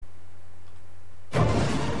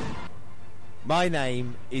My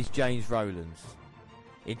name is James Rowlands.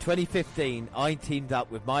 In 2015, I teamed up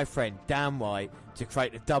with my friend Dan White to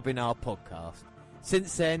create the WNR podcast.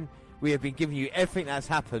 Since then, we have been giving you everything that's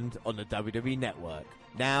happened on the WWE Network.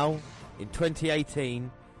 Now, in 2018,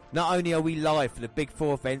 not only are we live for the Big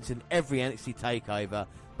Four events in every NXT Takeover,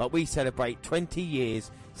 but we celebrate 20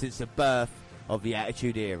 years since the birth of the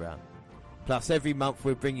Attitude Era. Plus, every month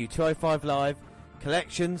we'll bring you 205 Live,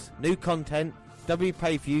 collections, new content, W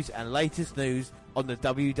pay-per-views and latest news on the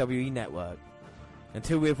WWE Network.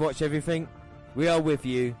 Until we've watched everything, we are with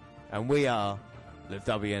you, and we are the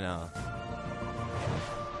WNR.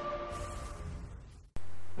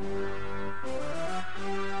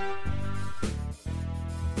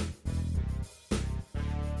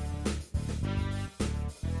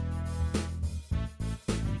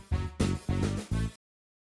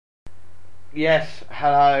 Yes,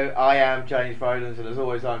 hello, I am James Rowlands, and as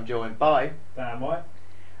always I'm joined by Dan White.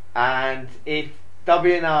 And it's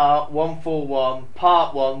WNR141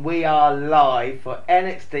 Part 1. We are live for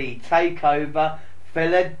NXT Takeover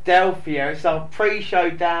Philadelphia. It's our pre-show,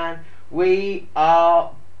 Dan. We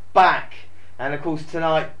are back. And of course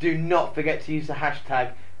tonight, do not forget to use the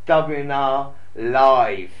hashtag WNR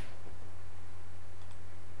Live.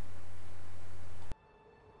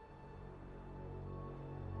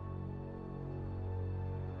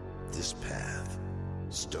 This path,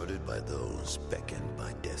 started by those beckoned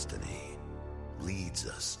by destiny, leads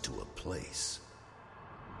us to a place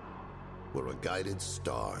where a guided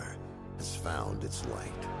star has found its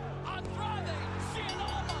light. Andrade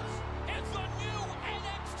Cien is the new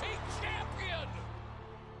NXT champion!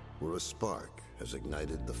 Where a spark has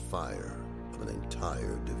ignited the fire of an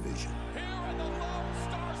entire division. Here in the Lone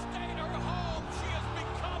Star State, her home, she has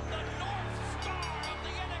become the North Star of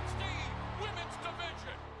the NXT Women's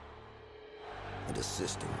Division! And a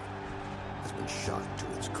system has been shocked to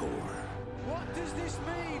its core. What does this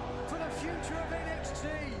mean for the future of NXT?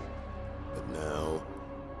 But now,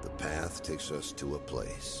 the path takes us to a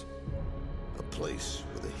place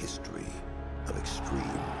with a history of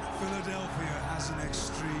extreme. Philadelphia has an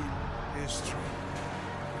extreme history.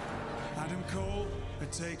 Adam Cole, a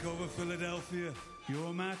Takeover Philadelphia.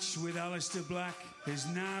 Your match with Aleister Black is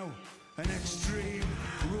now an Extreme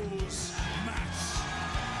Rules match.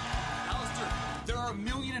 Aleister, there are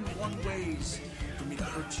 1,000,001 ways for me to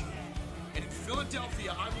hurt you. And in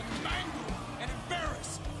Philadelphia, I will mangle and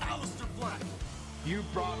embarrass Aleister Black. You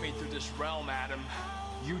brought me to this realm, Adam.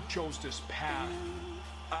 You chose this path.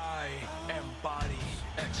 I embody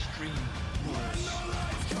Extreme Rules.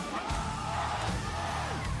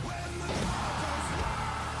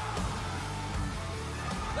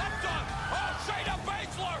 That's done! Oh, Shayna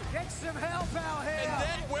Baszler! Get some help out here! And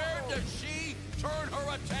then where does she turn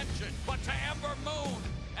her attention? But to Ember Moon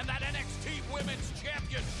and that NXT Women's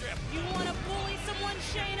Championship. You want to bully someone,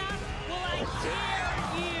 Shayna? Well, I dare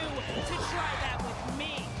you to try that with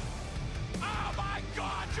me. Oh my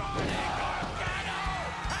God, Johnny Gargano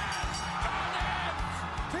has done it!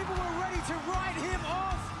 People were ready to write him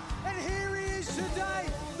off, and here he is today,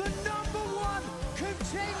 the #1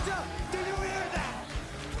 contender. Did you hear that?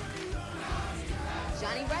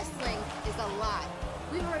 Johnny Wrestling is a lie.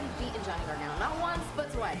 We've already beaten Johnny Gargano, not once,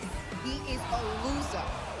 but twice. He is a loser.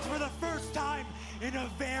 For the first time in a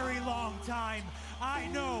very long time, I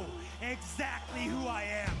know exactly who I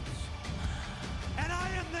am. And I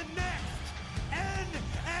am the next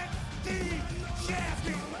NXT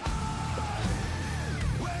champion.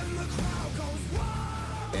 When the crowd goes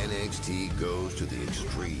wild. NXT goes to the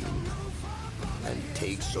extreme and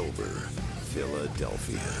takes over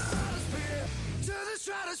Philadelphia. To the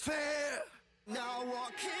stratosphere. Now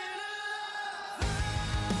walking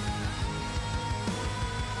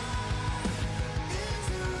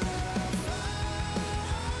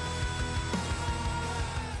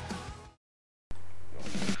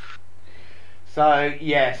So,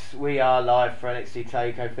 yes, we are live for NXT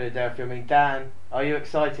Takeover Philadelphia. I mean, Dan, are you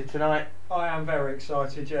excited tonight? I am very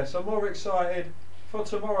excited, yes. I'm more excited for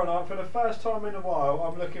tomorrow night. For the first time in a while,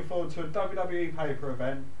 I'm looking forward to a WWE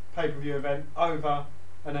pay-per-view event over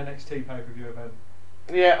an NXT pay-per-view event.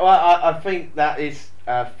 Yeah, well, I think that is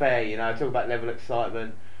fair, you know, talk about level of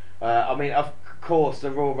excitement. I mean, of course, the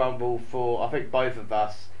Royal Rumble for, I think, both of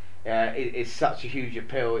us, is such a huge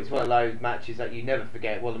appeal. It's one of those matches that you never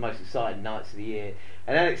forget, one of the most exciting nights of the year.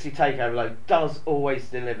 And NXT TakeOver though does always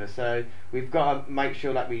deliver, so we've got to make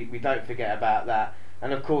sure that we don't forget about that.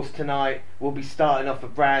 And of course tonight we'll be starting off a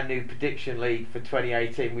brand new prediction league for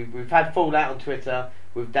 2018. We've had fallout on Twitter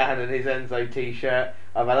with Dan and his Enzo t-shirt.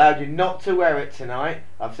 I've allowed you not to wear it tonight.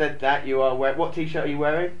 I've said that you are wearing. What t-shirt are you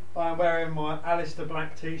wearing? I'm wearing my Aleister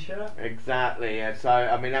Black t-shirt. Exactly, yeah. So,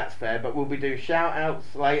 I mean, that's fair. But we'll be doing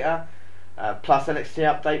shout-outs later, plus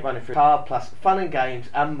NXT update running through the card, plus fun and games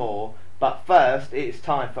and more. But first, it's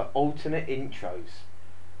time for alternate intros.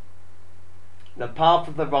 The path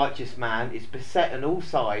of the righteous man is beset on all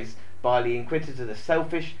sides by the inquisitors of the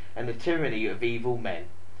selfish and the tyranny of evil men.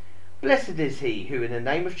 Blessed is he who in the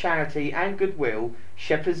name of charity and goodwill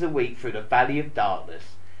shepherds the weak through the valley of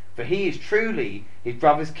darkness, for he is truly his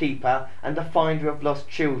brother's keeper and the finder of lost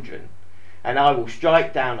children. And I will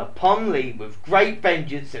strike down upon thee with great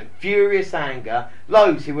vengeance and furious anger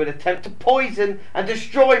those who would attempt to poison and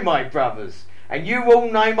destroy my brothers. And you all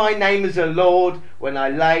know my name as the Lord when I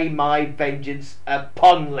lay my vengeance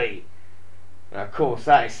upon thee. And of course,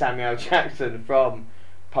 that is Samuel Jackson from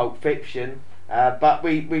Pulp Fiction. But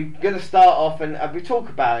we're going to start off and we talk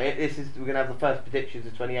about it. We're going to have the first predictions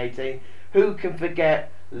of 2018. Who can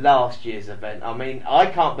forget last year's event? I mean, I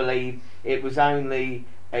can't believe it was only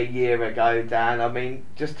a year ago, Dan. I mean,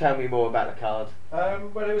 just tell me more about the card.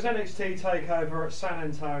 Well, it was NXT Takeover at San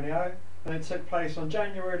Antonio, and it took place on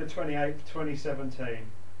January the 28th, 2017.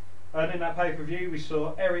 And in that pay-per-view, we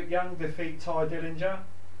saw Eric Young defeat Ty Dillinger.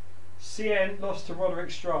 CN lost to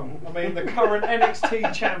Roderick Strong. I mean, the current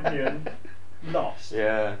NXT champion lost.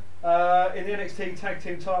 Yeah. In the NXT Tag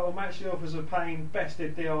Team title match, the Authors of Pain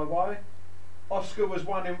bested DIY. Oscar was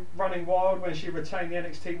running wild when she retained the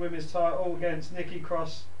NXT Women's title against Nikki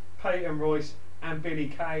Cross, Peyton Royce and Billie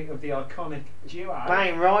Kay of the iconic duo.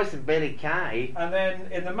 Peyton Royce and Billie Kay. And then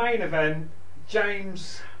in the main event,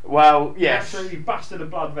 James absolutely busted a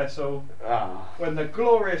blood vessel when the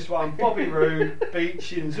glorious one, Bobby Roode, beat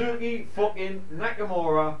Shinsuke fucking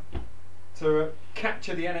Nakamura to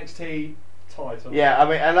capture the NXT title. Yeah, I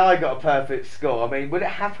mean, and I got a perfect score. I mean, would it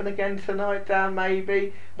happen again tonight, Dan?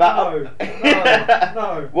 Maybe. But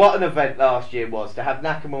no. What an event last year was to have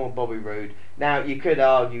Nakamura and Bobby Roode. Now you could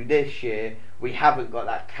argue this year we haven't got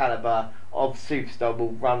that calibre of superstar. We'll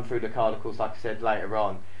run through the card, of course, like I said later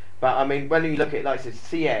on. But I mean, when you look at it, like I said,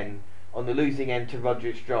 CN on the losing end to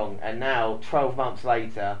Roderick Strong, and now 12 months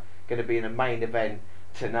later, going to be in a main event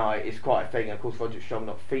tonight is quite a thing. And of course, Roderick Strong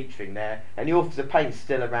not featuring there, and the Authors of Pain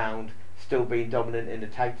still around, still being dominant in the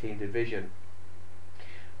tag team division.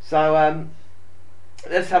 So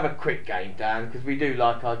let's have a quick game, Dan, because we do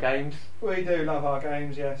like our games. We do love our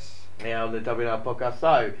games, yes. Yeah, on the WNR podcast.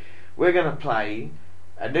 So we're going to play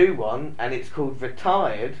a new one, and it's called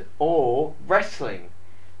Retired or Wrestling.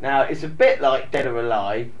 Now it's a bit like Dead or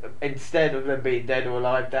Alive. Instead of them being dead or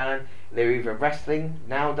alive, Dan, they're either wrestling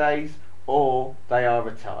nowadays or they are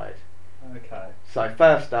retired. Okay. So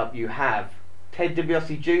first up, you have Ted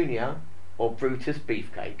DiBiase Jr. or Brutus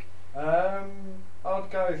Beefcake. I'd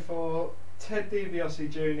go for Ted DiBiase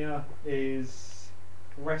Jr. is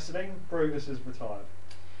wrestling, Brutus is retired.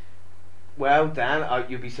 Well, Dan,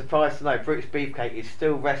 you'll be surprised to know Brutus Beefcake is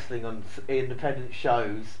still wrestling on independent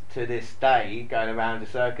shows to this day, going around the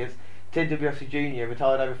circus. Ted DiBiase Jr.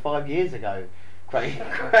 retired over 5 years ago. Crazy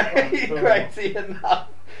enough.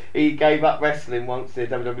 He gave up wrestling once the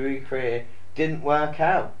WWE career didn't work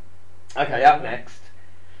out. Okay, up next.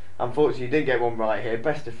 Unfortunately, you didn't get one right here.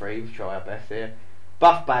 Best of three. We'll try our best here.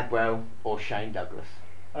 Buff Bagwell or Shane Douglas?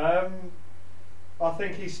 I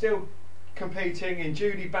think he's still competing in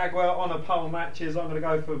Judy Bagwell on a pole matches. I'm going to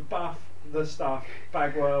go for Buff the Stuff.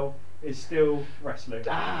 Bagwell is still wrestling.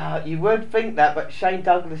 You would think that, but Shane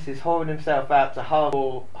Douglas is whoring himself out to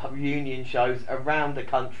hardcore reunion shows around the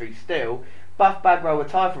country still. Buff Bagwell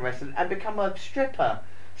retired from wrestling and become a stripper.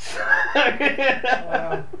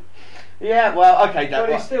 Yeah, well, okay. But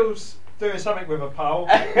he's still doing something with a pole.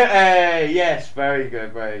 Yes, very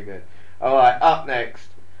good, very good. Alright, up next,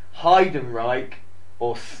 Heidenreich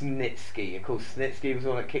or Snitsky. Of course, Snitsky was the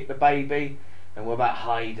one that kicked the baby. And what about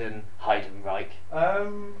Heidenreich?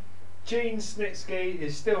 Gene Snitsky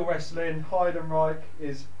is still wrestling. Heidenreich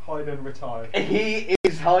is retired.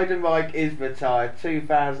 Heidenreich is retired.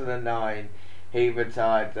 2009, he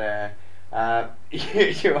retired there.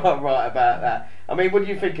 You are right about that. I mean, what do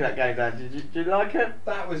you think of that game, Dan? Did you like it?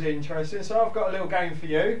 That was interesting. So I've got a little game for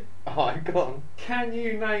you. Alright, go on. Can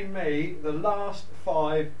you name me the last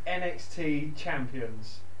 5 NXT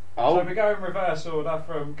champions? Oh. So we go in reverse order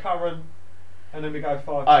from current, and then we go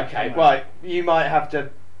 5. Okay, right. You might have to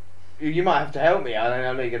help me. I don't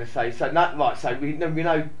know what you're going to say. So, right. So we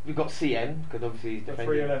know we've got CN because obviously he's the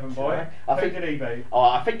defending. 311 boy. Who did he beat? Oh,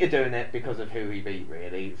 I think you're doing it because of who he beat,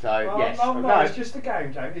 really. So well, yes. No, it's just a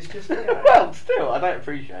game, James. It's just a game. Well, still, I don't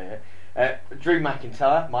appreciate it. Drew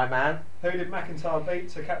McIntyre, my man. Who did McIntyre beat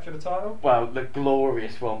to capture the title? Well, the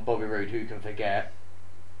glorious one, Bobby Roode, who can forget.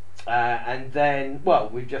 And then, well,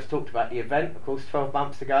 we've just talked about the event, of course, 12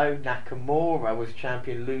 months ago. Nakamura was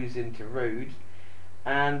champion, losing to Roode.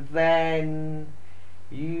 And then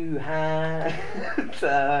you had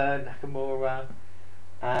Nakamura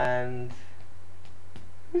and...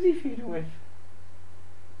 who's he feuding with?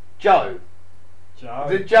 Joe.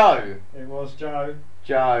 Joe. Joe. It was Joe.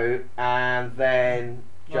 Joe, and then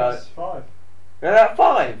Joe. That's 5. Yeah,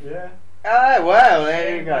 5? Yeah. Oh, well,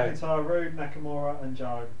 there you go. McIntyre, Roode, Nakamura, and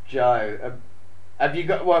Joe. Joe. Have you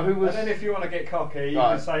got... well, who was... And then if you want to get cocky, you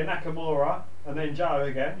can say Nakamura, and then Joe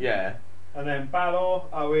again. Yeah. And then Balor,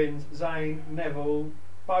 Owens, Zayn, Neville,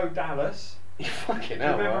 Bo Dallas. You fucking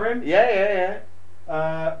hell. Remember him? Yeah.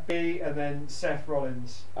 B, and then Seth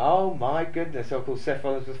Rollins. Oh my goodness! Of course, Seth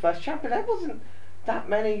Rollins was first champion. There wasn't that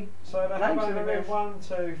many. So there have names only in the been list. 1,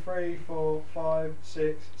 2, 3, 4, 5,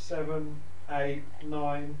 6, 7, 8,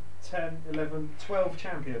 9, 10, 11, 12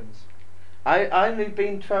 champions. I only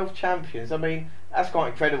been 12 champions. I mean, that's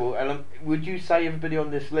quite incredible. And would you say everybody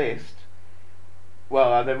on this list?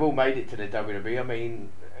 Well, they've all made it to the WWE. I mean,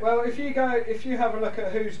 well, if you have a look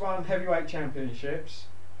at who's won heavyweight championships.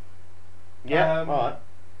 Yeah, alright.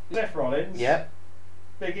 Seth Rollins. Yeah.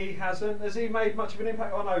 Big E hasn't. Has he made much of an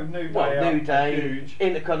impact? Oh no, New Day. Well, New Day, huge.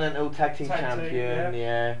 Intercontinental Tag Team Champion.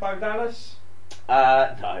 Yeah. Bo Dallas.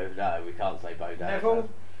 No, we can't say Bo Dallas.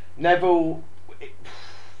 Neville.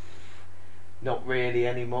 Not really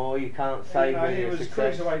anymore. You can't say. He was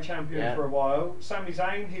cruiserweight champion for a while. Sami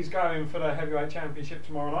Zayn, he's going for the heavyweight championship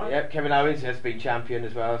tomorrow night. Yep. Kevin Owens has been champion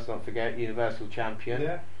as well. Let's not forget, Universal Champion.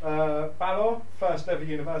 Yeah. Balor, first ever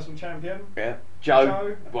Universal Champion. Yeah.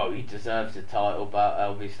 Joe. Well, he deserves the title, but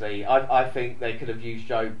obviously, I think they could have used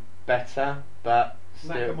Joe better, but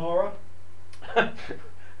still. Nakamura.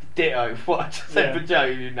 Ditto. What I just said for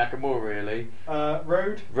Joe Nakamura, really.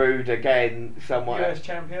 Roode again, somewhat. US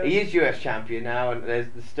champion. He is US champion now, and there's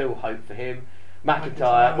still hope for him.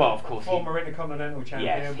 McIntyre, well, of course, former Intercontinental champion,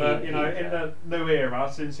 yes, but in the new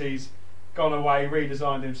era, since he's gone away,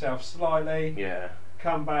 redesigned himself slightly. Yeah.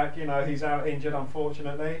 Come back, he's out injured,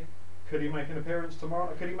 unfortunately. Could he make an appearance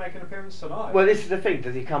tomorrow? Could he make an appearance tonight? Well, this is the thing.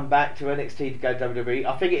 Does he come back to NXT to go WWE?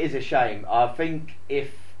 I think it is a shame. I think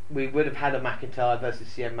if we would have had a McIntyre versus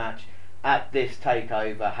CM match at this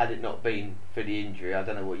takeover had it not been for the injury. I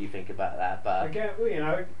don't know what you think about that, but again,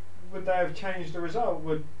 would they have changed the result?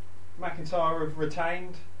 Would McIntyre have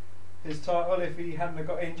retained his title if he hadn't have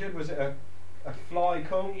got injured? Was it a fly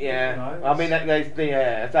call? Yeah, I mean,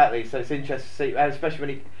 yeah, exactly. So it's interesting to see, especially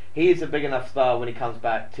when he is a big enough star when he comes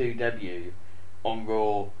back to debut on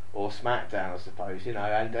Raw or SmackDown, I suppose. And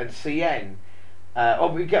CN.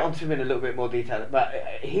 We get onto him in a little bit more detail, but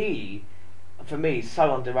he, for me, is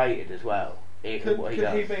so underrated as well. Could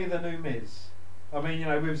he be the new Miz? I mean,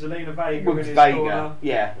 with Zelina Vega with in his Vega, corner,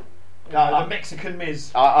 yeah, the Mexican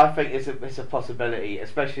Miz. I think it's a possibility,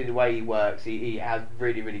 especially the way he works. He has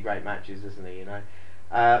really, really great matches, doesn't he?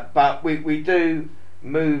 But we do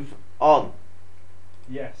move on.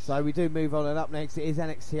 Yes. So we do move on, and up next it is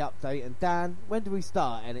NXT Update. And Dan, when do we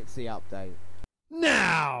start NXT Update?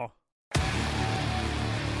 Now!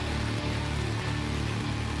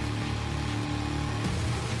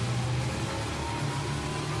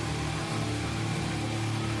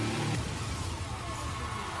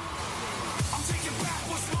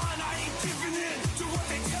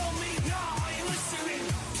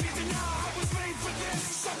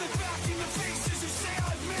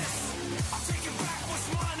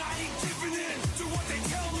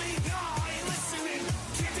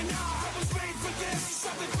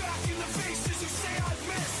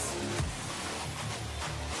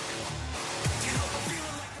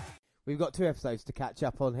 We've got 2 episodes to catch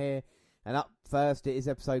up on here, and up first it is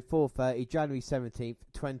episode 430, January 17th,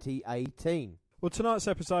 2018. Well, tonight's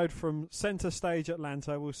episode from Centre Stage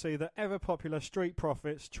Atlanta will see the ever-popular Street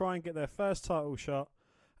Profits try and get their first title shot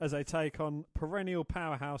as they take on perennial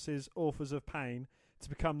powerhouses, Authors of Pain, to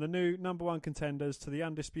become the new #1 contenders to the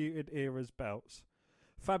Undisputed Era's belts.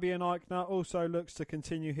 Fabian Eichner also looks to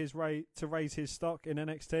continue to raise his stock in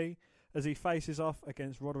NXT as he faces off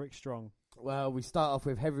against Roderick Strong. Well, we start off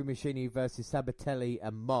with Heavy Machinery versus Sabatelli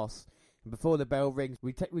and Moss. And before the bell rings,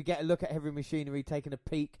 we get a look at Heavy Machinery taking a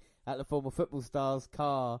peek at the former football star's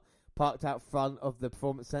car parked out front of the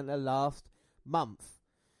Performance Centre last month.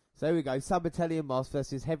 So here we go, Sabatelli and Moss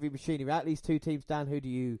versus Heavy Machinery. Out of these 2 teams, Dan, who do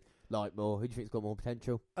you like more? Who do you think's got more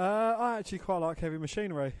potential? I actually quite like Heavy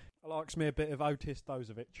Machinery. It likes me a bit of Otis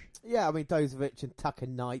Dozovic. Yeah, I mean, Dozovic and Tucker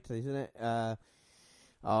Knight, isn't it?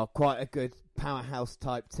 Are quite a good powerhouse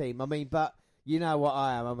type team. I mean, but You know what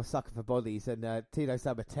I am. I'm a sucker for bodies, and Tino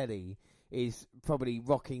Sabatelli is probably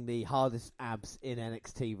rocking the hardest abs in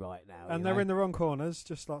NXT right now. And they're in the wrong corners,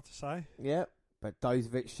 just like to say. Yep. But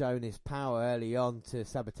Dozovic showing his power early on to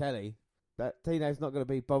Sabatelli. But Tino's not going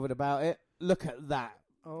to be bothered about it. Look at that.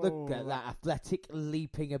 Look at that athletic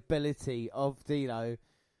leaping ability of Tino.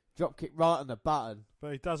 Dropkick right on the button.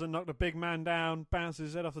 But he doesn't knock the big man down, bounces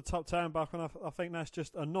his head off the top turnbuckle, and I think that's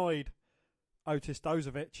just annoyed Otis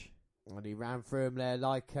Dozovic. And he ran through him there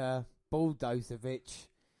like Bulldozovic.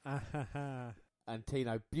 And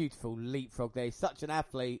Tino, beautiful leapfrog there. He's such an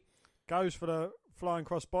athlete. Goes for the flying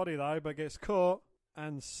cross body though, but gets caught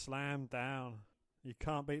and slammed down. You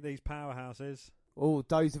can't beat these powerhouses. Oh,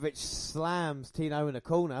 Dozovic slams Tino in the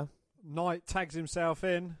corner. Knight tags himself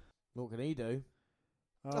in. What can he do?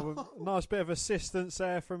 Nice bit of assistance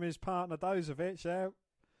there from his partner Dozovic there.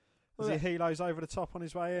 As he helos over the top on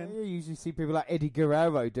his way in. You usually see people like Eddie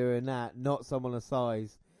Guerrero doing that, not someone the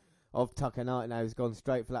size of Tucker Knight now who's gone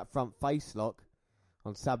straight for that front face lock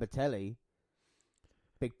on Sabatelli.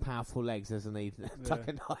 Big powerful legs, hasn't he? Yeah.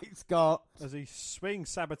 Tucker Knight's got. As he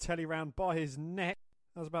swings Sabatelli round by his neck.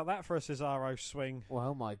 How's about that for a Cesaro swing?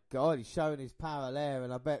 Well, my God, he's showing his power there,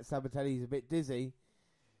 and I bet Sabatelli's a bit dizzy.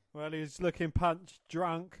 Well, he's looking punch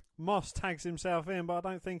drunk. Moss tags himself in, but I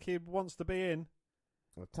don't think he wants to be in.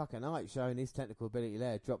 Well, Tucker Knight showing his technical ability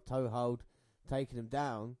there. Drop toe hold, taking him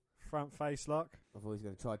down. Front face lock. I thought he was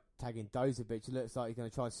going to try tagging Dozovic. It looks like he's going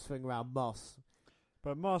to try and swing around Moss.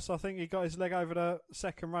 But Moss, I think he got his leg over the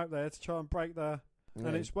second rope there to try and break the... Yeah.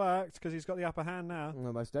 And it's worked because he's got the upper hand now.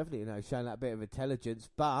 Well, most definitely, showing that bit of intelligence.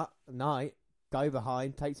 But Knight, go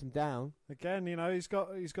behind, takes him down. Again, he's got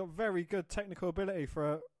very good technical ability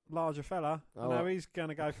for a larger fella. I know he's going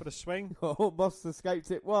to go for the swing. Moss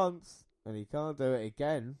escaped it once, and he can't do it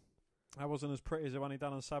again. That wasn't as pretty as the one he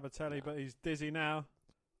done on Sabatelli, but he's dizzy now.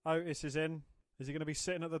 Otis is in. Is he going to be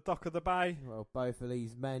sitting at the dock of the bay? Well, both of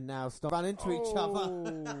these men now run into each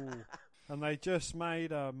other. And they just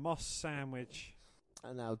made a Moss sandwich.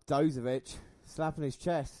 And now Dozovic slapping his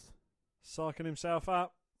chest. Psyching himself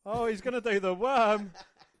up. Oh, he's going to do the worm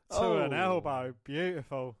to an elbow.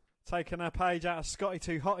 Beautiful. Taking a page out of Scotty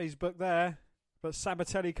 2 Hotty's book there. But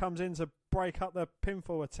Sabatelli comes in to break up the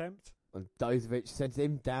pinfall attempt. And Dozovic sends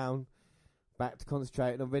him down. Back to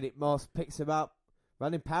concentrating on Riddick Moss. Picks him up.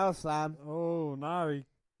 Running power slam. Oh, no. He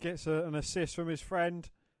gets an assist from his friend.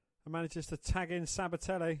 And manages to tag in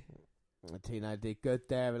Sabatelli. And Tino did good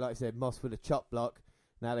there. Like I said, Moss with a chop block.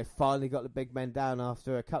 Now they've finally got the big men down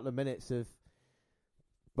after a couple of minutes of,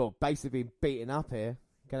 well, basically being beaten up here.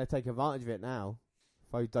 Going to take advantage of it now.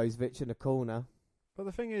 Throw Dozovic in the corner. But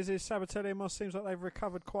the thing is Sabatelli and Moss seems like they've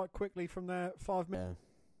recovered quite quickly from their 5 minutes.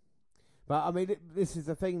 Yeah. But, I mean, this is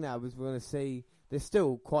the thing now, is we're going to see, they're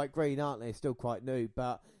still quite green, aren't they? Still quite new,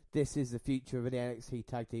 but this is the future of the NXT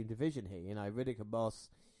Tag Team division here. Riddick and Moss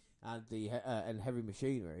and and Heavy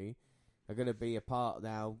Machinery are going to be a part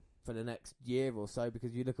now for the next year or so,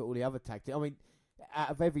 because you look at all the other tag team. I mean,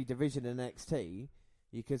 out of every division in NXT,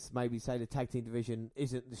 you could maybe say the tag team division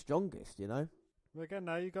isn't the strongest, Well, again,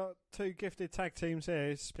 now you've got 2 gifted tag teams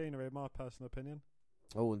here. It's scenery, in my personal opinion.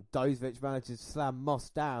 Oh, and Dozovic manages to slam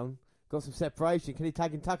Moss down. Got some separation. Can he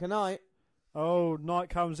tag in Tucker Knight? Oh, Knight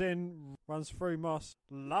comes in, runs through Moss.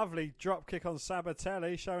 Lovely drop kick on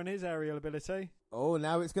Sabatelli, showing his aerial ability. Oh,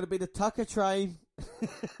 now it's going to be the Tucker train.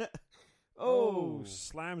 Oh,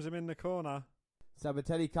 slams him in the corner.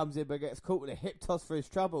 Sabatelli comes in but gets caught with a hip toss for his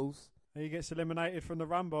troubles. He gets eliminated from the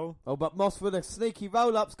Rumble. Oh, but Moss with a sneaky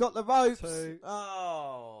roll-up's got the ropes. 2.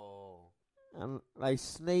 Oh. And they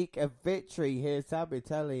sneak a victory here,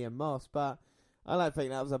 Sabatelli and Moss, but I don't think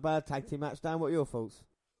that was a bad tag team match. Dan, what are your thoughts?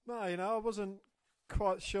 No, I wasn't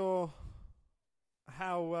quite sure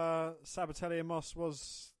how Sabatelli and Moss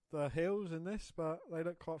was the heels in this, but they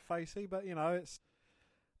look quite facey. But,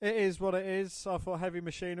 it is what it is. I thought Heavy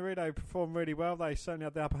Machinery, they performed really well. They certainly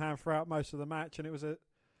had the upper hand throughout most of the match, and it was a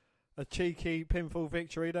cheeky pinfall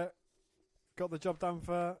victory that got the job done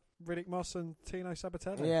for Riddick Moss and Tino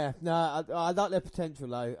Sabatelli. Yeah, no, I like their potential,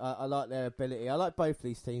 though. I like their ability. I like both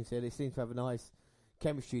these teams here. They seem to have a nice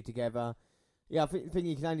chemistry together. Yeah, I think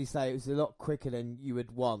you can only say it was a lot quicker than you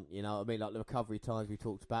would want, Like the recovery times we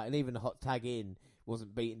talked about, and even the hot tag in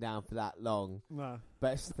wasn't beaten down for that long. No.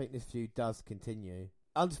 But I think this feud does continue.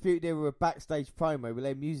 Undisputed Era were a backstage promo with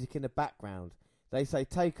their music in the background. They say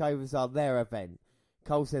takeovers are their event.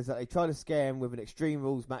 Cole says that they try to scare him with an Extreme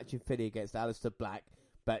Rules match in Philly against Aleister Black,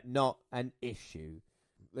 but not an issue.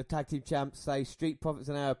 The tag team champs say Street Profits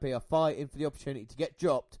and AOP are fighting for the opportunity to get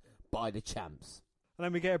dropped by the champs. And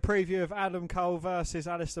then we get a preview of Adam Cole versus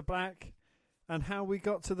Aleister Black. and how we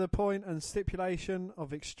got to the point and stipulation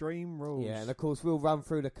of Extreme Rules. Yeah, and of course we'll run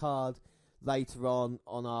through the card later on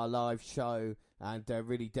our live show and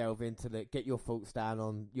really delve into it. Get your thoughts down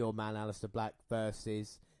on your man Aleister Black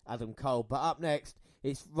versus Adam Cole. But up next,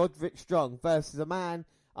 it's Roderick Strong versus a man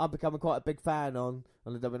I'm becoming quite a big fan on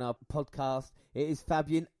the WNR podcast. It is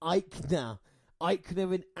Fabian Aichner.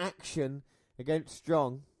 Aichner in action against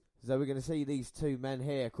Strong. So we're going to see these two men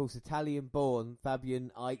here. Of course, Italian-born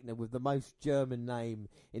Fabian Aichner with the most German name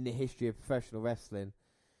in the history of professional wrestling.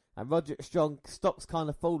 And Roderick Strong stock's kind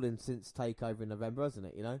of fallen since TakeOver in November, hasn't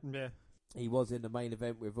it, you know? Yeah. He was in the main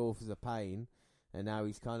event with Authors of Pain, and now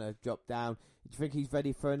he's kind of dropped down. Do you think he's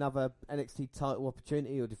ready for another NXT title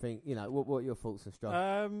opportunity, or do you think, what are your thoughts on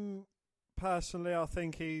Strong? Personally, I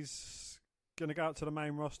think he's going to go out to the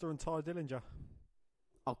main roster and Ty Dillinger.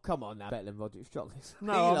 Oh, come on now. Better than Roderick Strong.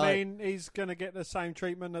 No, I mean, he's going to get the same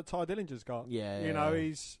treatment that Ty Dillinger's got. Yeah.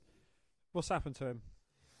 What's happened to him?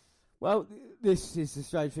 Well, this is the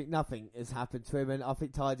strange thing. Nothing has happened to him, and I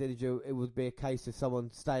think Ty Dillinger, it would be a case of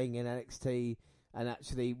someone staying in NXT and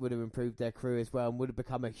actually would have improved their career as well and would have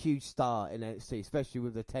become a huge star in NXT, especially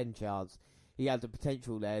with the 10 chance. He had the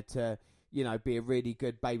potential there to, be a really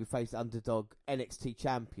good babyface underdog NXT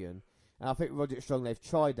champion. And I think Roderick Strong, they've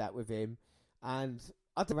tried that with him, and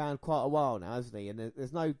I've been around quite a while now, hasn't he? And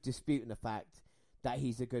there's no disputing the fact that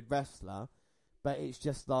he's a good wrestler, but it's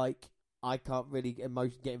just like, I can't really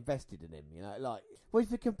get invested in him, Like, well,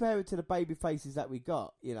 if you compare it to the baby faces that we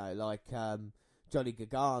got, like Johnny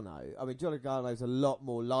Gargano. I mean, Johnny Gargano's a lot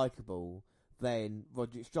more likeable than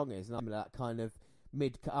Roderick Strong is, and I'm that kind of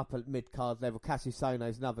upper mid-card level. Cassius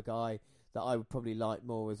Ohno's another guy that I would probably like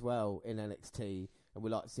more as well in NXT, and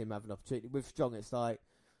would like to see him have an opportunity. With Strong, it's like,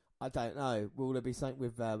 I don't know, will there be something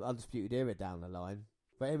with Undisputed Era down the line?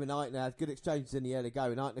 But him and Aichner had good exchanges in the early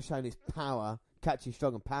going. Aichner showing his power, catching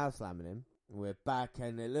Strong and power slamming him. We're back,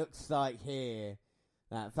 and it looks like here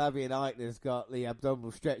that Fabian Aichner's got the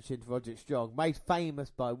abdominal stretch into Roderick Strong, made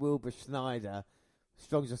famous by Wilbur Schneider.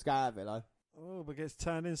 Strong's just got out of it, though. Oh, but gets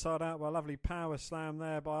turned inside out by a lovely power slam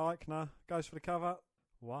there by Aichner. Goes for the cover.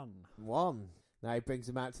 One. Now he brings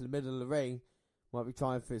him out to the middle of the ring. Might be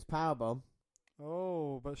trying for his powerbomb.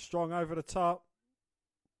 Oh, but Strong over the top.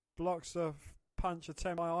 Blocks a punch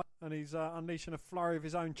attempt by Aichner, and he's unleashing a flurry of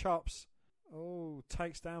his own chops. Oh,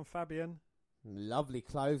 takes down Fabian. Lovely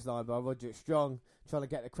clothesline by Roderick Strong, trying to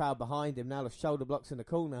get the crowd behind him. Now the shoulder blocks in the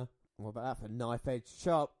corner. What about that for a knife-edge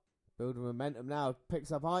chop? Building momentum now.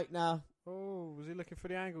 Picks up Aichner. Oh, was he looking for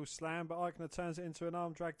the angle slam, but Aichner turns it into an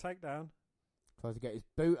arm drag takedown. Tries to get his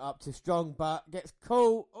boot up to Strong, but gets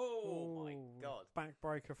caught. Oh, my God.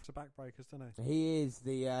 Backbreaker to backbreakers, doesn't he? He is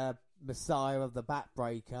the messiah of the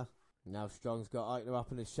backbreaker. Now Strong's got Aichner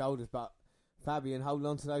up on his shoulders, but Fabian holding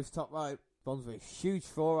on to those top rope. Bonds with a huge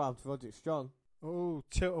forearm to Roderick Strong. Oh,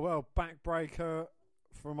 tilt-a-well backbreaker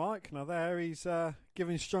from Aichner there. He's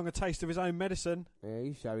giving Strong a taste of his own medicine. Yeah,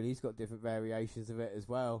 he's showing he's got different variations of it as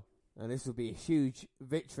well. And this will be a huge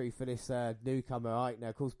victory for this newcomer Aichner.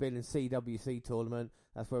 Of course, being in CWC tournament,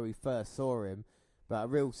 that's where we first saw him. But a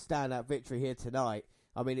real standout victory here tonight.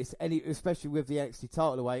 I mean, especially with the NXT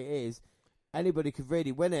title the way it is, anybody could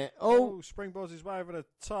really win it. Oh, springboards his way over the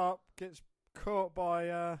top. Gets caught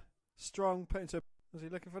by Strong. Was he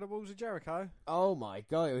looking for the walls of Jericho? Oh my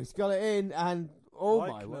God, he's got it in, and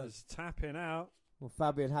my word, tapping out. Well,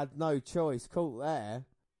 Fabian had no choice. Caught there.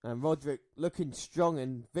 And Roderick looking strong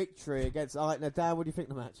in victory against Aichner. Dan, what do you think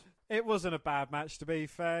of the match? It wasn't a bad match, to be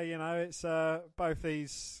fair. It's both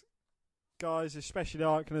these guys, especially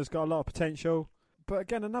Aichner's got a lot of potential. But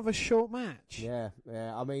again, another short match. Yeah.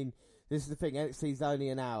 I mean, this is the thing. NXT's only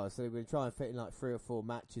an hour, so we're going to try and fit in like 3 or 4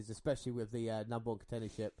 matches, especially with the number one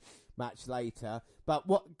contendership match later. But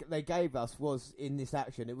what they gave us was, in this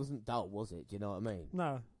action, it wasn't dull, was it? Do you know what I mean?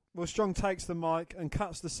 No. Well, Strong takes the mic and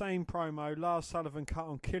cuts the same promo Lars Sullivan cut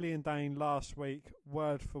on Killian Dane last week,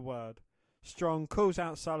 word for word. Strong calls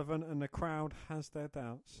out Sullivan and the crowd has their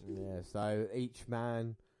doubts. Yeah, so each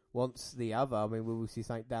man wants the other. I mean, we will see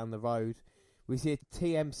something down the road. We see a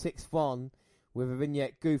TM61 with a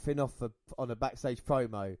vignette goofing off on a backstage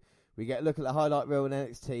promo. We get a look at the highlight reel in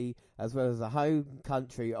NXT as well as the home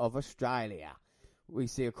country of Australia. We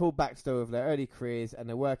see a cool backstory of their early careers and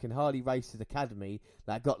their work in Harley Race's academy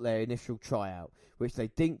that got their initial tryout, which they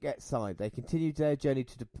didn't get signed. They continued their journey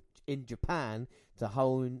in Japan to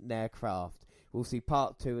hone their craft. We'll see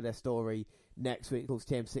part 2 of their story next week. Of course,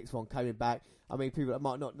 TM61 coming back. I mean, people that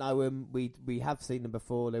might not know them, we have seen them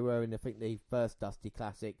before. They were in, I think, the first Dusty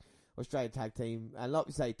Classic Australian tag team. And like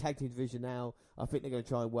we say, tag team division now, I think they're going to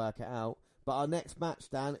try and work it out. But our next match,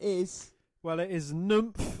 Dan, is... Well, it is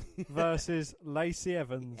Nymph versus Lacey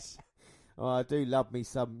Evans. Oh, I do love me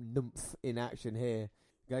some nymph in action here.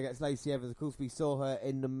 Go against Lacey Evans. Of course, we saw her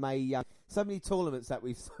in the May Young. So many tournaments that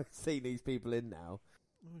we've seen these people in now.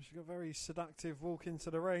 Oh, she got a very seductive walk into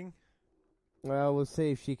the ring. Well, we'll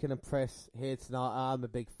see if she can impress here tonight. I'm a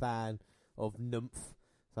big fan of nymph.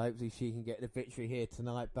 So hopefully she can get the victory here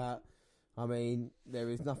tonight. But, I mean, there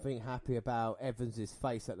is nothing happy about Evans'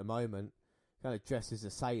 face at the moment. Kind of dressed as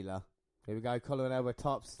a sailor. Here we go, collar and elbow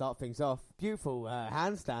top to start things off. Beautiful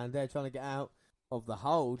handstand there, trying to get out of the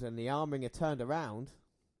hold, and the arm ringer turned around.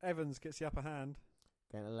 Evans gets the upper hand.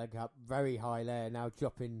 Getting a leg up very high there, now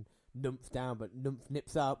dropping Nymph down, but Nymph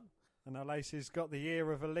nips up. And now Lacey's got the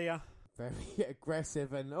ear of Aaliyah. Very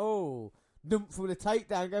aggressive, and Nymph with a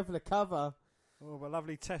takedown, go for the cover. Oh, a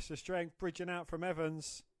lovely test of strength, bridging out from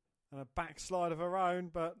Evans. And a backslide of her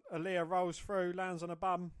own, but Aaliyah rolls through, lands on a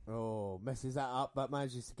bum. Oh, messes that up, but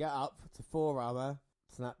manages to get up to forearmer.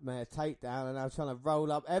 Snapmare takedown, and now trying to roll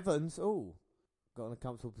up Evans. Oh, got in a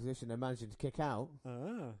comfortable position and managing to kick out.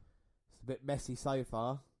 It's a bit messy so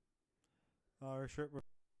far. Irish Rip with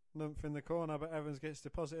Nymph in the corner, but Evans gets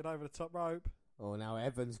deposited over the top rope. Oh, now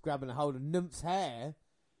Evans grabbing a hold of Nymph's hair.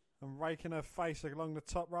 And raking her face along the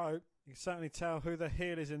top rope. You can certainly tell who the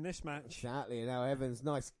heel is in this match. Exactly, and now Evans,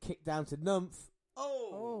 nice kick down to Nymph.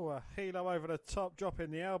 Oh, a helo over the top,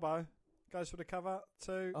 dropping the elbow. Goes for the cover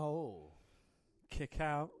to kick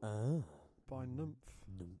out by Nymph.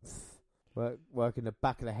 Working the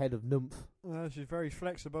back of the head of Nymph. She's very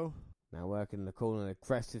flexible. Now working the corner,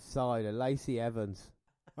 aggressive side of Lacey Evans.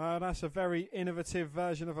 That's a very innovative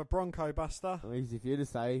version of a Bronco Buster. Easy for you to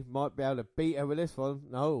say. Might be able to beat her with this one.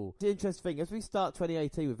 No. The interesting thing, as we start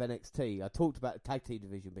 2018 with NXT, I talked about the tag team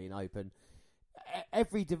division being open.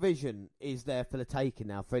 Every division is there for the taking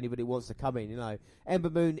now for anybody who wants to come in. You know, Ember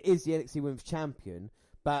Moon is the NXT Women's Champion,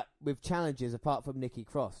 but with challenges apart from Nikki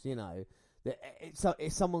Cross, you know.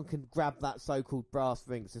 If someone can grab that so-called brass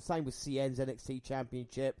ring, it's the same with CN's NXT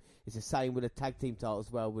Championship. It's the same with the tag team title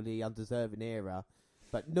as well with the Undeserving Era.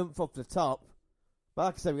 But Nymph off the top. But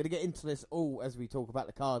like I said, we're going to get into this all as we talk about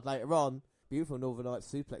the card later on. Beautiful Northern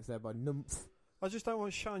Lights suplex there by Nymph. I just don't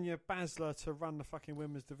want Shania Baszler to run the fucking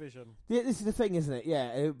women's division. Yeah, this is the thing, isn't it?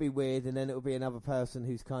 Yeah, it would be weird, and then it would be another person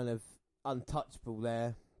who's kind of untouchable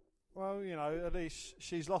there. Well, you know, at least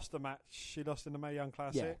she's lost a match. She lost in the Mae Young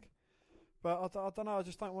Classic. Yeah. But I don't know, I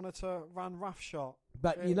just don't want her to run roughshot.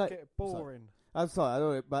 But It'll get boring. I'm sorry, I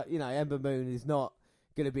don't know, but, you know, Ember Moon is not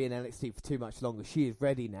going to be in NXT for too much longer. She is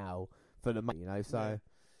ready now for the match, you know, so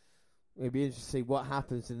it'll be interesting to see what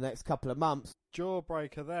happens in the next couple of months.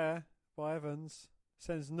 Jawbreaker there by Evans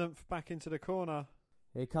sends Nymph back into the corner.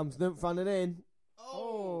 Here comes Nymph running in.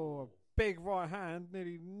 Oh, a big right hand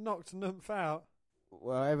nearly knocked Nymph out.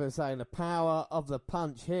 Well, Evans saying the power of the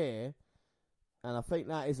punch here, and I think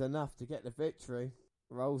that is enough to get the victory.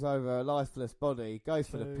 Rolls over a lifeless body, goes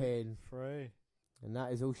for the pin. 3. And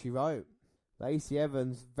that is all she wrote. Lacey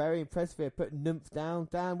Evans, very impressive here, putting Nymph down.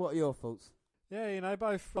 Dan, what are your thoughts? Yeah, you know,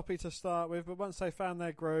 both floppy to start with, but once they found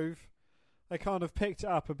their groove, they kind of picked it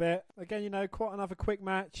up a bit. Again, you know, quite another quick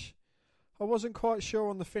match. I wasn't quite sure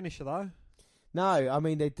on the finisher, though. No, I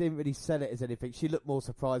mean, they didn't really sell it as anything. She looked more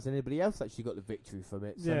surprised than anybody else that she got the victory from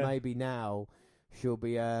it. So maybe now she'll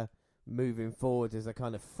be moving forward as a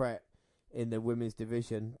kind of threat in the women's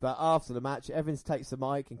division. But after the match, Evans takes the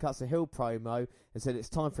mic and cuts a heel promo and said it's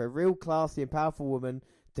time for a real classy and powerful woman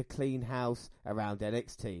to clean house around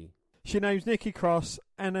NXT. She names Nikki Cross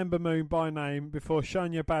and Ember Moon by name before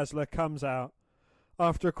Shania Baszler comes out.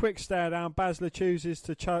 After a quick stare down, Baszler chooses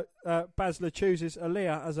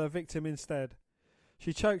Aaliyah as her victim instead.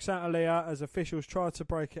 She chokes out Aaliyah as officials try to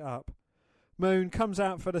break it up. Moon comes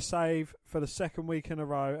out for the save for the second week in a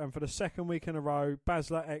row, and for the second week in a row,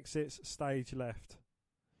 Baszler exits stage left.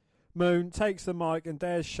 Moon takes the mic and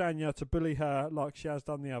dares Shania to bully her like she has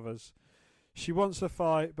done the others. She wants to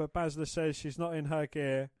fight, but Baszler says she's not in her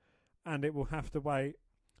gear, and it will have to wait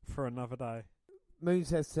for another day. Moon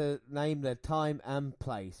says to name the time and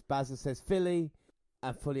place. Baszler says Philly,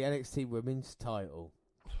 and for the NXT Women's title.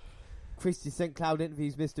 Christy St. Cloud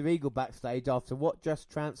interviews Mr. Eagle backstage after what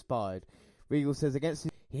just transpired. Regal says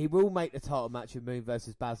he will make the title match with Moon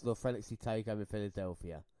versus Baszler for NXT Takeover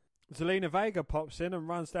Philadelphia. Zelina Vega pops in and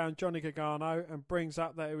runs down Johnny Gargano and brings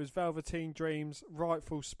up that it was Velveteen Dream's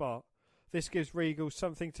rightful spot. This gives Regal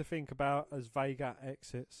something to think about as Vega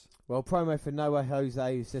exits. Well, promo for Noah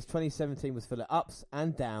Jose, who says 2017 was full of ups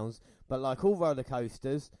and downs, but like all roller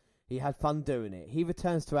coasters, he had fun doing it. He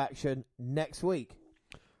returns to action next week.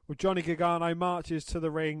 Well, Johnny Gargano marches to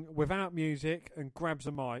the ring without music and grabs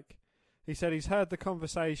a mic. He said he's heard the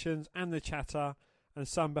conversations and the chatter and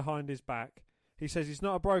some behind his back. He says he's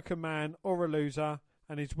not a broken man or a loser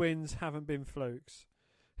and his wins haven't been flukes.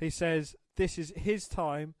 He says this is his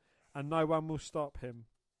time and no one will stop him.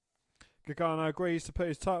 Gargano agrees to put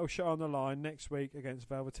his title shot on the line next week against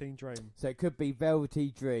Velveteen Dream. So it could be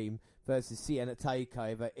Velveteen Dream versus Cien at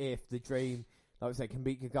TakeOver if the Dream, like I said, can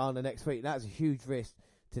beat Gargano next week. That's a huge risk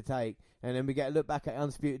to take. And then we get a look back at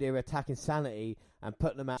Undisputed Era attacking Sanity and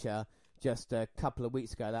putting them at you just a couple of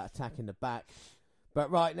weeks ago, that attack in the back.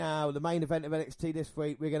 But right now, the main event of NXT this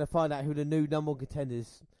week, we're going to find out who the new number one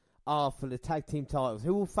contenders are for the tag team titles.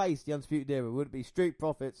 Who will face the Undisputed Era? Would it be Street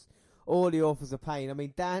Profits or the Authors of Pain? I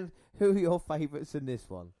mean, Dan, who are your favourites in this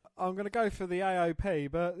one? I'm going to go for the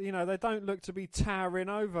AOP, but, you know, they don't look to be towering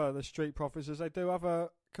over the Street Profits as they do other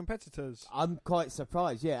competitors. I'm quite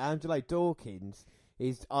surprised. Yeah, Angelo Dawkins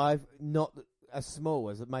is not as small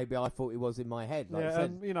as maybe I thought he was in my head. Like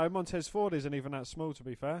and, you know, Montez Ford isn't even that small, to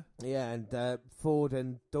be fair. Yeah, and Ford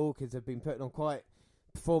and Dawkins have been putting on quite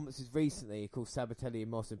performances recently, of course, Sabatelli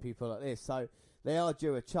and Moss and people like this. So they are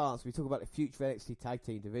due a chance. We talk about the future NXT Tag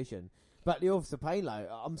Team division. But the Authors of Pain,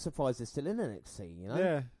 I'm surprised they're still in NXT, you know?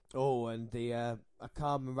 Yeah. Oh, and the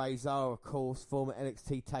Akam and Razor, of course, former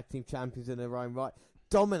NXT Tag Team champions in their own right,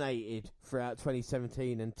 dominated throughout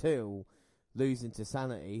 2017 until losing to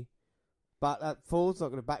Sanity. But Ford's not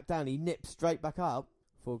going to back down. He nips straight back up.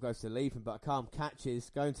 Ford goes to leave him, but Akam catches,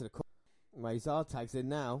 going to the corner. Razor tags in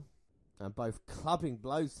now. And both clubbing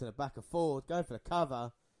blows to the back of Ford, going for the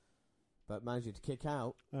cover, but managing to kick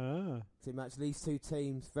out. Team match, these two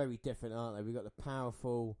teams, very different, aren't they? We've got the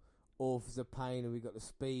powerful Authors of Pain, and we've got the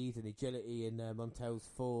speed and agility in Montez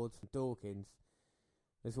Ford and Dawkins.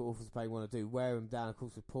 That's what Authors of Pain want to do, wear them down, of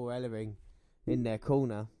course, with Paul Ellering in their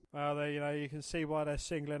corner. Well, you can see why they're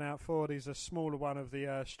singling out Ford. He's a smaller one of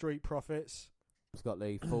the Street Profits. He's got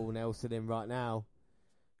the full Nelson in right now.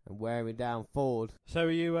 And wearing down Ford. So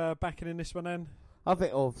are you backing in this one then? I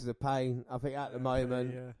think Authors of Pain. I think at the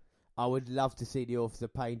moment, I would love to see the Authors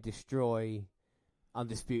of Pain destroy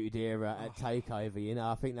Undisputed Era at TakeOver. You know,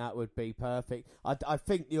 I think that would be perfect. I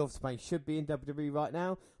think the Authors of Pain should be in WWE right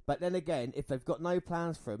now. But then again, if they've got no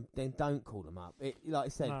plans for them, then don't call them up. Like I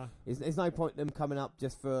said, there's no point in them coming up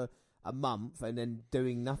just for a month and then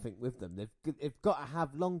doing nothing with them. They've got to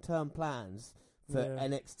have long-term plans for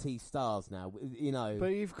NXT stars now, you know. But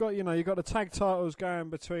you've got the tag titles going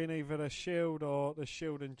between either the Shield or the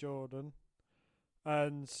Shield and Jordan,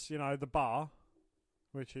 and the Bar,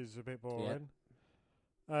 which is a bit boring.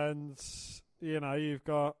 Yeah. And you've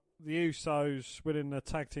got the Usos winning the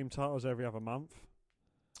tag team titles every other month.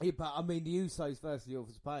 Yeah, but I mean, the Usos versus the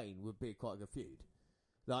Authors of Pain would be quite a good feud.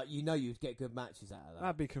 Like, you'd get good matches out of that.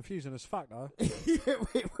 That'd be confusing as fuck, though.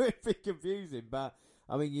 It would be confusing, but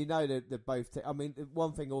I mean, that they're both.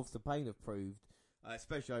 One thing Authors of Pain have proved,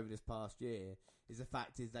 especially over this past year, is the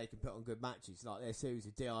fact is they can put on good matches. Like their series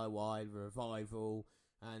of DIY, Revival,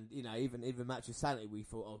 and even match of Sanity. We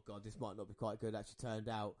thought, oh god, this might not be quite good. Actually, turned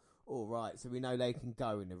out all right. So we know they can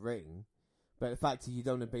go in the ring. But the fact is, you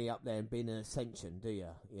don't want to be up there and being an Ascension, do you?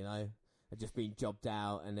 You know, and just being jobbed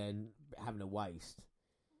out and then having a waste.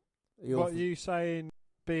 What are you saying?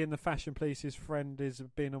 Being the fashion police's friend is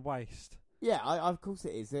being a waste. Yeah, of course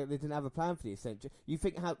it is. They didn't have a plan for the Ascension. You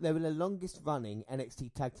think how they were the longest running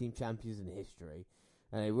NXT Tag Team Champions in history,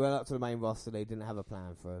 and they went up to the main roster. They didn't have a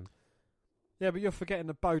plan for them. Yeah, but you're forgetting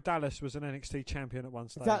that Bo Dallas was an NXT champion at one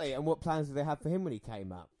stage. Exactly, and what plans did they have for him when he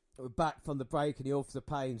came up? We're back from the break, and the Authors of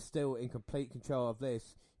Pain still in complete control of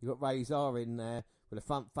this. You've got Razor in there with a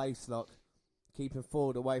front face lock, keeping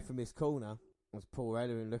Ford away from his corner. There's Paul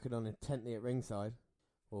Ellering looking on intently at ringside.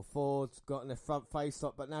 Well, Ford's got in the front face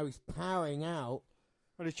lock, but now he's powering out.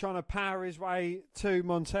 Well, he's trying to power his way to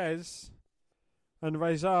Montez. And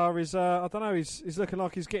Razor is, I don't know, he's looking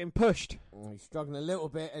like he's getting pushed. He's struggling a little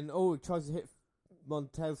bit, and he tries to hit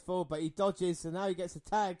Montez Ford, but he dodges, and now he gets a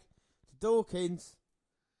tag to Dawkins.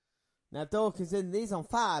 Now Dawkins he's on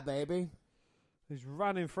fire, baby. He's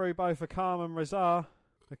running through both Akam and Razor.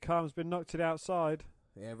 Akam's been knocked to the outside.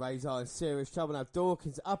 Yeah, Razor in serious trouble now.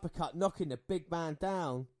 Dawkins uppercut, knocking the big man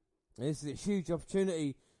down. And this is a huge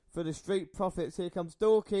opportunity for the Street Profits. Here comes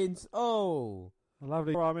Dawkins. Oh! A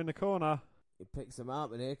lovely arm in the corner. He picks him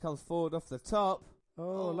up, and here comes Ford off the top.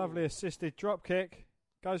 Oh, lovely assisted drop kick.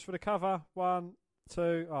 Goes for the cover. 1,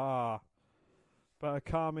 2. But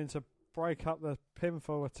Akam in to break up the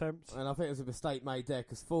pinfall attempt. And I think it was a mistake made there,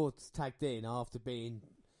 because Ford's tagged in after being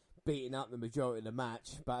beating up the majority of the match.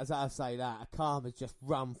 But as I say that, Akam has just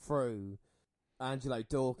run through Angelo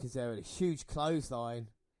Dawkins there with a huge clothesline.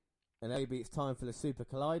 And maybe it's time for the Super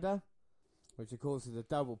Collider, which of course is a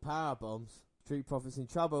double power bombs. Street Profits in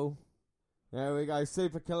trouble. There we go,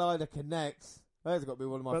 Super Collider connects. That's got to be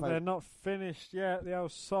one of my But favourite. they're not finished yet. The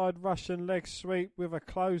outside Russian leg sweep with a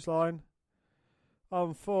clothesline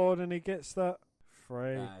on Ford, and he gets that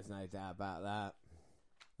free. There's no doubt about that.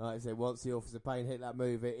 Like I said, once the Authors of Pain hit that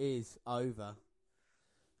move, it is over.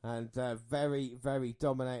 And very, very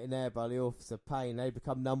dominating there by the Authors of Pain. They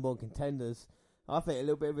become number one contenders. I think a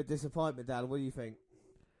little bit of a disappointment, Dan. What do you think?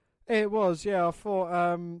 It was, yeah. I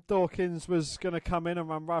thought Dawkins was going to come in and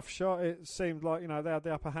run roughshod. It seemed like, they had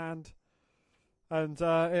the upper hand. And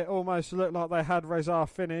it almost looked like they had Rezar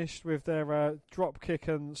finished with their drop kick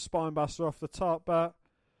and spinebuster off the top. But,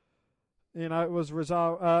 it was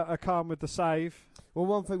Rezar Khan with the save. Well,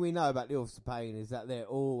 one thing we know about the Authors of Pain is that they're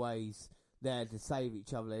always there to save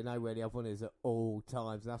each other. They know where the other one is at all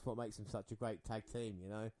times. And that's what makes them such a great tag team,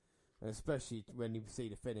 And especially when you see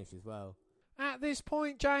the finish as well. At this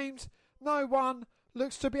point, James, no one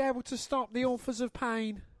looks to be able to stop the Authors of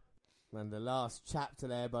Pain. And the last chapter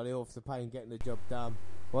there by the Authors of Pain getting the job done.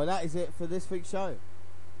 Well, that is it for this week's show.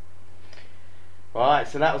 Right,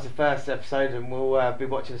 so that was the first episode, and we'll be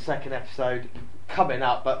watching the second episode coming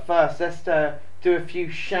up. But first, let's do a few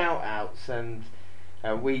shout-outs. And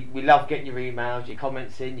we love getting your emails, your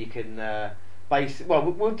comments in. You can...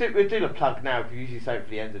 we'll do the plug now, because we usually say it for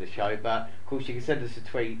the end of the show. But, of course, you can send us the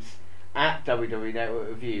tweets at WWE Network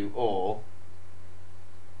Review or...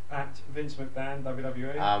 at Vince McDan,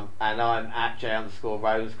 WWE. And I'm at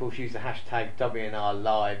J_Rowlands. Of course, use the hashtag WNR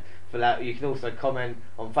Live for that. You can also comment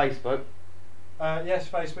on Facebook. Yes,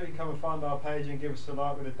 Facebook. You can come and find our page and give us a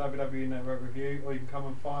like with the WWE Network Review, or you can come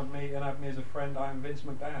and find me and have me as a friend. I am Vince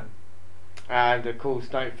McDan. And of course,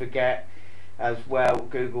 don't forget as well,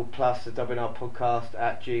 Google Plus, the WNR podcast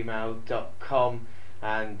at gmail.com.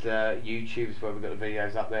 And YouTube is where we've got the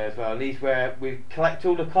videos up there as well. And these where we collect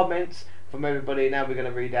all the comments from everybody. Now we're going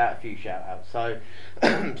to read out a few shout outs. So,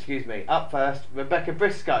 excuse me. Up first, Rebecca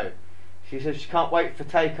Briscoe. She says she can't wait for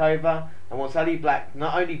Takeover and wants Ali Black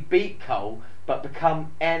not only beat Cole but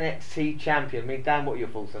become NXT champion. I mean, Dan, what are your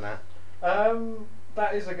thoughts on that?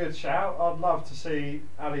 That is a good shout. I'd love to see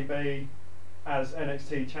Ali B as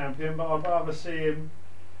NXT champion, but I'd rather see him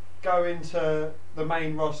go into the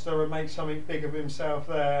main roster and make something big of himself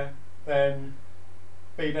there than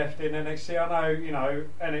be left in NXT. I know,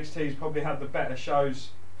 NXT's probably had the better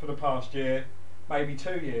shows for the past year, maybe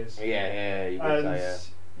 2 years. Yeah, you would say,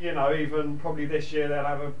 yeah. Even probably this year they'll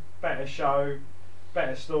have a better show,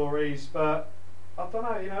 better stories, but I don't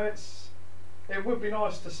know, it would be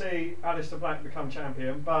nice to see Aleister Black become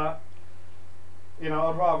champion, but I'd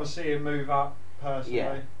rather see him move up personally.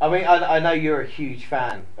 Yeah. I mean, I know you're a huge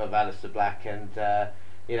fan of Aleister Black, and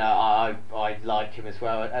I like him as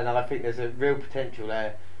well, and I think there's a real potential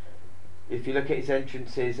there. If you look at his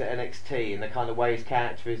entrances at NXT and the kind of way his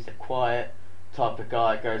character is, the quiet type of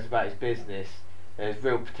guy that goes about his business, there's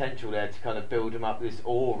real potential there to kind of build him up this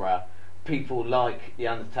aura. People like The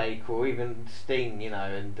Undertaker or even Sting,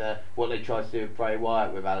 and what they tried to do with Bray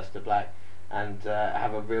Wyatt with Aleister Black, and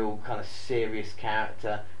have a real kind of serious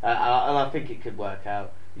character, and I think it could work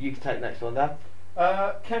out. You can take the next one, Dan.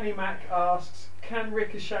 Kenny Mack asks, can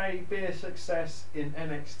Ricochet be a success in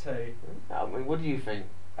NXT? I mean, what do you think?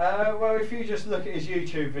 Well, if you just look at his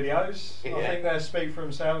YouTube videos, yeah. I think they'll speak for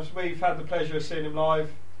themselves. We've had the pleasure of seeing him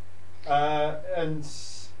live, and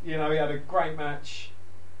he had a great match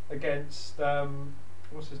against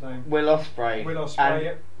what's his name? Will Ospreay. And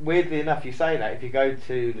yep. Weirdly enough, you say that, if you go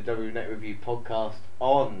to the WWE Net Review podcast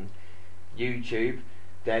on YouTube,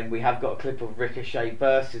 then we have got a clip of Ricochet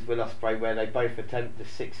versus Will Ospreay where they both attempt the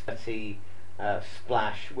 630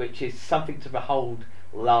 splash, which is something to behold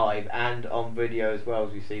live and on video as well,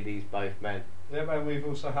 as we see these both men. Yep, and we've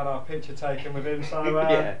also had our picture taken with him, so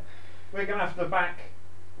yeah. We're going to have to back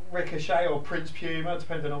Ricochet or Prince Puma,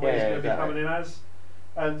 depending on what he's going to be coming in as.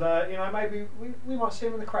 And maybe we might see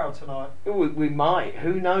him in the crowd tonight. We might.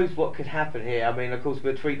 Who knows what could happen here? I mean, of course,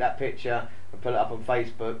 we'll tweet that picture and put it up on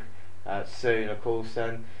Facebook soon, of course.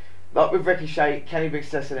 And like with Ricochet, can he be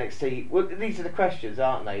successful in NXT? Well, these are the questions,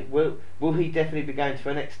 aren't they? Will he definitely be going to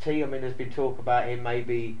NXT? I mean, there's been talk about him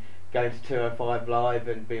maybe going to 205 Live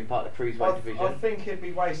and being part of the Cruiserweight division. I think he'd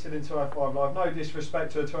be wasted in 205 Live. No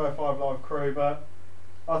disrespect to the 205 Live crew, but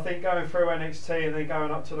I think going through NXT and then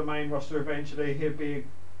going up to the main roster eventually, he'd be a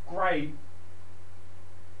great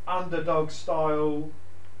underdog style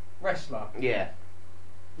wrestler. Yeah.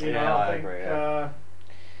 I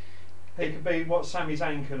think he could be what Sami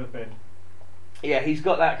Zayn could have been. Yeah, he's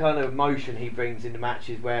got that kind of emotion he brings in the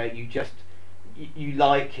matches where you just you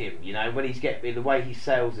like him. When he's getting the way he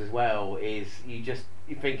sells as well is you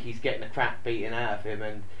think he's getting the crap beaten out of him,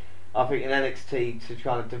 and I think in NXT to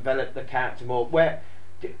try and develop the character more. Where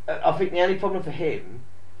I think the only problem for him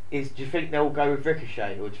do you think they'll go with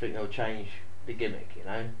Ricochet, or do you think they'll change the gimmick? You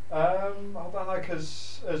know. I don't know,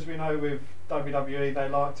 because as we know with WWE, they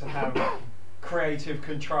like to have creative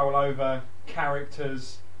control over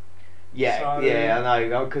characters. Yeah, so, yeah, I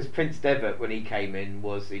know. Because Prince Devitt, when he came in,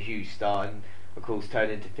 was a huge star, and of course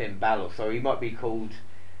turned into Finn Balor. So he might be called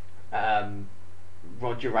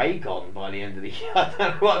Roger Agon by the end of the year. I don't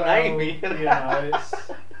know what name he.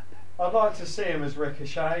 I'd like to see him as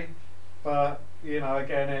Ricochet, but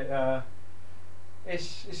again,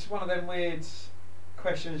 it's one of them weird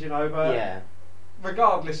questions, But yeah.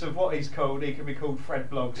 Regardless of what he's called, he can be called Fred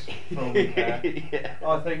Bloggs for all we care. Yeah.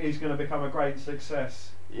 I think he's going to become a great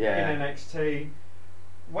success in NXT.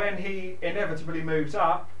 When he inevitably moves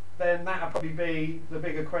up, then that'll probably be the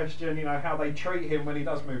bigger question, how they treat him when he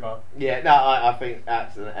does move up. Yeah, no, I think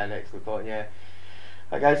that's an excellent point, yeah.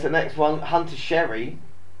 Okay, so next one, Hunter Sherry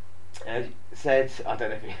said, I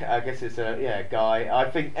don't know if I guess it's a guy,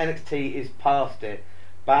 I think NXT is past it.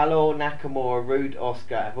 Balor, Nakamura, Rude,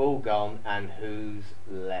 Oscar have all gone, and who's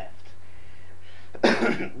left?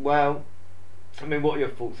 Well, I mean, what are your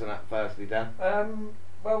thoughts on that firstly, Dan?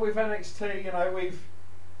 Well, with NXT,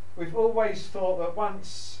 we've always thought that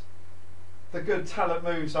once the good talent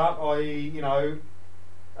moves up, i.e.,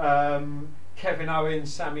 Kevin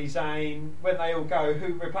Owens, Sami Zayn, when they all go,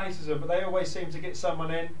 who replaces them? But they always seem to get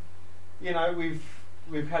someone in.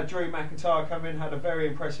 We've had Drew McIntyre come in, had a very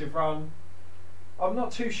impressive run. I'm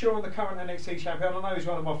not too sure on the current NXT champion. I know he's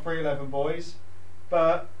one of my 311 boys,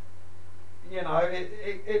 but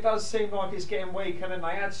it does seem like it's getting weak, and then they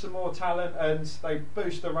add some more talent and they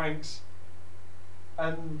boost the ranks,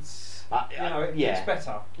 and it gets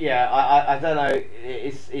better. Yeah, I don't know.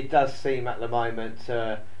 It does seem at the moment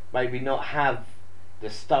to maybe not have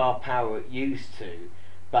the star power it used to,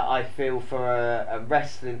 but I feel for a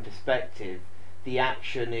wrestling perspective, the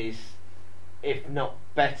action is, if not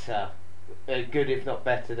better, good if not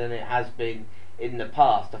better than it has been in the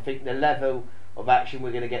past. I think the level of action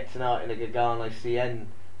we're going to get tonight in the Gargano CN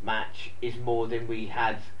match is more than we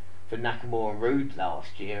had for Nakamura and Rude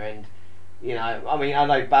last year, and I mean, I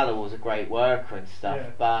know Balor was a great worker and stuff,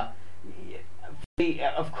 but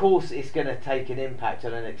of course it's going to take an impact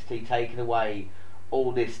on NXT, taking away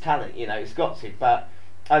all this talent, it's got to. But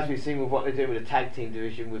as we've seen with what they're doing with the tag team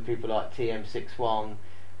division, with people like TM61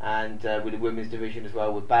 and with the women's division as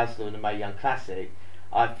well, with Baszler and the Mae Young Classic,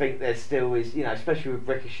 I think there still is, especially with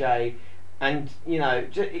Ricochet, and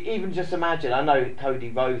even just imagine, I know Cody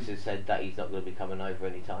Rhodes has said that he's not going to be coming over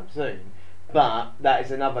anytime soon, but that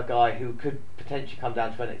is another guy who could potentially come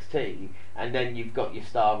down to NXT, and then you've got your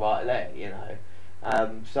star right there,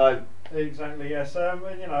 so exactly, yes.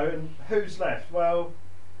 And who's left? Well,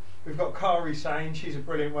 we've got Kairi Sane. She's a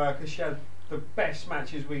brilliant worker. She had the best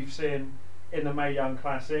matches we've seen in the Mae Young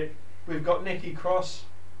Classic. We've got Nikki Cross.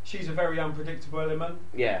 She's a very unpredictable element.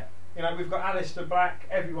 Yeah. We've got Aleister Black.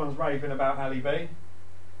 Everyone's raving about Ali B.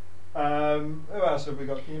 Who else have we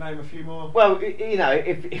got? Can you name a few more? Well,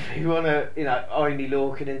 if you want to, Oney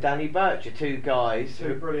Lorcan and Danny Burch are two guys,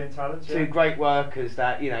 two brilliant talents, two great workers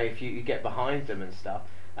that if you get behind them and stuff,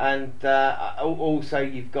 and also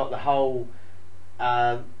you've got the whole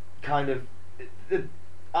kind of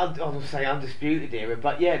I would say Undisputed Era,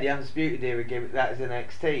 but the Undisputed Era gimmick that is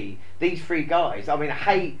NXT. These three guys, I mean, I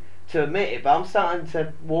hate to admit it, but I'm starting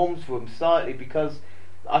to warm to them slightly, because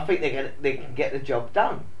I think they can get the job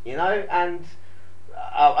done, and I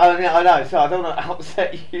know, so I don't want to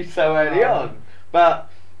upset you so early on, but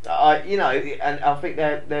and I think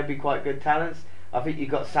they'll be quite good talents. I think you've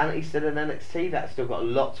got Sanity still in NXT, that's still got a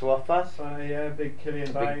lot to offer. So big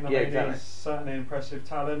Killian Dane, he's certainly impressive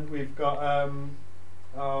talent. We've got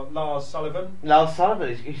Lars Sullivan. Lars Sullivan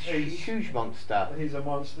is a huge monster. He's a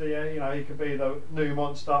monster, he could be the new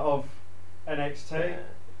monster of NXT. Yeah.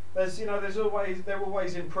 They're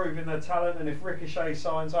always improving their talent, and if Ricochet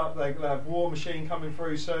signs up, they'll have War Machine coming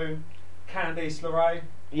through soon. Candice LeRae.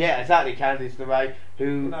 Yeah, exactly, Candice LeRae,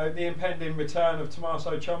 who the impending return of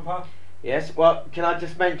Tommaso Ciampa. Yes, well, can I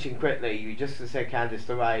just mention quickly, you just said Candice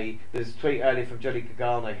LeRae, there's a tweet earlier from Johnny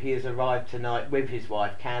Gargano. He has arrived tonight with his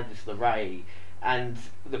wife, Candice LeRae, and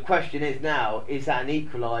the question is now, is that an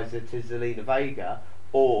equaliser to Zelina Vega,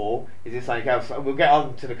 or is it something else? We'll get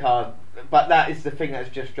on to the card, but that is the thing that's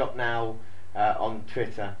just dropped now on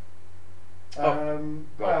Twitter.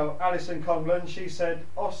 Well, Alison Conlon, she said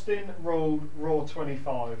Austin ruled Raw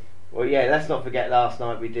 25. Well, let's not forget last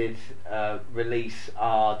night we did release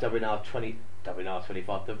our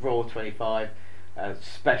WNR25, the Raw 25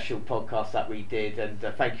 special podcast that we did, and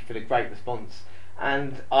thank you for the great response.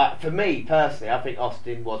 And for me personally, I think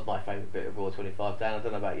Austin was my favourite bit of Raw 25. Dan, I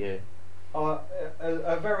don't know about you.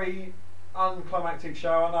 A very unclimactic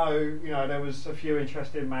show. I know, there was a few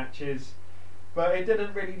interesting matches, but it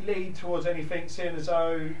didn't really lead towards anything, seeing as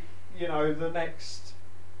though, the next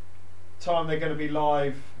time they're going to be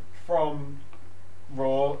live from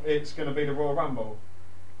Raw, it's going to be the Royal Rumble.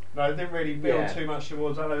 No, it didn't really build too much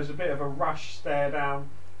towards that. There was a bit of a rush stare down,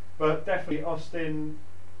 but definitely Austin,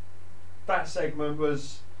 that segment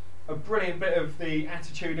was a brilliant bit of the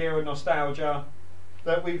Attitude Era nostalgia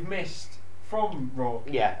that we've missed from Raw.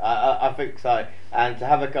 Yeah, I think so. And to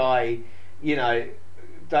have a guy,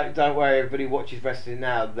 don't worry, everybody watches wrestling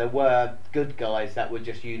now. There were good guys that were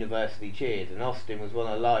just universally cheered, and Austin was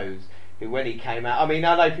one of those who, when he came out, I mean,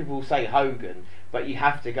 I know people will say Hogan, but you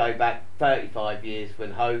have to go back 35 years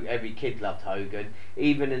when every kid loved Hogan.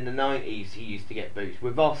 Even in the 90s, he used to get boots.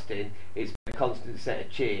 With Austin, it's a constant set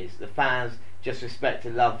of cheers. The fans just respect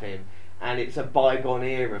and love him, and it's a bygone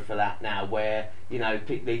era for that now, where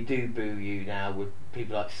they do boo you now with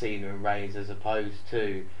people like Cena and Reigns, as opposed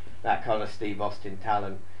to that kind of Steve Austin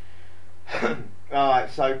talent.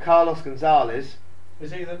 Alright, so Carlos Gonzalez.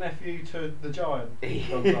 Is he the nephew to the Giant?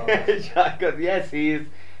 Yes, he is.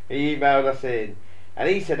 He emailed us in, and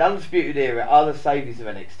he said, Undisputed Era are the saviours of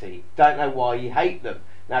NXT. Don't know why you hate them.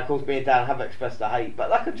 Now, of course, me and Dan have expressed the hate, but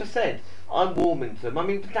like I've just said, I'm warming to them. I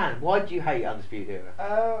mean, Dan, why do you hate Undisputed Era?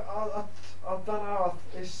 I don't know.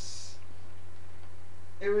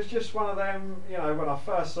 It was just one of them. When I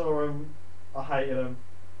first saw them, I hated them.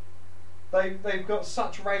 They've got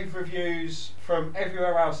such rave reviews from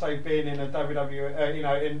everywhere else they've been in a WWE,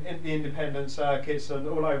 in the independent circuits and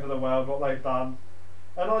all over the world, what they've done,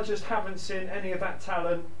 and I just haven't seen any of that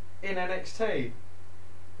talent in NXT.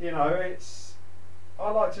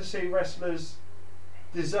 I like to see wrestlers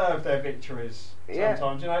deserve their victories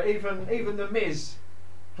sometimes. Even the Miz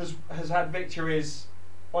has had victories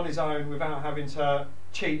on his own without having to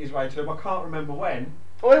cheat his way to them. I can't remember when.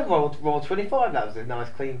 Well, Raw 25, that was a nice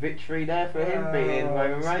clean victory there for him, beating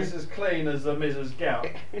Roman Reigns. It's as clean as the Miz's gout,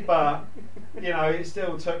 but it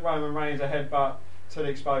still took Roman Reigns a headbutt to the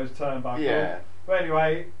exposed turnbuckle. Yeah. But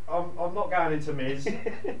anyway, I'm not going into Miz.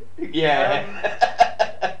 Yeah.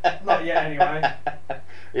 Not yet, anyway.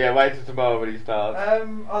 Yeah, wait till tomorrow when he starts.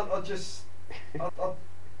 I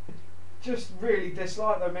just really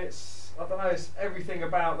dislike them. I don't know. It's everything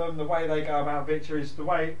about them, the way they go about victories, the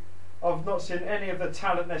way. I've not seen any of the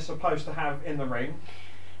talent they're supposed to have in the ring.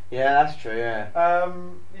 Yeah, that's true, yeah.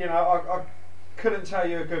 I couldn't tell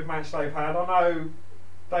you a good match they've had. I know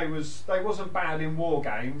they wasn't bad in War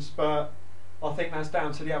Games, but I think that's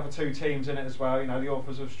down to the other two teams in it as well, the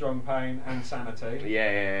Authors of Strong Pain and Sanity.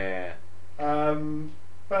 Yeah.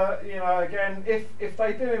 But, again, if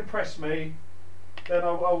they do impress me, then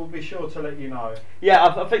I will be sure to let you know. Yeah,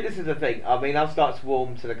 I think this is the thing. I mean, I've started to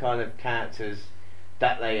warm to the kind of characters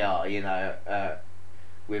that they are,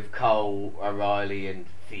 with Cole, O'Reilly and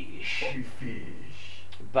Fish.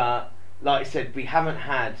 But like I said, we haven't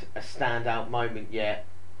had a standout moment yet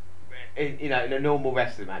in a normal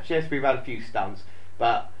wrestling match. Yes, we've had a few stunts,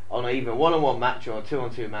 but on either one-on-one match or a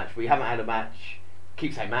two-on-two match, we haven't had a match,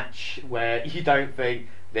 keep saying match, where you don't think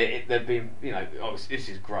that they've been, this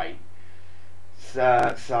is great.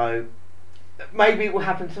 So maybe it will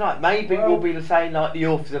happen tonight. Maybe it will be the same, like the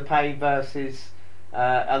Authors of Pain versus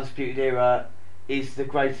Undisputed Era is the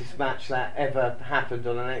greatest match that ever happened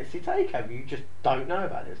on an NXT Takeover. You just don't know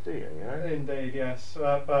about this, do you? Indeed, yes.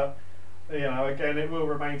 But again, it will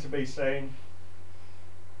remain to be seen.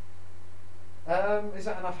 Is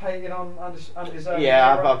that enough hating on undeserved?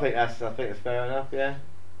 Yeah, I think that's fair enough. Yeah.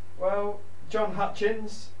 Well, John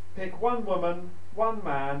Hutchins, pick one woman, one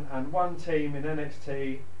man, and one team in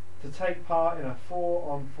NXT to take part in a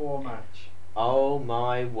 4-on-4 match. Oh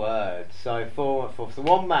my word! So 4-on-4. So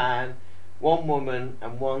one man, one woman,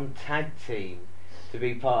 and one tag team to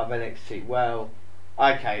be part of NXT. Well,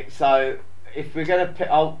 okay. So if we're gonna pick,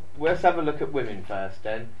 let's have a look at women first,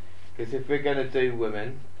 then, because if we're gonna do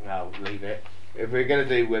women, I'll leave it. If we're gonna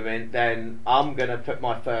do women, then I'm gonna put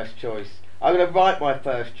my first choice. I'm gonna write my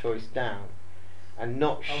first choice down, and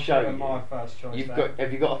not show you. My first choice.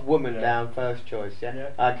 Have you got a woman down first choice? Yeah.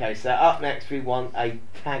 Okay. So up next we want a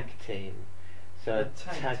tag team. So a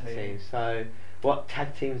tag team. So what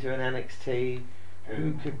tag teams are in NXT?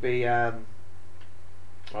 Who could be? Alright,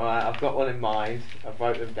 I've got one in mind. I've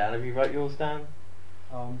wrote them down. Have you wrote yours down?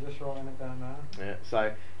 I'm just writing it down now. Yeah.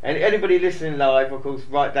 So anybody listening live, of course,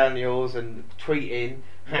 write down yours and tweet in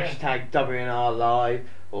hashtag WNR Live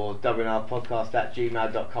or WNR Podcast at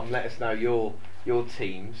gmail.com. Let us know your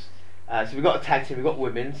teams. So we've got a tag team. We've got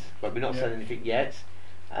women's, but we're not selling anything yet.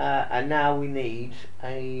 And now we need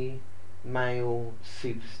a male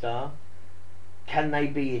superstar. Can they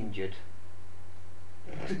be injured?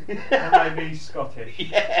 and maybe Scottish.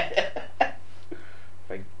 Yeah.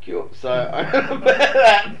 Thank you. So I'm gonna put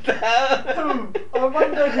that down. I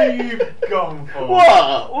wonder who you've gone for.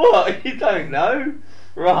 What? You don't know?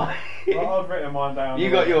 Right. Well, I've written mine down.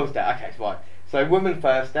 You got yours down. Okay, fine. So women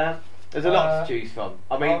first now. There's a lot to choose from.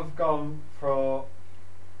 I mean, I've gone for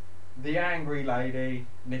the angry lady,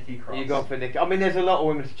 Nikki Cross. You've gone for Nikki. I mean, there's a lot of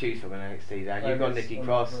women to choose from in NXT. Dan. You've got Nikki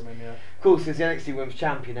Cross. Women, yeah. Of course, there's the NXT Women's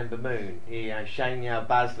Champion Ember Moon. Shayna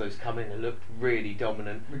Baszler's come in and looked really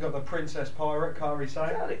dominant. We've got the Princess Pirate, Kairi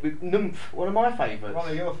Sane. Nymph, one of my favourites. One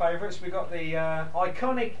of your favourites. We've got the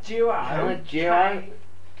iconic duo.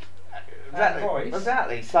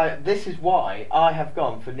 Exactly. So this is why I have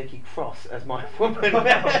gone for Nikki Cross as my woman.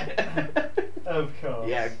 Of course.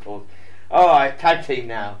 Yeah, of course. All right, tag team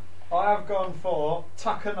now. I have gone for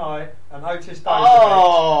Tucker Knight and Otis Davis.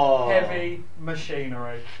 Oh, Heavy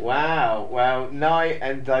Machinery. Wow. Well, Knight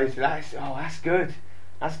and Davis. That's good.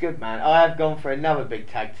 That's good, man. I have gone for another big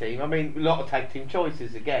tag team. I mean, a lot of tag team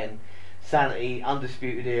choices again. Sanity,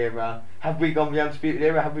 Undisputed Era. Have we gone the Undisputed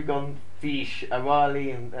Era? Have we gone Fish,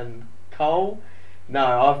 O'Reilly and Cole?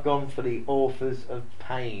 No, I've gone for the Authors of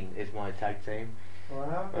Pain is my tag team.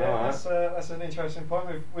 Wow, yeah, that's an interesting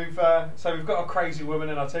point. We've got a crazy woman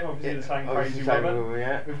in our team, obviously the same crazy woman.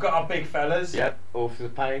 Yeah. We've got our big fellas. Yep, Authors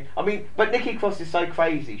of Pain. I mean, but Nikki Cross is so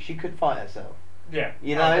crazy, she could fight herself. Yeah.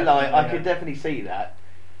 You know, I could definitely see that.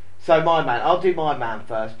 So my man, I'll do my man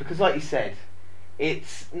first because, like you said,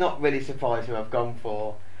 it's not really surprising who I've gone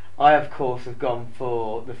for. I, of course, have gone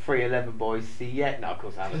for the 311 boys. No, of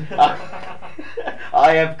course I haven't.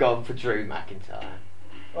 I have gone for Drew McIntyre.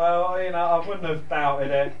 Well, I wouldn't have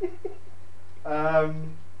doubted it.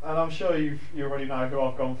 And I'm sure you already know who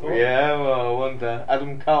I've gone for. Yeah, well, I wonder.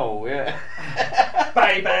 Adam Cole, yeah.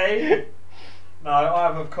 Baby! No, I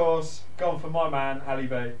have, of course, gone for my man, Ali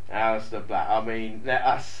B. Aleister Black. I mean,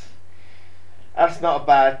 that's not a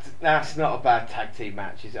bad tag team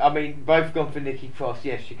match, is it? I mean, both gone for Nikki Cross.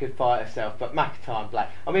 Yes, she could fight herself, but McIntyre and Black.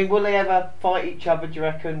 I mean, will they ever fight each other? Do you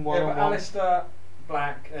reckon? One on one? Aleister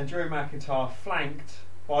Black and Drew McIntyre flanked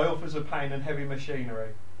by Authors of Pain and Heavy Machinery.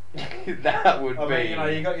 That would be. I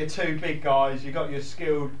mean, you got your two big guys. You got your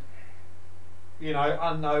skilled,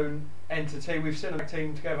 unknown entity. We've seen them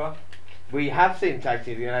team together. We have seen tag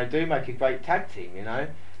teams. Do make a great tag team.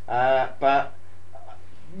 But.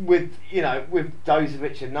 With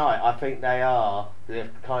Dozovich and Knight, I think they are the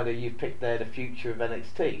kind of you've picked there the future of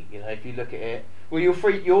NXT. If you look at it, well,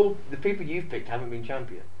 the people you've picked haven't been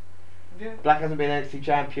champion. Yeah. Black hasn't been NXT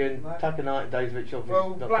champion. No. Tucker Knight and Dozovich obviously.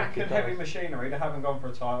 Well, Black and Heavy Machinery, they haven't gone for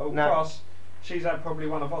a title. No. Cross, she's had probably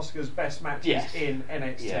one of Oscar's best matches in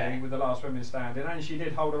NXT with the last women standing, and she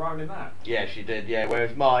did hold her own in that. Yeah, she did. Yeah,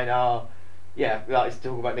 whereas mine are. Yeah, we like to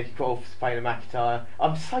talk about Nikki Cross, Pain and McIntyre.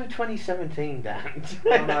 I'm so 2017, Dan.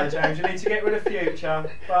 I know, James. You need to get rid of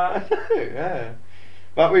future. But yeah.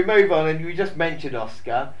 But we move on, and we just mentioned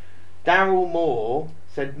Oscar. Daryl Moore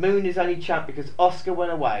said Moon is only champ because Oscar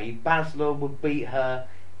went away. Baszler would beat her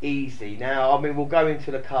easy. Now, I mean, we'll go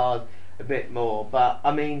into the card a bit more, but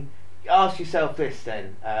I mean, ask yourself this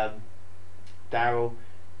then, Daryl.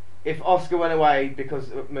 If Oscar went away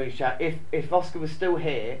because of Moon's champ, if Oscar was still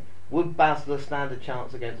here, would Baszler stand a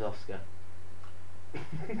chance against Oscar?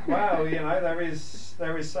 Well, there is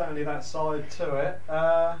certainly that side to it.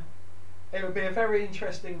 It would be a very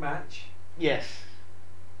interesting match. Yes.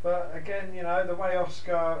 But again, the way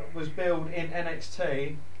Oscar was billed in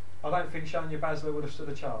NXT, I don't think Shayna Baszler would have stood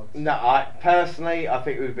a chance. No, I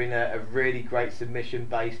think it would have been a really great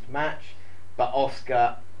submission-based match, but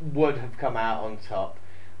Oscar would have come out on top.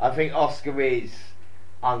 I think Oscar is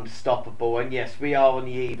unstoppable, and yes, we are on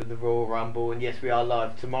the eve of the Royal Rumble, and yes, we are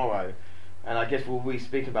live tomorrow, and I guess we'll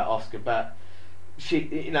speak about Oscar, but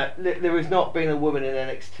she, there has not been a woman in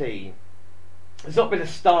NXT, there's not been a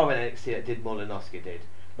star in NXT that did more than Oscar did.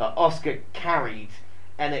 Like, Oscar carried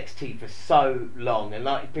NXT for so long, and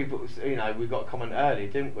like people, we got a comment earlier,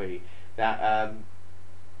 didn't we, that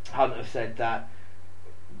Hunter said that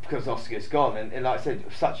because Oscar's gone, and like I said,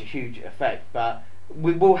 such a huge effect, but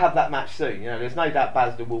we will have that match soon. There's no doubt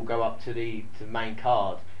Baszler will go up to the main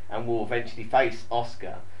card and will eventually face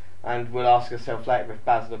Oscar, and we'll ask ourselves later if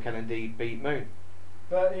Baszler can indeed beat Moon.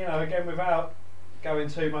 But again, without going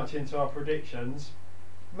too much into our predictions,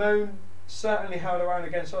 Moon certainly held her own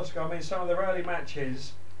against Oscar. I mean, some of the early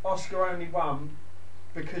matches, Oscar only won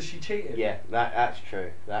because she cheated. Yeah, that's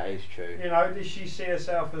true. That is true. Did she see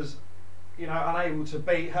herself as unable to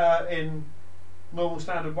beat her in normal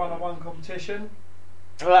standard one-on-one competition?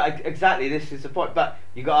 Well, exactly, this is the point. But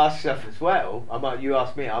you got to ask yourself as well. You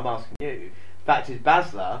ask me, I'm asking you. The fact is,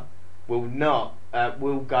 Baszler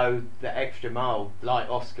will go the extra mile like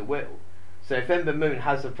Oscar will. So if Ember Moon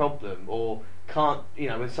has a problem or can't,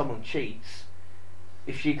 when someone cheats,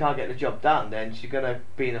 if she can't get the job done, then she's going to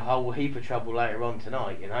be in a whole heap of trouble later on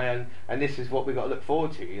tonight, and this is what we've got to look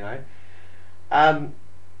forward to,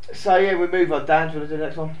 So yeah, we move on. Dan, do you want to do the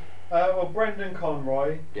next one? Well, Brendan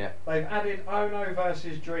Conroy. Yeah. They've added Ono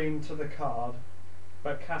versus Dream to the card,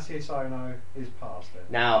 but Cassius Ono is past it.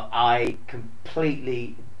 Now, I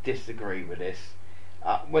completely disagree with this.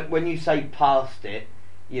 When you say past it,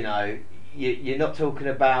 you're not talking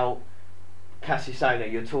about Cassius Ono,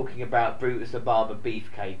 you're talking about Brutus the Barber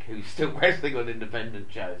Beefcake, who's still wrestling on independent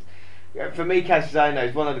shows. For me, Cassius Ono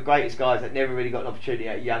is one of the greatest guys that never really got an opportunity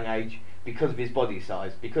at a young age because of his body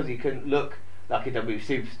size. Because he couldn't look like a WWE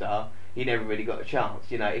superstar, he never really got a chance.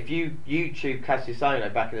 If you YouTube Cassius Ono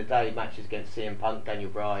back in the day, matches against CM Punk,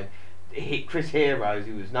 Daniel Bryan, Chris Hero,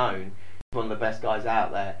 who was known, one of the best guys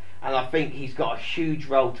out there. And I think he's got a huge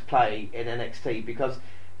role to play in NXT, because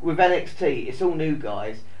with NXT, it's all new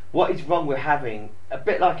guys. What is wrong with having, a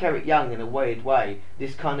bit like Eric Young in a weird way,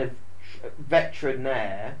 this kind of veteran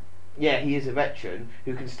there? Yeah, he is a veteran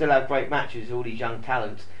who can still have great matches with all these young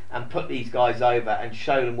talents and put these guys over and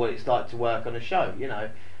show them what it's like to work on a show.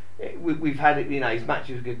 We've had it. His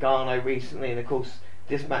matches with Gargano recently, and of course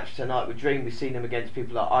this match tonight with Dream. We've seen him against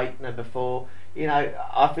people like Eichner before.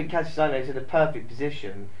 I think Cassius Ono is in a perfect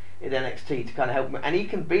position in NXT to kind of help him, and he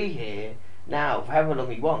can be here now for however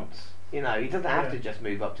long he wants. He doesn't have to just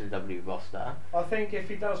move up to the WWE roster. I think if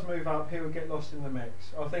he does move up, he will get lost in the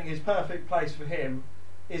mix. I think his perfect place for him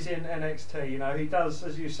is in NXT. He does,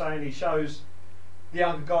 as you're saying, he shows the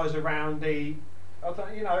younger guys around. He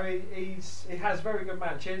has very good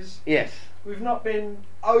matches. Yes. We've not been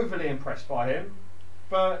overly impressed by him,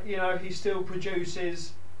 but he still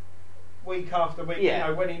produces week after week.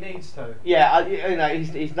 When he needs to. Yeah,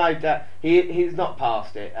 he's no doubt he's not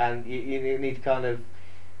past it, and you need to kind of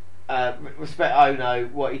respect Ono,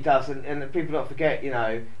 what he does, and people don't forget.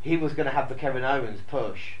 He was going to have the Kevin Owens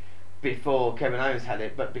push before Kevin Owens had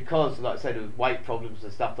it, but because, like I said, of weight problems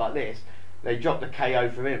and stuff like this, they dropped the KO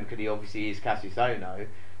from him because he obviously is Cassius Ono,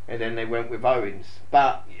 and then they went with Owens.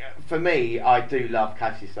 But for me, I do love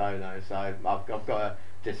Cassius Ono, so I've got to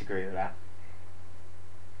disagree with that.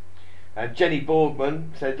 Jenny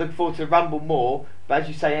Borgman said, look forward to Rumble more, but as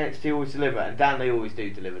you say, NXT always deliver, and Dan, they always do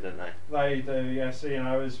deliver, don't they? They do, yes.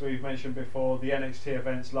 As we've mentioned before, the NXT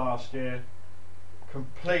events last year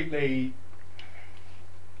completely,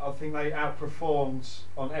 I think they outperformed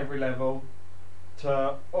on every level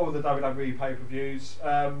to all the WWE pay-per-views.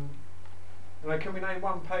 Can we name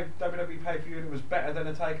one WWE pay-per-view that was better than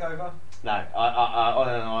a takeover? No,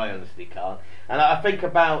 I honestly can't. And I think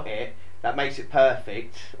about it, that makes it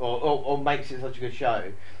perfect, or makes it such a good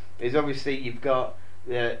show, is obviously you've got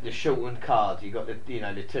the shortened card, you've got the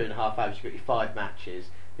 2.5 hours, you've got your 5 matches.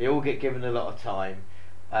 They all get given a lot of time.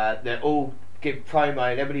 They all give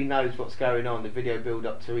promo, and everybody knows what's going on. The video build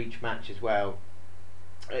up to each match as well.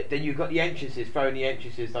 Then you've got the entrances, throwing the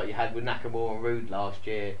entrances like you had with Nakamura and Rude last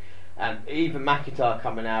year, and even McIntyre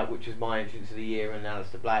coming out, which was my entrance of the year, and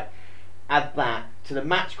Aleister Black. Add that to the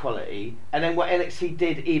match quality, and then what NXT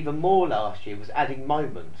did even more last year was adding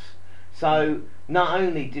moments. So not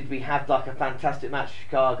only did we have like a fantastic match in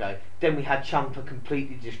Chicago, then we had Ciampa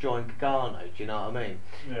completely destroying Gargano. Do you know what I mean?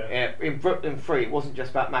 Yeah. In Brooklyn 3, it wasn't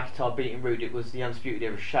just about McIntyre beating Rude; it was the Undisputed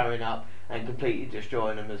Era showing up and completely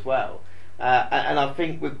destroying them as well. And I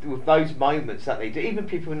think with those moments that they do, even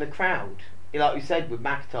people in the crowd, like we said with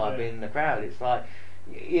McIntyre being in the crowd, it's like,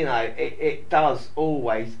 it does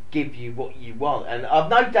always give you what you want, and I've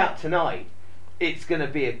no doubt tonight it's going to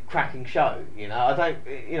be a cracking show. I don't,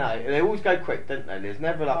 they always go quick, don't they? There's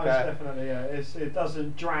never like definitely, yeah. It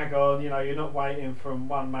doesn't drag on. You're not waiting from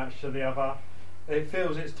one match to the other. It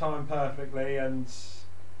fills its time perfectly, and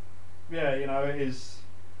it is.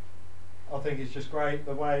 I think it's just great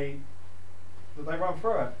the way that they run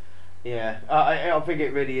through it. Yeah, I think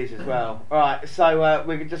it really is as well. Alright, so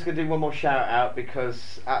we're just going to do one more shout out,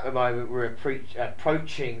 because at the moment we're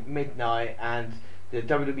approaching midnight, and the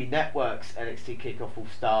WWE Network's NXT Kickoff will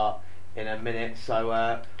start in a minute.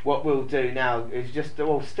 So what we'll do now is just,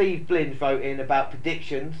 Steve Blinn wrote in about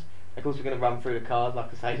predictions. Of course, we're going to run through the card,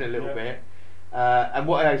 like I say, in a little bit. And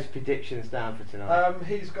what are those predictions down for tonight?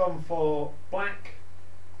 He's gone for Black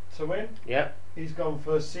to win. Yep. He's gone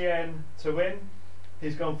for CN to win.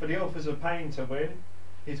 He's gone for the Authors of Pain to win.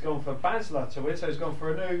 He's gone for Baszler to win. So he's gone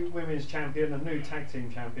for a new women's champion and new tag team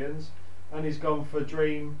champions. And he's gone for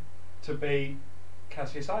Dream to be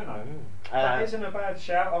Cassius Ono. That isn't a bad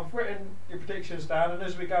shout. I've written your predictions down, and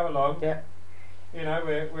as we go along,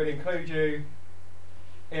 we'll include you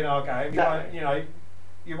in our game.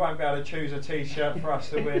 You won't be able to choose a T-shirt for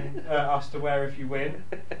us to win, us to wear if you win.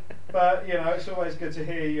 But it's always good to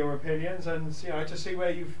hear your opinions and to see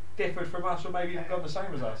where you've differed from us or maybe even gone the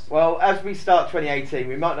same as us. Well, as we start 2018,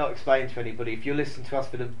 we might not explain to anybody if you're listening to us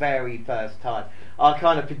for the very first time our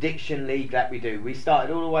kind of prediction league that we do. We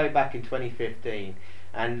started all the way back in 2015,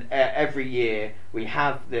 and every year we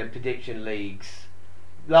have the prediction leagues.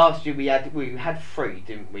 Last year we had 3,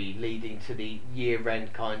 didn't we, leading to the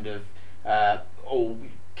year-end kind of all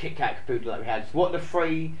Kit-Kat caboodle that we had. So what are the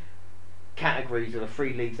 3 categories or the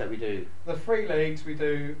 3 leagues that we do? The 3 leagues, we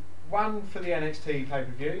do 1 for the NXT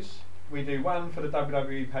pay-per-views, we do 1 for the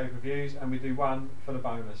WWE pay-per-views, and we do 1 for the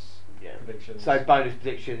bonus predictions. So bonus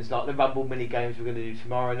predictions like the Rumble mini games we're going to do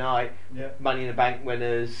tomorrow night, Money in the Bank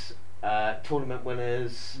winners, tournament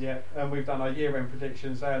winners. Yeah, and we've done our year-end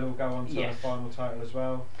predictions. They'll all go on to the final total as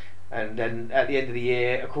well. And then at the end of the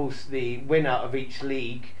year, of course, the winner of each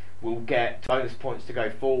league will get bonus points to go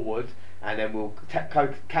forward, and then we'll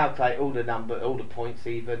calculate all the points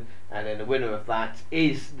even, and then the winner of that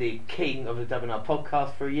is the king of the WNR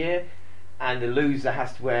podcast for a year, and the loser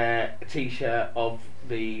has to wear a T-shirt of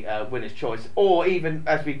the winner's choice, or even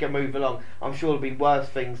as we move along, I'm sure there'll be worse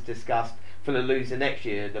things discussed for the loser next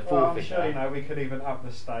year, the forfeit. I'm sure we could even up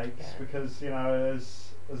the stakes because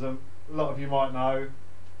as a lot of you might know,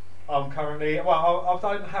 I'm currently I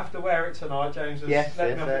don't have to wear it tonight. James has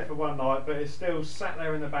let me off it for one night, but it's still sat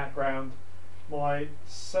there in the background. My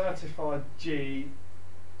certified G,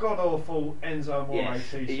 god awful Enzo Amore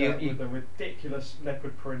T-shirt with the ridiculous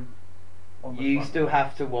leopard print. You still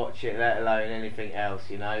have to watch it, let alone anything else,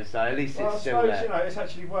 So at least it's still there. I suppose it's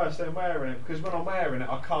actually worse than wearing it because when I'm wearing it,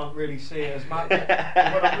 I can't really see it as much. When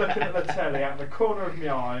I'm looking at the telly, out the corner of my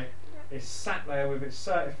eye, it's sat there with its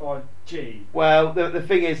certified G. Well, the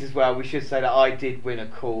thing is as well, we should say that I did win,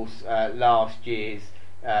 of course, last year's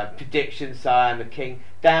predictions, so I am the king.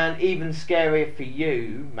 Dan, even scarier for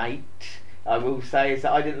you, mate, I will say, is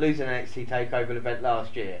that I didn't lose an NXT Takeover event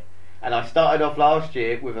last year. And I started off last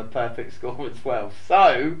year with a perfect score as well.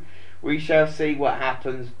 So, we shall see what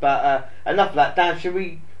happens. But enough of that. Dan, should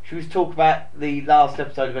we talk about the last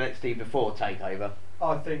episode of NXT before Takeover?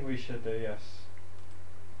 I think we should do, yes.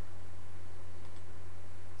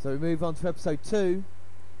 So we move on to episode 2.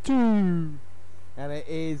 And it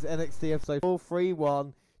is NXT episode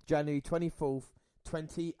 431, January 24th,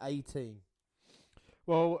 2018.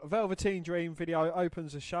 Well, Velveteen Dream video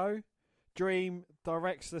opens the show. Dream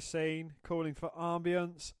directs the scene, calling for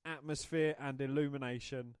ambience, atmosphere, and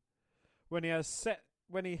illumination. When he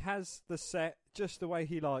has the set just the way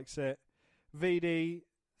he likes it, VD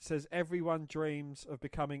says everyone dreams of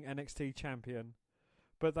becoming NXT champion,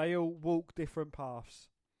 but they all walk different paths.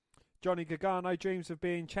 Johnny Gargano dreams of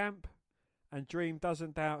being champ, and Dream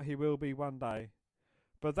doesn't doubt he will be one day.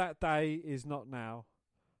 But that day is not now.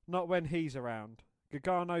 Not when he's around.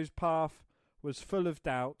 Gargano's path was full of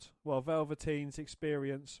doubt, while Velveteen's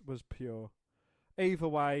experience was pure. Either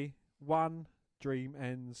way, one dream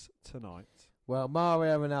ends tonight. Well,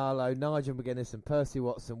 Mario Ranallo, Nigel McGuinness and Percy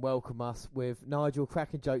Watson welcome us with Nigel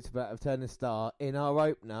cracking jokes about a returning star in our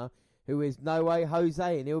opener, who is No Way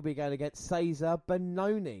Jose, and he'll be going against Cesar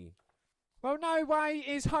Bononi. Well, no way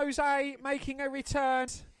is Jose making a return.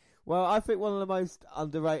 Well, I think one of the most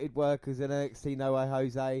underrated workers in NXT, No Way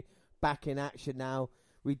Jose, back in action now.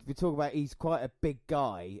 We talk about he's quite a big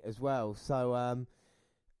guy as well, so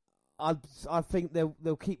I think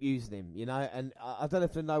they'll keep using him, and I don't know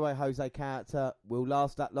if the No Way Jose character will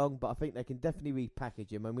last that long, but I think they can definitely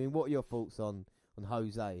repackage him. I mean, what are your thoughts on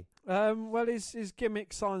Jose? Well, his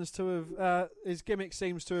gimmick seems to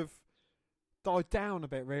have died down a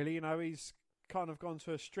bit, really. He's kind of gone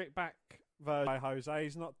to a stripped back version of Jose.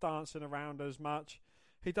 He's not dancing around as much.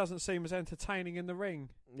 He doesn't seem as entertaining in the ring.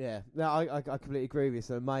 Yeah, no, I completely agree with you.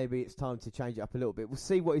 So maybe it's time to change it up a little bit. We'll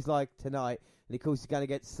see what he's like tonight. And of course, he's going to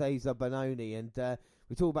get Cesar Bononi. And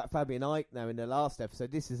we talked about Fabian Ike now in the last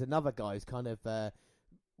episode. This is another guy who's kind of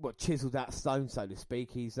chiseled out stone, so to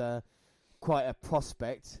speak. He's quite a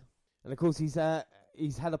prospect. And of course, he's had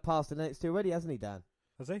a past in NXT already, hasn't he, Dan?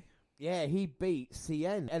 Has he? Yeah, he beat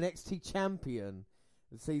CN, NXT champion.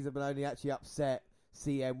 And Cesar Bononi actually upset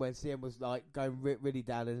CM when CM was going really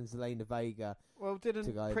down in Zelina Vega. Well,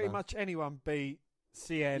 didn't pretty much anyone beat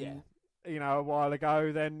CN, a while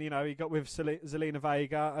ago? Then, he got with Zelina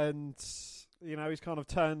Vega and, he's kind of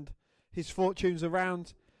turned his fortunes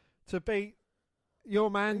around to beat your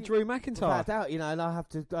man, Drew McIntyre. Without doubt, and I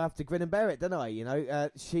have to grin and bear it, don't I?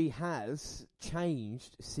 She has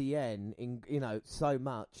changed CN in, so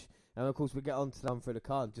much. And of course, we get on to them through the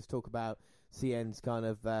card and just talk about CN's kind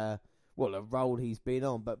of a role he's been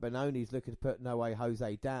on. But Benoni's looking to put No Way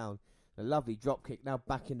Jose down. A lovely drop kick now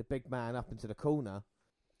backing the big man up into the corner.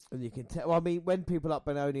 And you can tell, well, I mean, when people up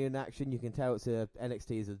Benoni in action, you can tell it's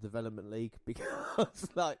NXT is a development league because,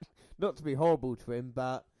 like, not to be horrible to him,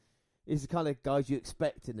 but he's the kind of guys you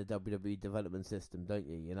expect in the WWE development system, don't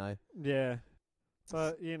you, you know? Yeah.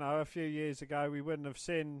 But, you know, a few years ago, we wouldn't have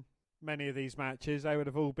seen many of these matches. They would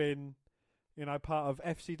have all been, you know, part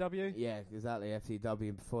of FCW. Yeah, exactly, FCW,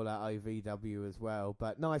 and before that, OVW as well.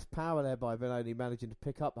 But nice power there by Benoni managing to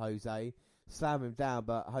pick up Jose, slam him down,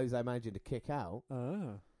 but Jose managing to kick out.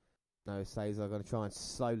 Oh. No, says I'm going to try and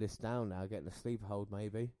slow this down now, getting a sleep hold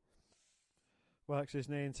maybe. Works his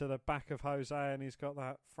knee into the back of Jose and he's got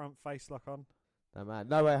that front face lock on. No, man.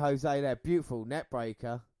 No way, Jose there. Beautiful net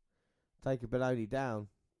breaker. Taking Benoni down.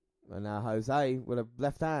 And now Jose with a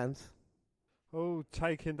left hand. Oh,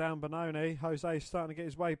 taking down Benoni. Jose's starting to get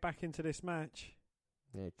his way back into this match.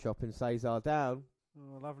 Yeah, chopping Cesar down.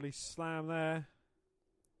 Oh, lovely slam there.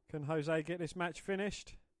 Can Jose get this match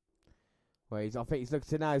finished? Well, I think he's looking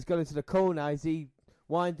to now. He's gone into the corner. Is he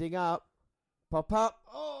winding up? Pop up.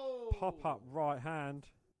 Oh! Pop up right hand.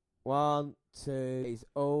 1, 2. Is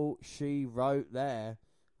all she wrote there.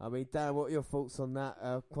 I mean, Dan, what are your thoughts on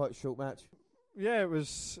that quite short match? Yeah, it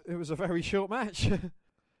was a very short match.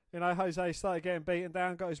 You know, Jose started getting beaten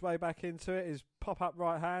down, got his way back into it. His pop up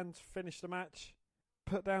right hand finished the match.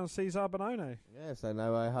 Put down Cesar Benoni. Yeah, so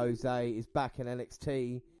no way. Jose is back in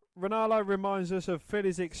NXT. Ronaldo reminds us of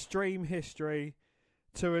Philly's extreme history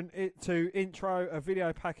to intro a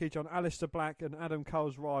video package on Aleister Black and Adam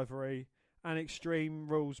Cole's rivalry, an Extreme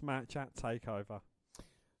Rules match at TakeOver.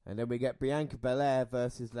 And then we get Bianca Belair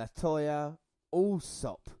versus Latoya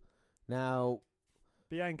Allsop. Now,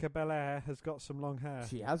 Bianca Belair has got some long hair.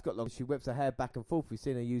 She has got long. She whips her hair back and forth. We've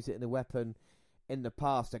seen her use it in a weapon in the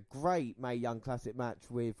past. A great Mae Young Classic match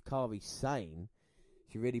with Kairi Sane.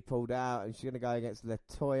 She really pulled out, and she's going to go against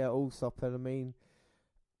Latoya Allsop. And I mean,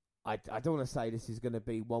 I don't want to say this is going to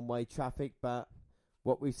be one-way traffic, but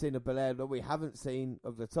what we've seen of Belair, what we haven't seen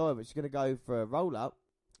of Latoya, but she's going to go for a roll-up,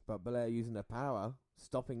 but Belair using her power,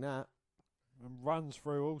 stopping that. And runs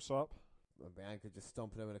through Allsop. And Bianca just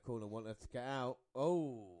stomping her in the corner, wanting her to get out.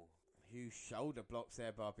 Oh, huge shoulder blocks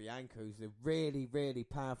there by Bianca, who's a really, really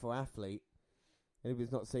powerful athlete.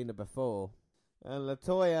 Anybody's not seen her before. And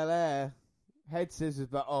Latoya there. Head scissors,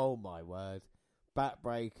 but oh my word.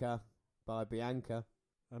 Backbreaker by Bianca.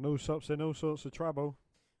 And Allsop's in all sorts of trouble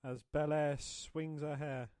as Belair swings her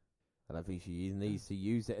hair. I don't think she needs to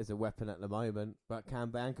use it as a weapon at the moment. But can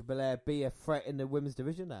Bianca Belair be a threat in the women's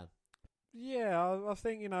division now? Yeah, I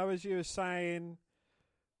think, you know, as you were saying,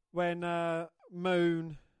 when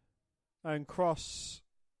Moon and Cross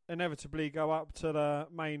inevitably go up to the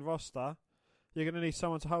main roster, you're going to need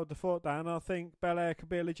someone to hold the fort down. I think Belair could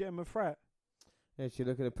be a legitimate threat. Yeah, she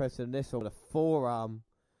looking impressive in this one with a forearm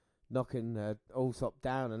knocking Allsop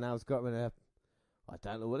down, and now it's got her in a, I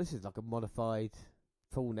don't know what this is, like a modified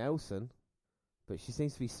full Nelson. But she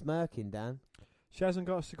seems to be smirking, Dan. She hasn't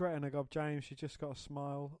got a cigarette in her gob, James. She's just got a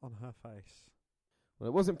smile on her face. Well,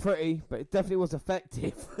 it wasn't pretty, but it definitely was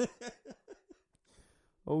effective.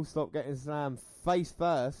 Allsop getting slammed face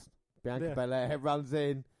first. Bianca Belair runs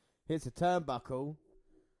in, hits a turnbuckle.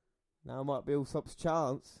 Now might be Allsop's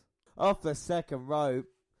chance. Off the second rope,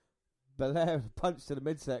 Belair punch to the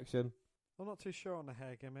midsection. I'm not too sure on the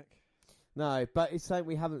hair gimmick. No, but it's something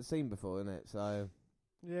we haven't seen before, isn't it? So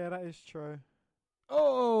yeah, that is true.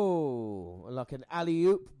 Oh, like an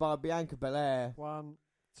alley-oop by Bianca Belair. 1,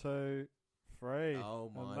 2, 3. Oh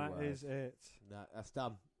my and that is it. No, that's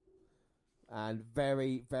done. And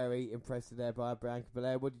very, very impressive there by Bianca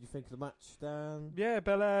Belair. What did you think of the match, Dan? Yeah,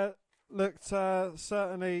 Belair looked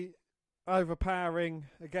certainly overpowering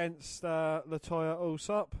against Latoya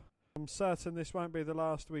Allsop. I'm certain this won't be the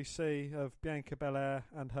last we see of Bianca Belair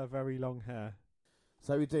and her very long hair.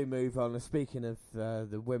 So we do move on. Speaking of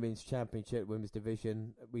the Women's Championship, Women's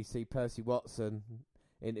Division, we see Percy Watson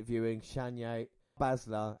interviewing Shania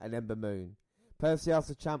Baszler and Ember Moon. Percy asks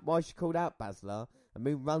the champ why she called out Baszler, and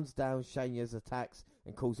Moon runs down Shania's attacks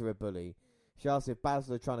and calls her a bully. She asks if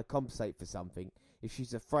Baszler is trying to compensate for something, if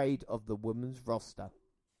she's afraid of the women's roster.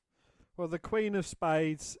 Well, the Queen of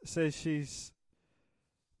Spades says she's...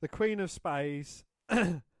 The Queen of Spades...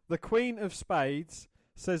 the Queen of Spades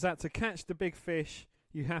says that to catch the big fish,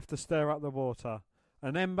 you have to stir up the water.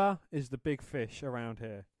 And Ember is the big fish around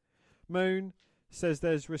here. Moon says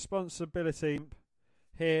there's responsibility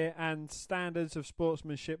here and standards of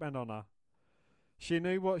sportsmanship and honour. She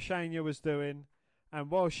knew what Shania was doing,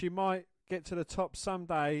 and while she might get to the top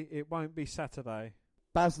someday, it won't be Saturday.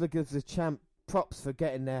 Baszler gives the champ props for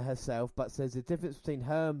getting there herself, but says the difference between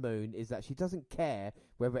her and Moon is that she doesn't care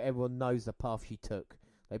whether everyone knows the path she took.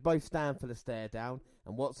 They both stand for the stare down,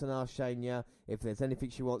 and Watson asks Shania if there's anything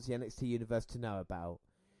she wants the NXT universe to know about.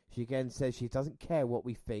 She again says she doesn't care what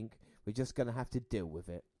we think, we're just going to have to deal with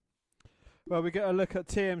it. Well, we get a look at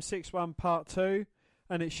TM61 Part 2,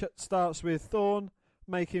 and it starts with Thorne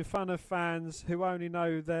making fun of fans who only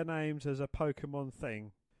know their names as a Pokemon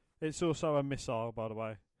thing. It's also a missile, by the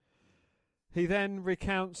way. He then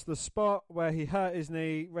recounts the spot where he hurt his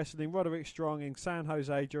knee wrestling Roderick Strong in San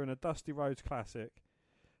Jose during a Dusty Rhodes Classic.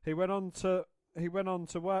 He went on to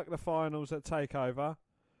work the finals at TakeOver.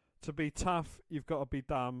 To be tough, you've got to be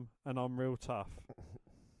dumb, and I'm real tough.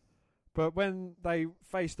 But when they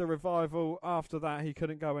faced the Revival after that, he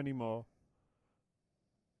couldn't go anymore.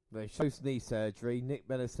 Post knee surgery, Nick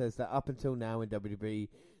Bella says that up until now in WWE,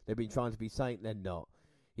 they've been trying to be something they're not.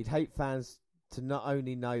 He'd hate fans to not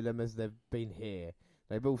only know them as they've been here.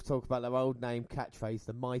 They both talk about their old name catchphrase,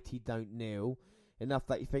 the mighty don't kneel, enough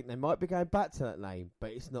that you think they might be going back to that name,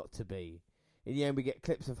 but it's not to be. In the end, we get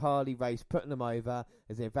clips of Harley Race putting them over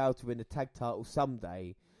as they vow to win the tag title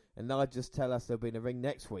someday, and they'll just tell us they'll be in the ring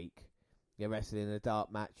next week. They're wrestling in a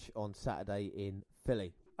dark match on Saturday in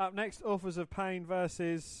Philly. Up next, Authors of Pain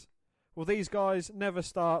versus... Well, these guys never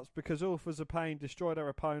starts because Authors of Pain destroy their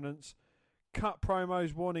opponents. Cut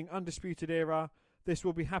promos warning Undisputed Era. This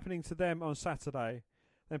will be happening to them on Saturday.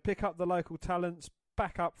 Then pick up the local talents,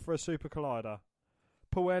 back up for a Super Collider.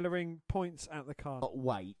 Paul Ellering points at the card. Not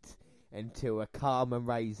wait until a Carmen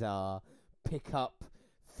Razor pick up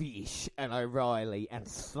Fish and O'Reilly and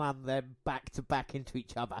slam them back to back into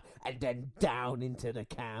each other and then down into the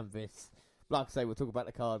canvas. Like I say, we'll talk about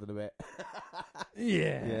the card in a bit.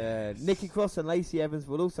 Yeah. Nikki Cross and Lacey Evans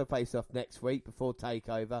will also face off next week before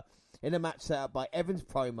TakeOver in a match set up by Evans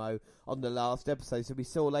promo on the last episode. So we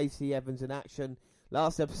saw Lacey Evans in action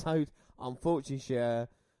last episode. Unfortunately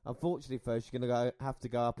for her, she's going to have to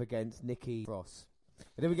go up against Nikki Cross.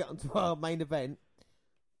 And then we get on to our main event,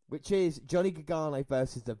 which is Johnny Gargano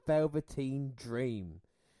versus the Velveteen Dream.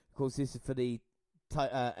 Of course, this is for the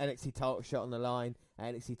NXT title shot on the line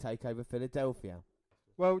at NXT TakeOver Philadelphia.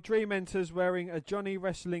 Well, Dream enters wearing a Johnny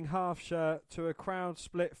Wrestling half shirt to a crowd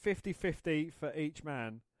split 50-50 for each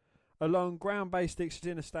man. A long ground-based sticks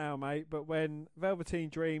in a stalemate, but when Velveteen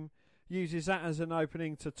Dream uses that as an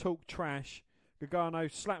opening to talk trash, Gargano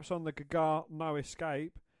slaps on the Gaga, no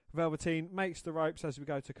escape. Velveteen makes the ropes as we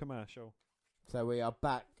go to commercial. So we are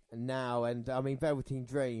back now, and I mean, Velveteen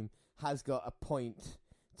Dream has got a point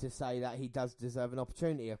to say that he does deserve an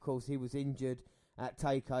opportunity. Of course, he was injured at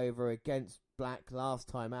TakeOver against Black last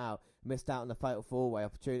time out, missed out on the Fatal 4-Way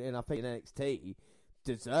opportunity, and I think NXT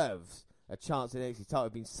deserves a chance at NXT title.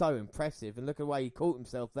 Been so impressive, and look at the way he caught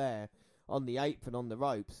himself there on the apron on the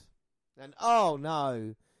ropes. And oh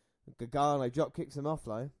no, Gargano drop kicks him off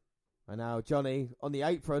though, and now Johnny on the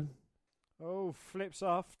apron. Oh, flips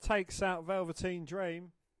off, takes out Velveteen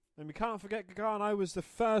Dream. And we can't forget Gargano was the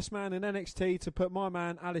first man in NXT to put my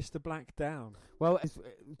man Aleister Black down. Well,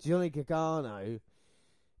 Johnny Gargano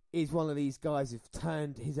is one of these guys who've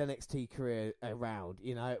turned his NXT career around.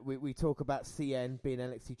 You know, we talk about CN being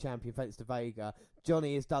NXT champion thanks to Vega.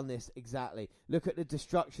 Johnny has done this exactly. Look at the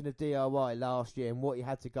destruction of DIY last year and what he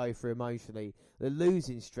had to go through emotionally. The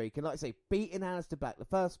losing streak. And like I say, beating Aleister Black, the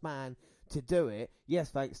first man to do it. Yes,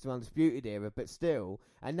 thanks to Undisputed Era, but still.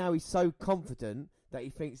 And now he's so confident that he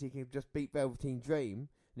thinks he can just beat Velveteen Dream.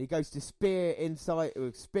 And he goes to spear his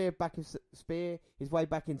way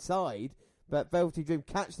back inside. But Velveteen Dream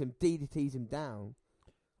catches him, DDTs him down.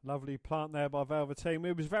 Lovely plant there by Velveteen.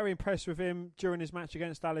 We was very impressed with him during his match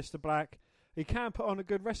against Aleister Black. He can put on a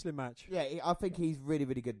good wrestling match. Yeah, I think he's really,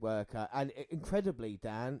 really good worker. And incredibly,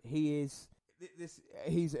 Dan, he's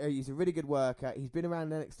a really good worker. He's been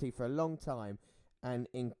around NXT for a long time. And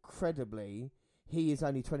incredibly, he is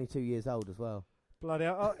only 22 years old as well. Bloody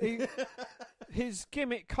hell. His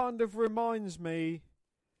gimmick kind of reminds me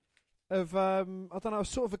of, I don't know,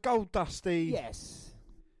 sort of a Gold Dusty. Yes.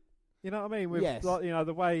 You know what I mean? With, yes. Like, you know,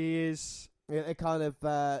 the way he is. It kind of,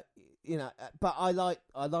 you know, but I like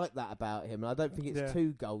that about him. And I don't think it's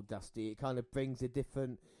too Gold Dusty. It kind of brings a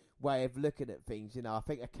different way of looking at things. You know, I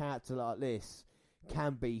think a character like this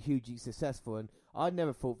can be hugely successful. And I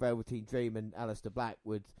never thought Velveteen Dream and Aleister Black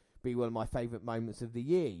would be one of my favourite moments of the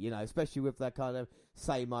year, you know, especially with that kind of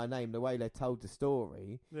say my name, the way they told the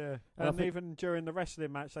story. Yeah, and even during the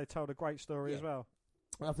wrestling match, they told a great story as well.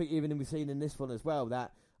 I think even we've seen in this one as well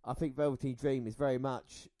that I think Velveteen Dream is very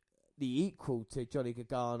much the equal to Johnny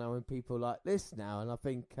Gargano and people like this now. And I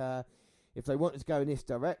think if they wanted to go in this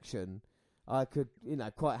direction, I could,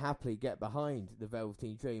 quite happily get behind the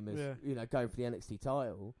Velveteen Dream as, going for the NXT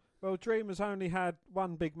title. Well, Dream has only had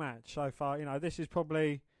one big match so far. This is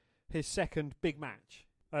probably his second big match.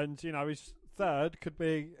 And, his third could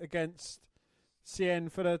be against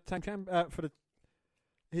CN for the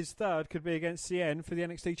his third could be against CN for the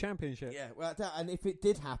NXT Championship. Yeah, well, and if it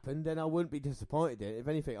did happen, then I wouldn't be disappointed in it. If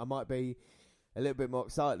anything, I might be a little bit more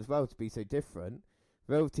excited as well to be so different.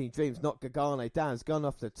 Velveteen Dream's knocked Gargano down. He's gone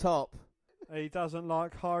off the top. He doesn't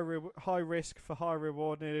like high risk for high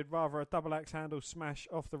reward, and he'd rather a double axe handle smash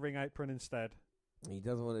off the ring apron instead. He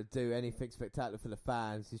doesn't want to do anything spectacular for the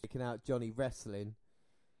fans. He's checking out Johnny Wrestling.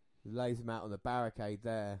 He lays him out on the barricade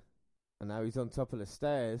there. And now he's on top of the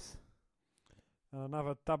stairs. And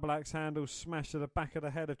another double axe handle smash to the back of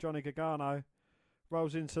the head of Johnny Gargano.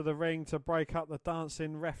 Rolls into the ring to break up the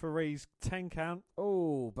dancing referee's 10 count.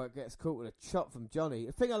 Oh, but gets caught with a chop from Johnny.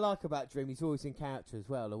 The thing I like about Dream, he's always in character as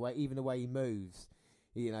well. Even the way he moves.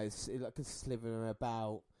 It's like a slithering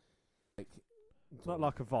about. Not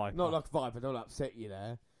like a Viper. Not like a Viper, don't upset you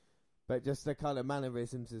there. But just the kind of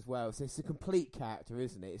mannerisms as well. So it's a complete character,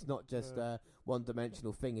 isn't it? It's not just a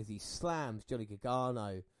one-dimensional thing as he slams Johnny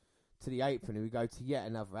Gargano to the apron, and we go to yet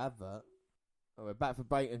another advert. Oh, we're back for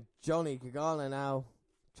Brayton. Johnny Gargano now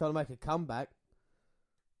trying to make a comeback.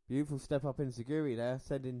 Beautiful step up in Zaguri there,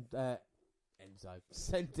 sending the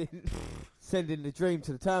Dream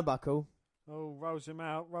to the turnbuckle. Oh, rolls him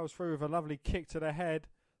out, rolls through with a lovely kick to the head,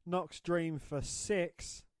 knocks Dream for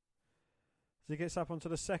 6. As he gets up onto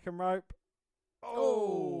the second rope.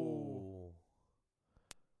 Oh!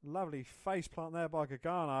 Lovely face plant there by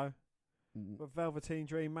Gargano. But Velveteen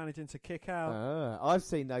Dream managing to kick out. I've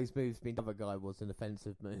seen those moves being the other guy was an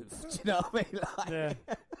offensive move. Do you know what I mean? Yeah.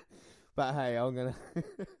 But hey, I'm going to...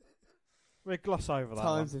 We'll gloss over that.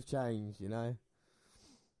 Times have changed,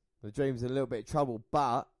 The Dream's in a little bit of trouble,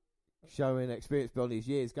 but showing experience beyond his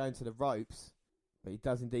years, going to the ropes. But he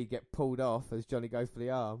does indeed get pulled off as Johnny goes for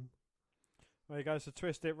the arm. Well, he goes to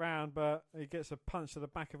twist it round, but he gets a punch to the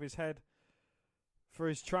back of his head for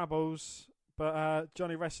his troubles. But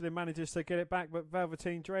Johnny Wrestling manages to get it back, but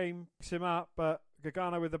Velveteen Dream picks him up. But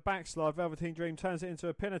Gargano with the backslide. Velveteen Dream turns it into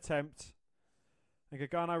a pin attempt. And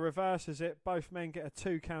Gargano reverses it. Both men get a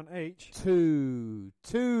 2 count each. 2.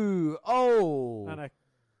 Oh! And a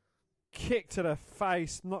kick to the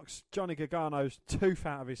face knocks Johnny Gargano's tooth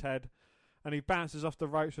out of his head. And he bounces off the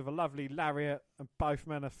ropes with a lovely lariat. And both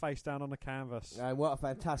men are face down on the canvas. And what a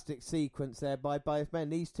fantastic sequence there by both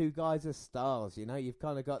men. These two guys are stars, You've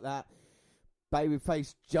kind of got that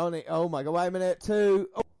babyface Johnny. Oh my God, wait a minute. 2.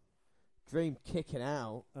 Oh. Dream kicking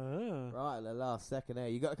out. Right at the last second there.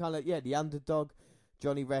 You got kind of, the underdog,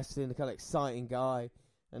 Johnny Wrestling, the kind of exciting guy,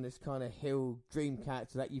 and this kind of heel Dream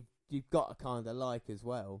character that you've got to kind of like as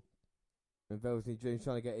well. And Velveteen Dream's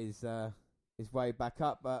trying to get his way back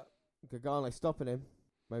up, but Gargano stopping him.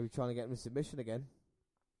 Maybe trying to get him a submission again.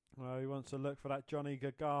 Well, he wants to look for that Johnny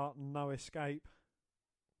Gargano no escape.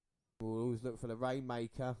 We'll always look for the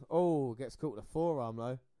Rainmaker. Oh, gets caught with a forearm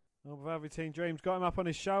though. Oh, Velveteen Dream's got him up on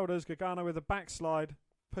his shoulders. Gargano with a backslide.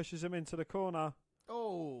 Pushes him into the corner.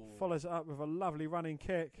 Oh. Follows it up with a lovely running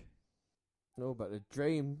kick. Oh, but the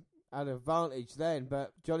Dream had an advantage then,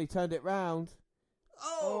 but Johnny turned it round.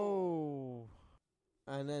 Oh.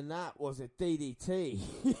 And then that was a DDT.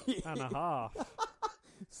 And a half.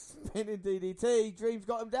 Spinning DDT. Dream's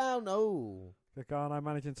got him down. Oh. Gargano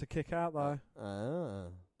managing to kick out though.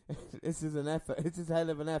 This is an effort. This is a hell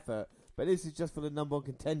of an effort. But this is just for the number 1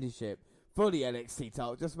 contendership for the NXT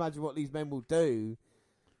title. Just imagine what these men will do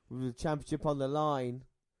with the championship on the line.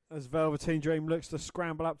 As Velveteen Dream looks to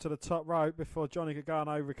scramble up to the top rope before Johnny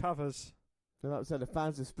Gargano recovers. And like I said, the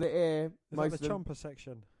fans are split here. Is that the chomper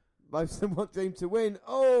section? Most of them want Dream to win.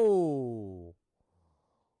 Oh!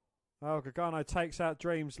 Gargano takes out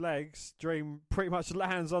Dream's legs. Dream pretty much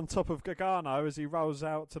lands on top of Gargano as he rolls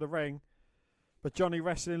out to the ring. But Johnny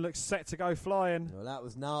Wrestling looks set to go flying. Well, that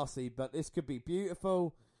was nasty, but this could be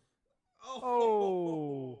beautiful.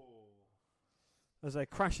 Oh! As they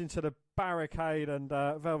crash into the barricade, and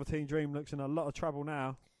Velveteen Dream looks in a lot of trouble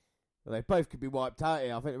now. Well, they both could be wiped out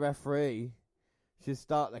here. I think the referee should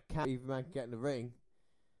start the count. Even man can get in the ring.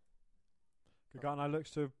 Gargano looks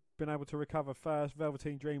to have been able to recover first.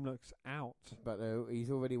 Velveteen Dream looks out. But he's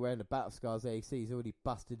already wearing the battle scars there. You see, he's already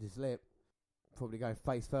busted his lip. Probably going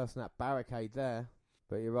face first in that barricade there.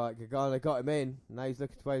 But you're right, Gargano got him in. Now he's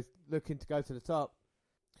looking to go to the top.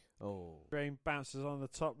 Oh. Dream bounces on the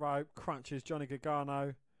top rope, crunches Johnny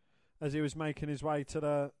Gargano as he was making his way to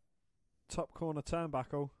the top corner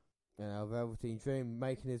turnbuckle. And now Velveteen Dream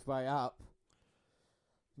making his way up.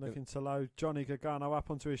 Looking to load Johnny Gargano up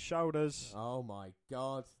onto his shoulders. Oh my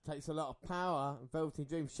God. Takes a lot of power. Velveteen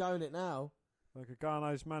Dream's showing it now. Well,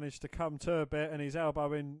 Gargano's managed to come to a bit and he's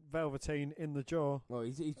elbowing Velveteen in the jaw. Well,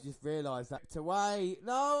 he's just realised that. Away.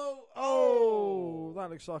 No! Oh! That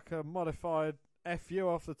looks like a modified FU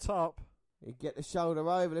off the top. You get the shoulder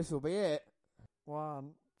over. This will be it. 1,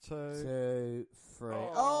 2, 2, 3.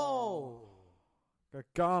 Oh!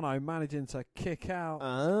 Gargano managing to kick out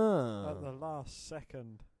at the last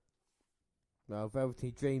second. Well,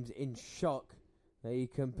 Velveteen Dream's in shock that he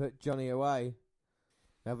can put Johnny away.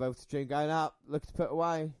 Now Velveteen Dream going up, looking to put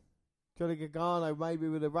away Johnny Gargano, maybe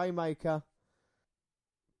with a Rainmaker.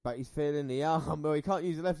 But he's feeling the arm. Well, he can't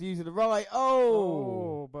use the left, he's using the right.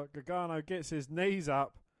 Oh! But Gargano gets his knees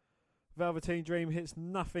up. Velveteen Dream hits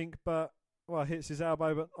nothing but, hits his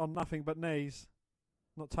elbow but on nothing but knees.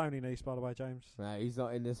 Not Tony Nese, by the way, James. No, he's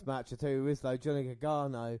not in this match at all. Who is though? Johnny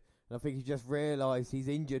Gargano. And I think he just realised he's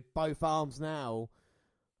injured both arms now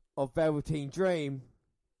of Velveteen Dream.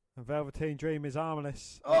 And Velveteen Dream is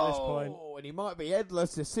armless at this point. Oh, and he might be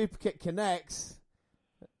headless. The super kick connects.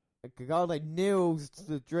 Gargano kneels to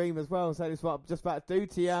the Dream as well. So this is what I'm just about to do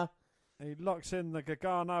to you. He locks in the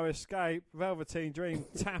Gargano escape. Velveteen Dream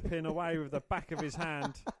tapping away with the back of his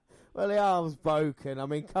hand. Well, the arm's broken. I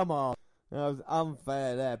mean, come on. That was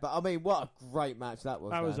unfair there. But, I mean, what a great match that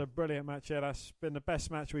was. That was a brilliant match, yeah. That's been the best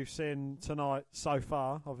match we've seen tonight so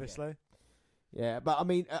far, obviously. Yeah, but, I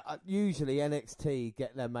mean, usually NXT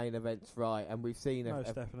get their main events right, and we've seen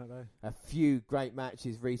definitely a few great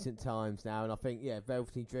matches recent times now, and I think,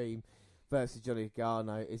 Velveteen Dream versus Johnny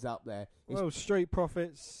Gargano is up there. Street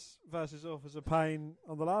Profits versus Authors of Pain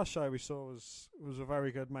on the last show we saw was a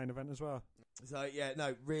very good main event as well. So,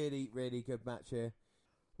 really, really good match here.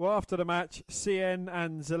 Well, after the match, CN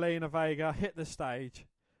and Zelina Vega hit the stage.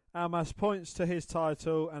 Almas points to his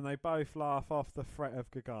title and they both laugh off the threat of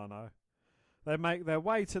Gargano. They make their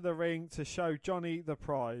way to the ring to show Johnny the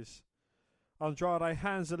prize. Andrade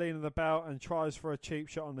hands Zelina the belt and tries for a cheap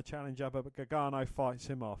shot on the challenger, but Gargano fights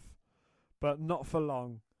him off. But not for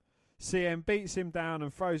long. CN beats him down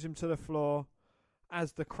and throws him to the floor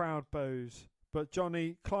as the crowd boos. But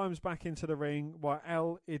Johnny climbs back into the ring while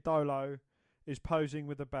El Idolo is posing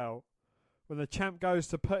with the belt. When the champ goes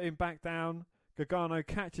to put him back down, Gargano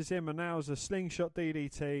catches him and nails a slingshot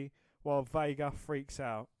DDT while Vega freaks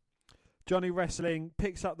out. Johnny Wrestling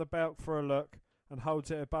picks up the belt for a look and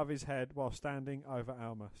holds it above his head while standing over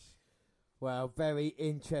Almas. Well, very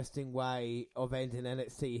interesting way of ending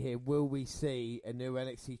NXT here. Will we see a new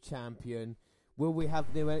NXT champion? Will we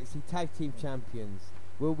have new NXT tag team champions?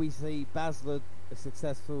 Will we see Baszler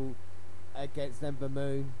successful against Ember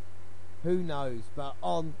Moon? Who knows? But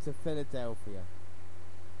on to Philadelphia.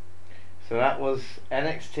 So that was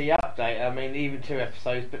NXT update. I mean, even 2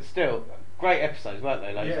 episodes, but still great episodes, weren't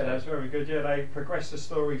they? Yeah, that's very good. Yeah, they progressed the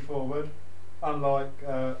story forward, unlike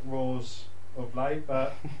Raw's of late.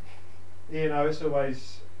 But it's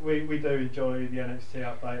always we do enjoy the NXT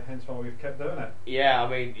update, hence why we've kept doing it. Yeah, I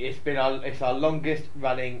mean it's our longest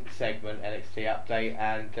running segment, NXT update,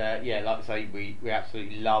 and like I say, we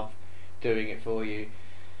absolutely love doing it for you.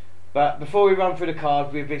 But before we run through the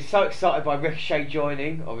card, we've been so excited by Ricochet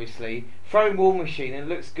joining, obviously. Throwing War Machine, and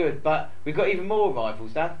it looks good, but we've got even more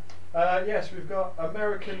rivals, Dan. Yes, we've got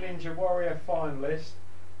American Ninja Warrior finalist,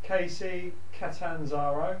 Kacy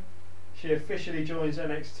Catanzaro. She officially joins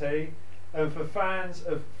NXT. And for fans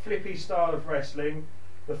of flippy style of wrestling,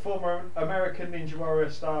 the former American Ninja Warrior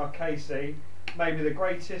star Kacy may be the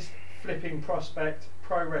greatest flipping prospect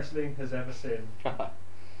pro wrestling has ever seen.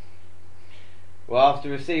 Well, after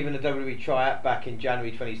receiving the WWE tryout back in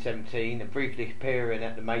January 2017 and briefly appearing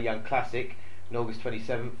at the Mae Young Classic on August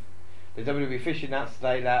 27th, the WWE officially announced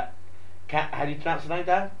today that how do you pronounce the name,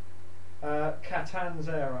 Dan?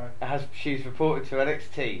 Catanzaro. She's reported to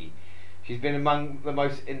NXT. She's been among the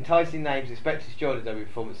most enticing names expected to join the WWE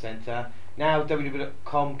Performance Center. Now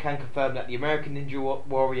WWE.com can confirm that the American Ninja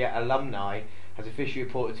Warrior alumni has officially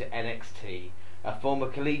reported to NXT. A former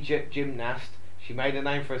collegiate gymnast, she made a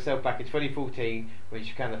name for herself back in 2014 when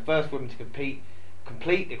she became the first woman to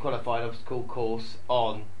complete the qualifying obstacle course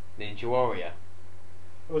on Ninja Warrior.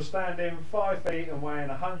 Well, standing 5 feet and weighing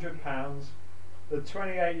 100 pounds, the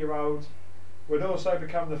 28-year-old would also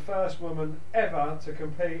become the first woman ever to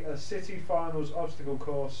complete a City Finals obstacle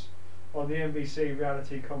course on the NBC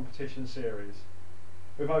reality competition series.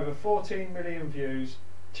 With over 14 million views,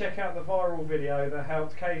 check out the viral video that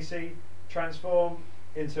helped Kacy transform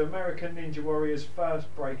into American Ninja Warrior's first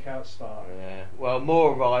breakout star. Yeah. Well,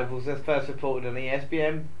 more rivals as first reported on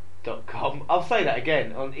ESPN.com. I'll say that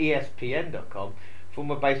again, on ESPN.com.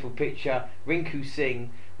 Former baseball pitcher Rinku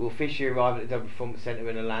Singh will officially arrive at the W Performance Center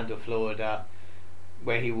in Orlando, Florida,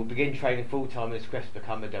 where he will begin training full-time in his quest to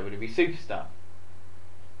become a WWE superstar.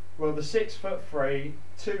 Well, the 6'3",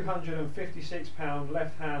 256-pound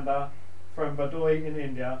left-hander from Vadoi in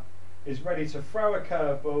India is ready to throw a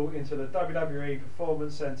curveball into the WWE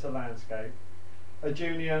Performance Center landscape. A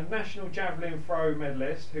junior national javelin throw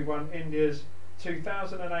medalist who won India's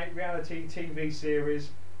 2008 reality TV series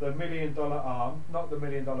The $1 Million Arm, not the $1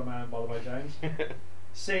 Million Man, by the way, James.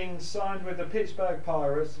 Singh signed with the Pittsburgh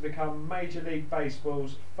Pirates to become Major League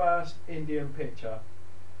Baseball's first Indian pitcher.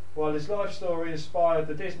 While his life story inspired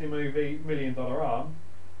the Disney movie $1 Million Arm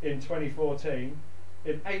in 2014,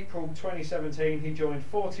 in April 2017 he joined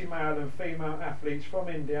 40 male and female athletes from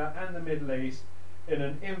India and the Middle East in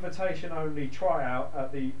an invitation-only tryout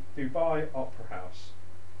at the Dubai Opera House.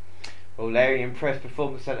 Well, Larry impressed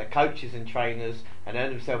Performance Center coaches and trainers and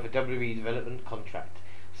earned himself a WWE development contract.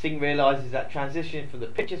 Singh realises that transitioning from the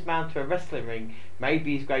pitcher's mound to a wrestling ring may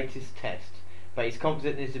be his greatest test, but he's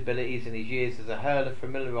confident in his abilities and his years as a hurler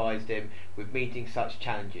familiarised him with meeting such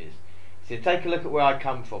challenges. He said, "Take a look at where I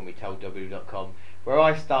come from," he told WWE.com. "Where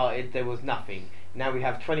I started, there was nothing. Now we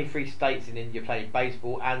have 23 states in India playing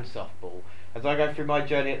baseball and softball. As I go through my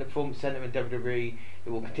journey at the Performance Center in WWE, it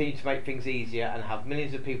will continue to make things easier and have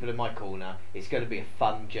millions of people in my corner. It's going to be a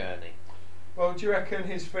fun journey." Well, do you reckon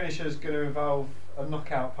his finisher is going to involve a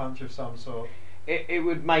knockout punch of some sort? It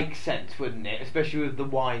would make sense, wouldn't it? Especially with the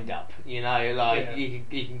wind up, you know, like Yeah. you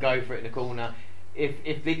can go for it in the corner.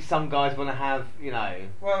 If some guys want to have, you know.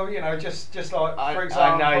 Well, you know, just like for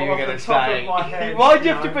example, I know you're going to say. Why'd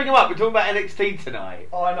you have to bring him up? We're talking about NXT tonight.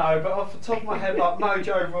 I know, but off the top of my head, like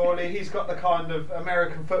Mojo Rawley, he's got the kind of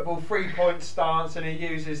American football 3-point stance, and he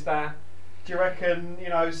uses that. Do you reckon, you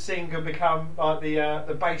know, Singh will become like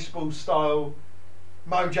the baseball style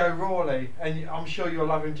Mojo Rawley? And I'm sure you'll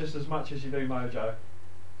love him just as much as you do Mojo.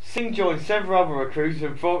 Singh joined several other recruits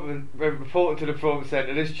reporting to the Performance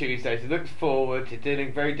Center this Tuesday, so looks forward to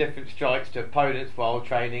dealing very different strikes to opponents while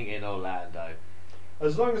training in Orlando.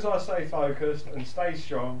 As long as I stay focused and stay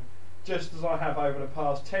strong, just as I have over the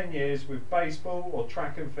past 10 years with baseball or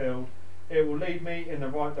track and field, it will lead me in the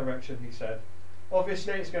right direction, he said.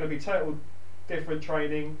 Obviously, it's going to be total different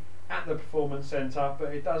training at the Performance Center,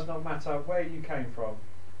 but it does not matter where you came from.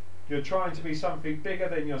 You're trying to be something bigger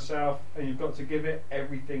than yourself, and you've got to give it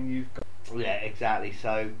everything you've got. Yeah, exactly.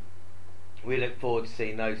 So we look forward to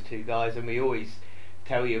seeing those two guys, and we always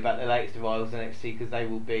tell you about the latest arrivals in NXT because they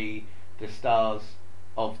will be the stars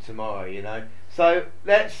of tomorrow, you know. So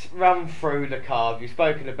let's run through the card. We've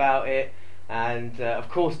spoken about it, and of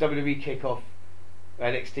course WWE kickoff,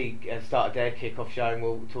 NXT started their kickoff show, and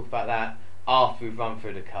we'll talk about that after we've run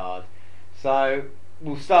through the card. So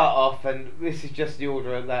we'll start off, and this is just the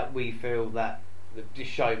order that we feel that this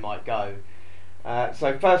show might go.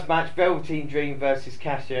 So first match, Velveteen Dream versus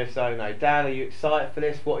Cassius Ohno. Dan, are you excited for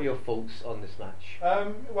this? What are your thoughts on this match?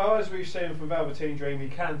 Well, as we've seen from Velveteen Dream, he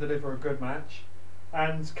can deliver a good match.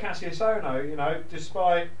 And Cassius Ohno, you know,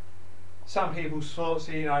 despite some people's thoughts,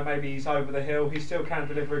 you know, maybe he's over the hill, he still can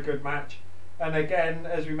deliver a good match. And again,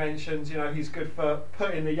 as we mentioned, you know, he's good for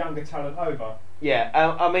putting the younger talent over. Yeah,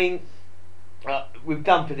 I mean, we've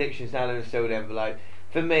done predictions now in the sealed envelope.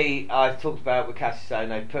 For me, I talked about with Cassius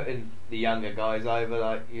Ohno putting the younger guys over,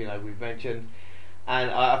 like, you know, we've mentioned.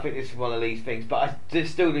 And I think this is one of these things. But I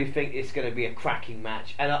still do think it's going to be a cracking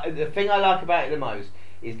match. And the thing I like about it the most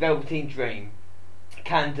is Velveteen Dream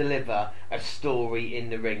can deliver a story in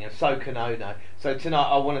the ring, and so can Ohno. So tonight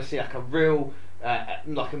I want to see like a real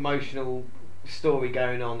like emotional story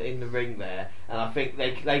going on in the ring there, and I think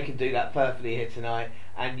they can do that perfectly here tonight.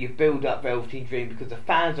 And you build up Velveteen Dream because the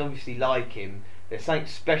fans obviously like him. There's something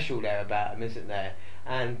special there about him, isn't there?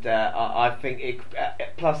 And I think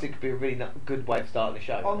plus it could be a really good way of starting the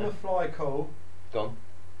show. On the fly call, gone.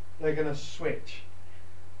 They're going to switch.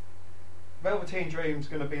 Velveteen Dream's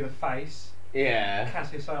going to be the face. Yeah.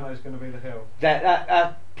 Cassius Ohno's going to be the heel.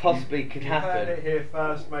 That possibly could happen. You heard it here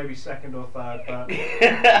first, maybe second or third, but you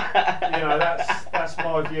know, that's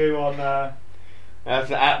my view on.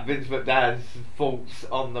 That's at Vince McMahon's thoughts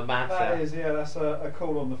on the matter. That is, yeah, that's a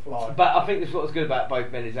call on the fly. But I think that's what's good about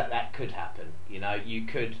both men is that could happen. You know, you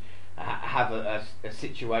could have a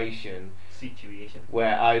situation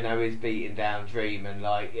where Ohno is beating down Dream, and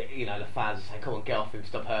like, you know, the fans are saying, "Come on, get off him,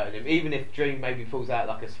 stop hurting him." Even if Dream maybe pulls out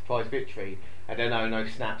like a surprise victory, and then Ohno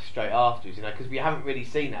snaps straight afterwards. You know, because we haven't really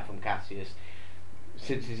seen that from Cassius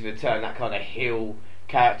since his return. That kind of heel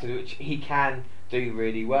character, which he can do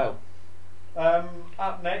really well.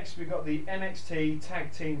 Up next, we've got the NXT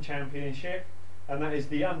Tag Team Championship, and that is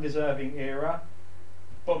the Undeserving Era.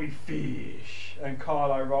 Bobby Fish and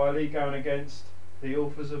Kyle O'Reilly going against the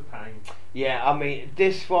Authors of Pain. Yeah, I mean,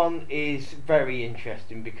 this one is very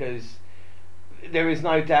interesting because there is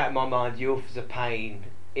no doubt in my mind the Authors of Pain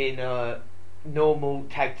in a normal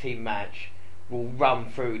tag team match will run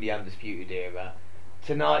through the Undisputed Era.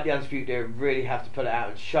 Tonight, the Undisputed Era really have to put it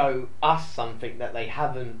out and show us something that they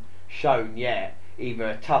haven't shown yet, either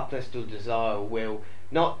a toughness or desire or will,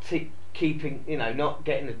 not keeping, not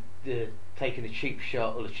getting taking a cheap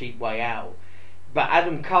shot or a cheap way out. But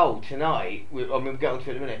Adam Cole tonight, we'll get onto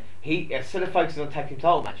it in a minute, he, instead of focusing on a tag team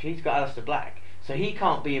title match, he's got Aleister Black, so he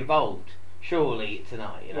can't be involved, surely,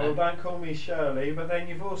 tonight, Well, don't call me Shirley, but then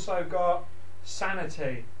you've also got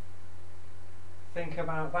Sanity. Think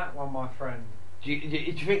about that one, my friend. Do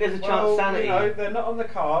you think there's a chance Sanity... they're not on the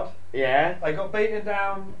card. Yeah. They got beaten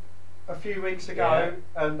down a few weeks ago,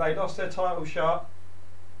 and they lost their title shot.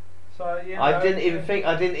 So, I didn't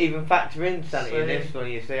even factor in Sanity in this one,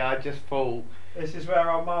 you see. I just thought... This is where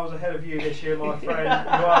I'm miles ahead of you this year, my friend.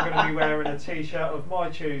 You are going to be wearing a t-shirt of my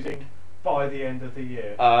choosing by the end of the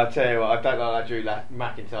year. I'll tell you what, I don't like that Drew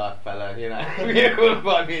McIntyre fella, You will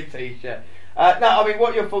buy me a t-shirt. No, I mean,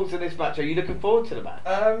 what are your thoughts on this match? Are you looking forward to the match?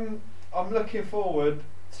 I'm looking forward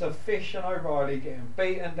to Fish and O'Reilly getting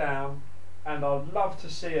beaten down, and I'd love to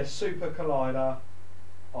see a super collider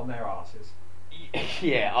on their asses.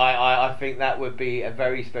 Yeah, I think that would be a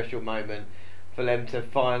very special moment for them to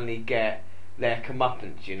finally get their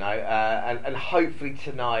comeuppance, and hopefully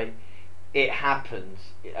tonight it happens.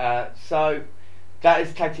 So that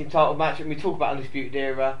is tag team title match, and we talk about Undisputed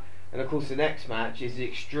Era, and of course the next match is the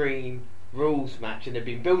Extreme Rules match, and they've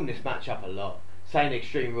been building this match up a lot, saying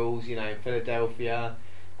Extreme Rules, in Philadelphia.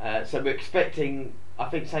 So we're expecting, I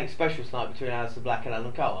think, something special tonight between Aleister Black and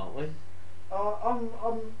Adam Cole, aren't we?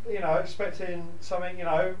 I'm expecting something,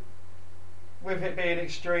 with it being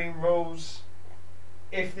Extreme Rules.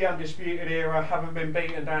 If the Undisputed Era haven't been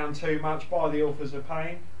beaten down too much by the Authors of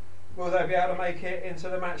Pain, will they be able to make it into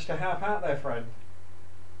the match to help out their friend?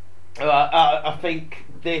 I think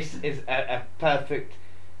this is a perfect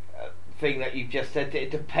thing that you've just said.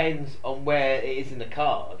 It depends on where it is in the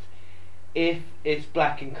card. If it's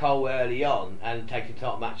Black and Cole early on and taking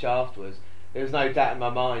title match afterwards, there's no doubt in my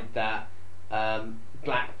mind that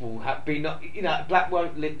Black will Black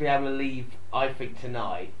won't be able to leave. I think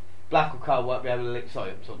tonight, Black or Cole won't be able to leave.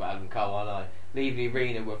 Sorry, I'm talking about Adam Cole, aren't I? Leave the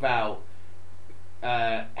arena without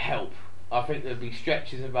help. I think there'll be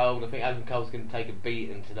stretches involved. I think Adam Cole's going to take a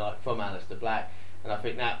beating tonight from Aleister Black, and I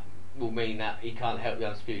think that will mean that he can't help the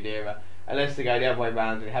Undisputed Era unless they go the other way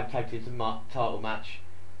around and have tag team title match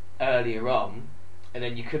earlier on, and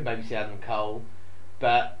then you could maybe see Adam Cole.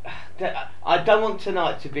 But I don't want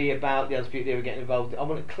tonight to be about the Undisputed Era getting involved. I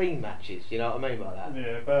want clean matches. You know what I mean by that?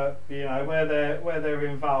 Yeah, but where they're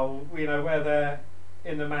involved, where they're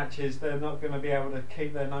in the matches, they're not going to be able to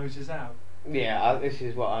keep their noses out. Yeah, this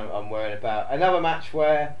is what I'm worried about. Another match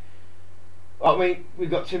where, we've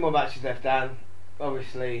got two more matches left, Dan.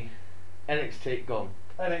 Obviously, NXT gone.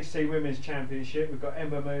 NXT Women's Championship. We've got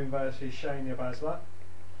Ember Moon versus Shayna Baszler.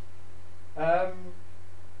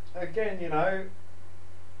 Again,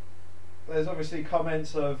 there's obviously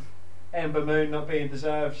comments of Ember Moon not being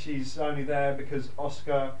deserved. She's only there because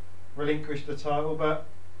Asuka relinquished the title, but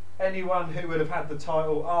anyone who would have had the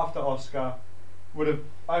title after Asuka would have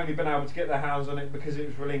only been able to get their hands on it because it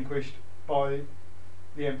was relinquished by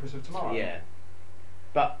the Empress of Tomorrow. Yeah,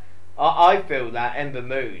 but I feel that Ember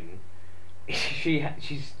Moon, she's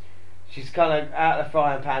kind of out of the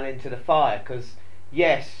frying pan into the fire, because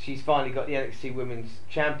yes, she's finally got the NXT Women's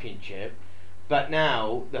Championship, but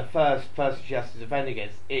now the first person she has to defend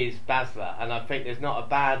against is Baszler, and I think there's not a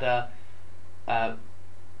badder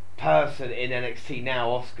person in NXT now,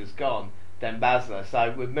 Asuka's gone, than Baszler.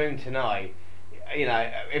 So with Moon tonight,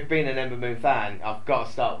 if being an Ember Moon fan, I've got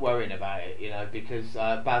to start worrying about it, because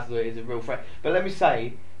Baszler is a real threat. But let me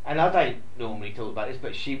say, and I don't normally talk about this,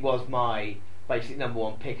 but she was my basic number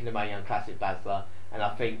one pick in the Mae Young Classic, Baszler, and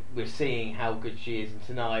I think we're seeing how good she is, and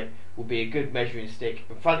tonight will be a good measuring stick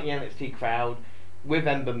in front of the NXT crowd with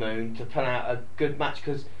Ember Moon to put out a good match,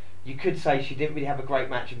 because you could say she didn't really have a great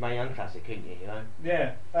match in Mae Young Classic, couldn't you?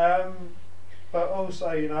 Yeah, but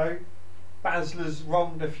also, Baszler's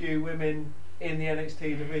wronged a few women in the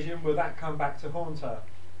NXT division. Will that come back to haunt her?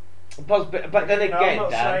 But then again,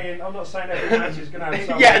 I'm not saying every match is going to have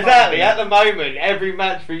something. Yeah, exactly. At the moment, every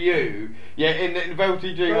match for you, in the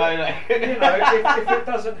Velveteen Dream. If it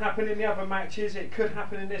doesn't happen in the other matches, it could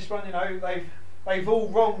happen in this one. they've all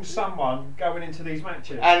wronged someone going into these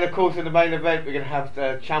matches. And of course, in the main event, we're going to have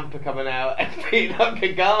Ciampa coming out and beating up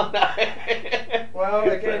Gargano. Well,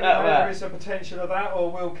 again, there is a potential of that,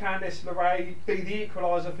 or will Candice LeRae be the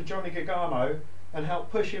equaliser for Johnny Gargano and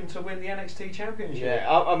help push him to win the NXT Championship? Yeah,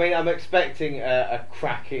 I mean, I'm expecting a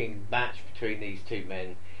cracking match between these two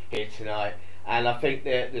men here tonight. And I think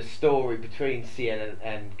that the story between Cien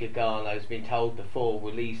and Gargano has been told before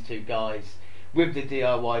with these two guys with the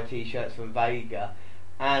DIY t-shirts from Vega.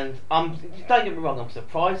 And don't get me wrong, I'm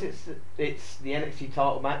surprised it's the NXT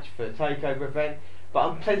title match for a takeover event, but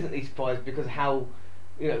I'm pleasantly surprised because of how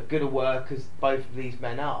good a workers both of these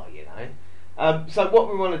men are. So what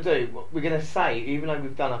we want to do, we're going to say, even though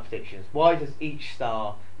we've done our predictions, why does each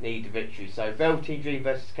star need a victory? So Velveteen Dream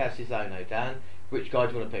versus Cassius Ohno. Dan, which guy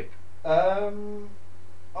do you want to pick? I'm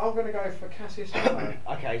going to go for Cassius Ohno.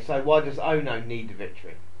 Okay, so why does Ohno need the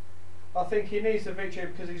victory? I think he needs the victory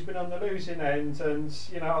because he's been on the losing end, and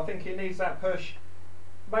I think he needs that push.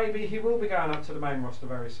 Maybe he will be going up to the main roster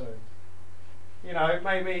very soon.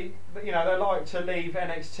 Maybe they like to leave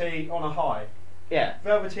NXT on a high. Yeah.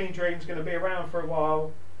 Velveteen Dream's going to be around for a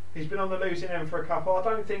while. He's been on the losing end for a couple. I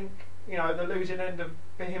don't think the losing end of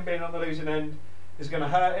him being on the losing end is going to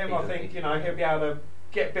hurt him. I think he'll be able to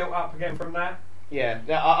get built up again from that. Yeah,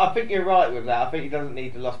 I think you're right with that. I think he doesn't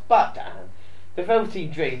need the loss. But Dan, the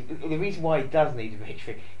Velveteen Dream, the reason why he does need a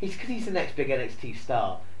victory is because he's the next big NXT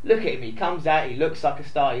star. Look at him, he comes out, he looks like a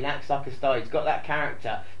star, he acts like a star, he's got that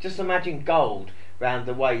character. Just imagine gold round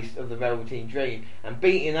the waist of the Velveteen Dream. And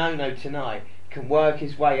beating Ohno tonight can work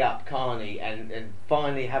his way up, can't he, and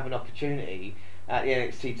finally have an opportunity at the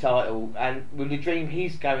NXT title. And with the Dream,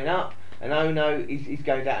 he's going up, and Ohno, he's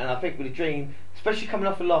going down. And I think with the Dream, especially coming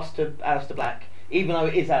off a loss to Aleister Black, even though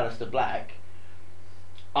it is Aleister Black,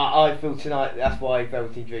 I feel tonight that's why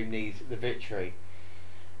Velveteen Dream needs the victory.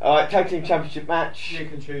 Alright, Tag Team Championship match. You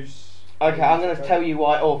can choose. Okay, I'm going to tell you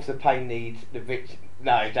why Authors of Pain needs the victory.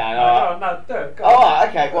 No, Dan. No, do it. Alright,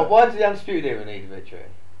 okay. Well, why does the Undisputed Era need the victory?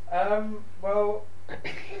 Well,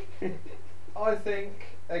 I think,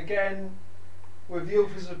 again, with the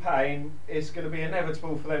Authors of Pain, it's going to be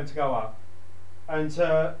inevitable for them to go up. And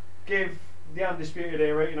to give the Undisputed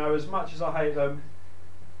Era, as much as I hate them,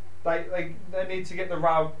 they need to get the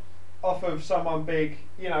rub off of someone big,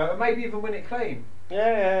 and maybe even win it clean.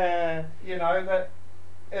 Yeah. That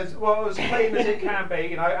as clean as it can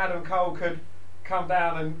be. Adam Cole could come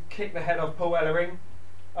down and kick the head off Paul Ellering.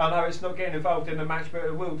 I know it's not getting involved in the match, but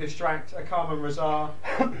it will distract a Carmen Razar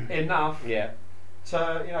enough. Yeah.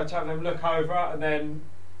 To to have them look over, and then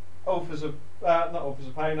not Authors of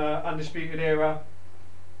Pain, Undisputed Era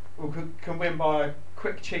can win by a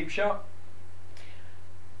quick cheap shot.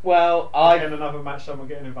 Well, again, another match, someone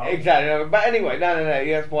getting involved. Exactly, but anyway, no.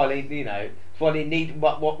 That's why they need.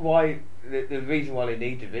 Why the reason why they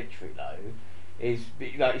need the victory though is,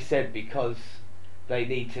 like you said, because they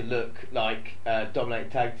need to look like a dominating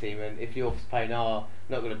tag team, and if the Authors of Pain are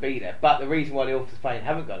not going to be there. But the reason why the Authors of Pain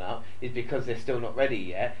haven't gone up is because they're still not ready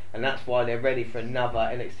yet, and that's why they're ready for another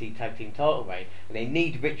NXT Tag Team title reign. And they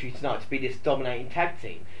need victory tonight to be this dominating tag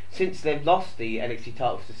team. Since they've lost the NXT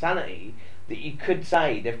titles to Sanity, that you could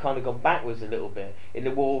say they've kind of gone backwards a little bit. In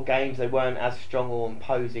the War Games, they weren't as strong or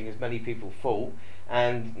imposing as many people thought,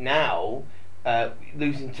 and now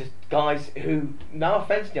losing to guys who, no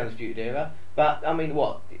offence to the Undisputed Era, but I mean,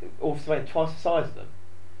 what, Authors of Pain twice the size of them,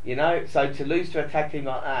 so to lose to a tag team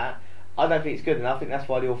like that, I don't think it's good, and I think that's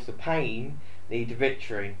why the Authors of Pain need a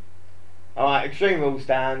victory. Alright, Extreme Rules,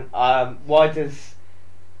 Dan. Why does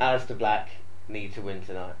Aleister Black need to win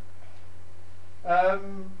tonight?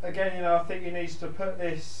 Again, I think he needs to put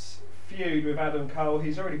this feud with Adam Cole.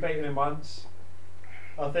 He's already beaten him once.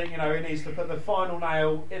 I think he needs to put the final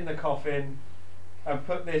nail in the coffin and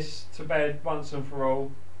put this to bed once and for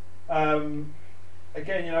all. Again,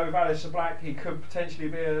 with Aleister Black, he could potentially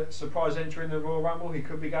be a surprise entry in the Royal Rumble. He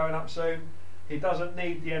could be going up soon. He doesn't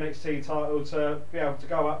need the NXT title to be able to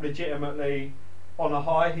go up legitimately on a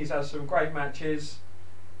high. He's had some great matches.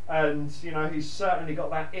 And he's certainly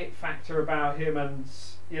got that it factor about him, and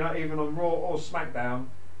even on Raw or SmackDown,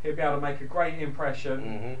 he'll be able to make a great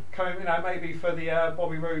impression. Coming, maybe for the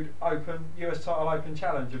Bobby Roode US title Open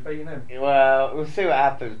challenge of beating him. Well, we'll see what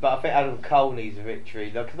happens, but I think Adam Cole needs a victory,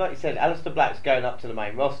 because like you said, Aleister Black's going up to the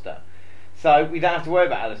main roster, so we don't have to worry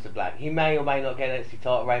about Aleister Black. He may or may not get an NXT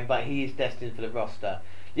title reign, but he is destined for the roster.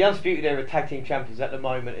 The Undisputed Era Tag Team Champions at the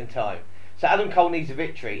moment in time. So Adam Cole needs a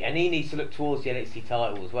victory, and he needs to look towards the NXT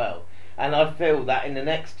title as well. And I feel that in the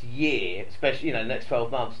next year, especially the next 12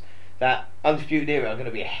 months, that Undisputed Era are going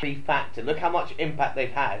to be a heavy factor. Look how much impact they've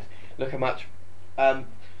had. Look how much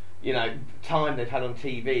time they've had on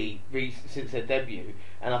TV since their debut.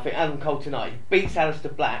 And I think Adam Cole tonight beats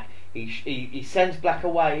Aleister Black. He sends Black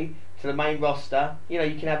away to the main roster. You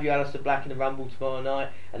can have your Aleister Black in the Rumble tomorrow night,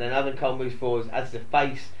 and then Adam Cole moves forward as the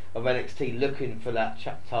face of NXT, looking for that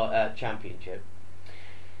championship.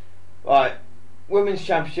 Right, Women's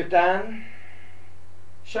Championship, Dan.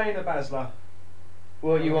 Shayna Baszler.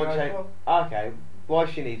 Well, you want Shayna? Okay, why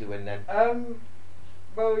she needs a win then?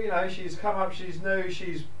 Well, she's come up, she's new,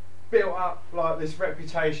 she's built up like this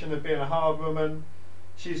reputation of being a hard woman.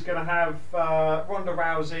 She's going to have Ronda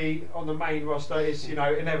Rousey on the main roster. It's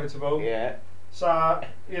inevitable. Yeah. So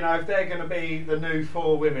if they're going to be the new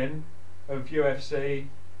 4 women of UFC,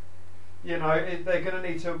 they're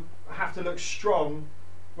going to have to look strong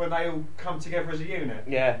when they all come together as a unit.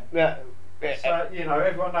 Yeah. So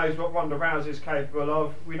everyone knows what Ronda Rousey is capable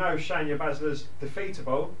of. We know Shayna Baszler's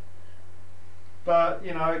defeatable, but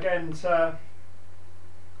again, to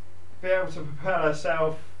be able to propel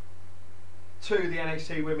herself to the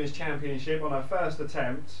NXT Women's Championship on her first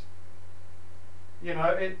attempt,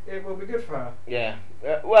 it will be good for her. Yeah.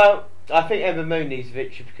 Well, I think Ember Moon needs a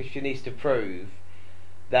victory because she needs to prove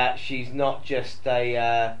that she's not just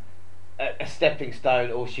a stepping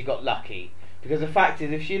stone or she got lucky. Because the fact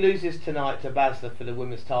is, if she loses tonight to Baszler for the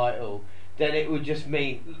women's title, then it would just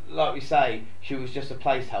mean, like we say, she was just a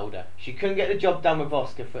placeholder. She couldn't get the job done with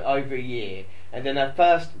Asuka for over a year, and then her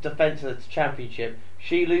first defence of the championship,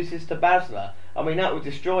 she loses to Baszler. I mean, that would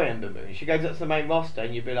destroy Ember Moon. She goes up to the main roster,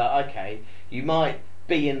 and you'd be like, okay, you might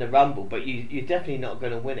be in the Rumble, but you're definitely not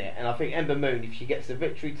going to win it. And I think Ember Moon, if she gets the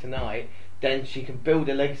victory tonight, then she can build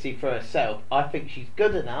a legacy for herself. I think she's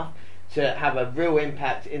good enough to have a real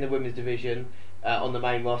impact in the women's division on the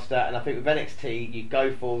main roster, and I think with NXT you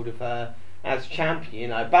go forward with her as champion.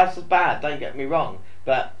 Baszler's bad, don't get me wrong,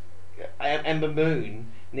 but Ember Moon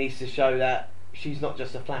needs to show that she's not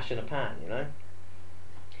just a flash in a pan.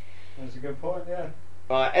 That's a good point. Yeah.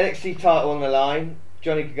 Right, NXT title on the line.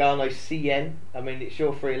 Johnny Gargano, CN. I mean, it's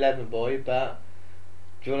your 311 boy, but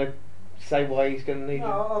do you want to say why he's going to need?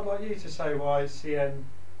 No, I'd like you to say why CN.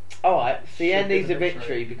 Alright, CN needs a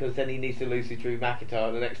victory because then he needs to lose to Drew McIntyre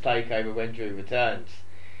at the next takeover when Drew returns.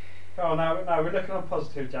 Oh no, we're looking on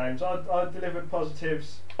positive, James. I delivered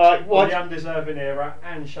positives on the undeserving era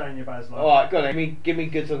and Shayna Baszler. Alright, go on, give me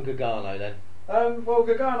goods on Gargano then. Well,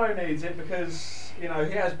 Gargano needs it because he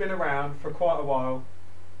has been around for quite a while,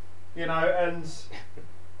 and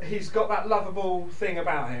he's got that lovable thing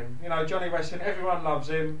about him. Johnny Wrestling, everyone loves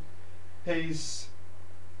him. He's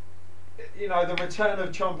the return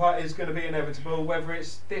of Ciampa is going to be inevitable, whether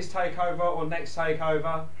it's this takeover or next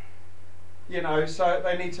takeover. So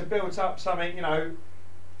they need to build up something.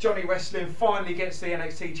 Johnny Wrestling finally gets the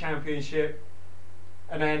NXT Championship,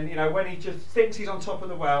 and then when he just thinks he's on top of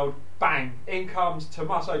the world, bang! In comes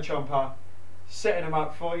Tommaso Ciampa, setting him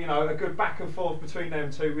up for a good back and forth between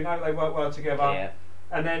them two. We know they work well together. Yeah.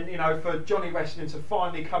 And then for Johnny Wrestling to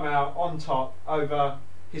finally come out on top over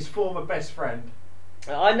his former best friend.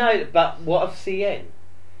 I know, but what of CN?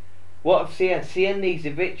 What of CN? CN needs a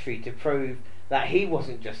victory to prove that he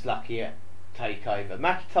wasn't just lucky at takeover.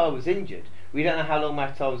 McIntyre was injured. We don't know how long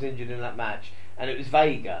McIntyre was injured in that match, and it was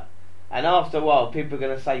Vega. And after a while, people are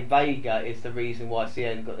going to say Vega is the reason why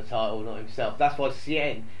CN got the title, not himself. That's why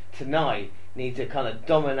CN tonight needs a kind of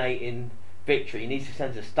dominating victory. He needs to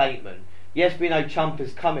send a statement. Yes, we know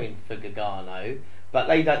Ciampa's coming for Gargano, but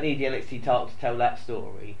they don't need the NXT title to tell that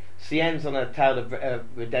story. CN's on a tale of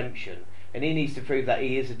redemption, and he needs to prove that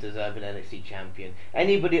he is a deserving NXT champion.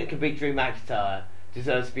 Anybody that can beat Drew McIntyre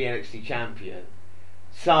deserves to be NXT champion.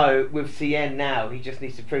 So with CN now, he just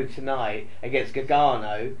needs to prove tonight against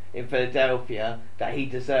Gargano in Philadelphia that he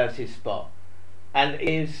deserves his spot. And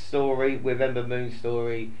his story with Ember Moon's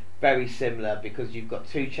story, very similar, because you've got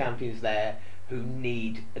two champions there who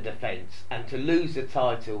need a defence, and to lose the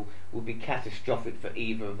title will be catastrophic for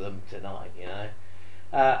either of them tonight.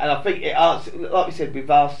 And I think it answers, like we said, we've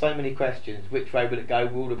asked so many questions. Which way will it go?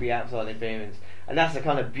 Will there be outside interference? And that's the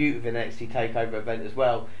kind of beauty of an NXT Takeover event as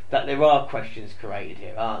well, that there are questions created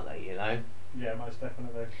here, aren't they? Yeah, most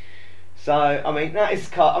definitely. So I mean, that is.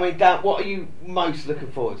 Dan, what are you most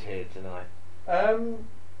looking forward to here tonight? I'm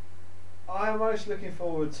most looking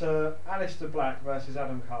forward to Aleister Black versus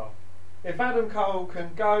Adam Cole. If Adam Cole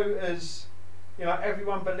can go as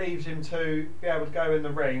everyone believes him to be able to go in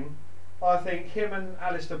the ring, I think him and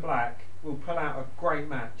Aleister Black will pull out a great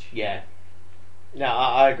match. Yeah. No,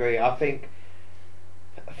 I agree. I think,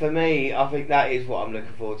 for me, that is what I'm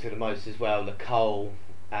looking forward to the most as well. The Cole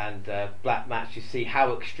and Black match. You see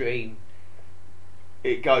how extreme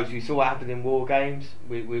it goes. We saw what happened in War Games.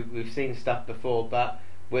 We've seen stuff before, but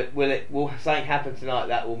Will something happen tonight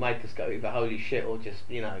that will make us go either holy shit or just,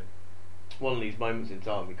 you know, one of these moments in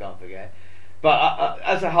time we can't forget. But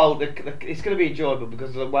as a whole, it's going to be enjoyable because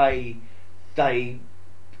of the way they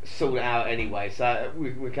sort it out anyway. So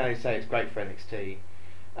we can only say it's great for NXT.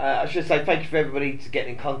 I should say thank you for everybody to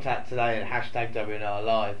getting in contact today and hashtag WNR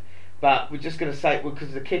Live. But we're just going to say,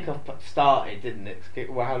 because the kickoff started, didn't it?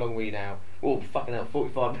 Well, how long are we now? Oh, fucking hell,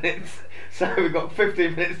 45 minutes. So we've got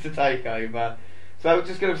 15 minutes to take over. So we're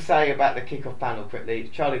just going to say about the kickoff panel quickly. It's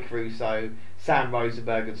Charlie Caruso, Sam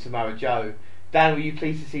Rosenberg and Samoa Joe. Dan, were you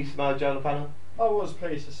pleased to see Samoa Joe on the panel? I was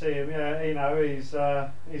pleased to see him. Yeah, you know,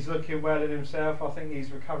 he's looking well in himself. I think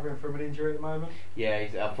he's recovering from an injury at the moment. Yeah,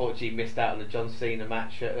 he's unfortunately missed out on the John Cena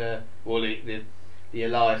match at the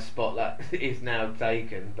Elias spot that is now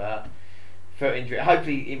taken. But foot injury.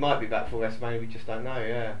 Hopefully he might be back for WrestleMania. We just don't know.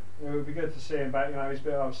 Yeah, it would be good to see him back. You know, he's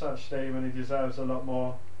built up such steam and he deserves a lot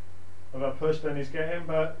more of a push than he's getting.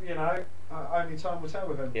 But you know, only time will tell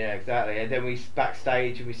with him. Yeah, exactly. And then we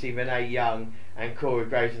backstage and we see Renee Young and Corey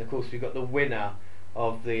Graves, and of course we've got the winner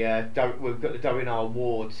of the we've got the WNR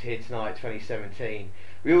Awards here tonight, 2017.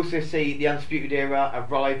 We also see the Undisputed Era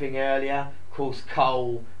arriving earlier. Of course,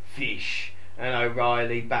 Cole, Fish, and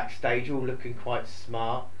O'Reilly backstage, all looking quite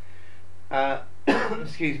smart.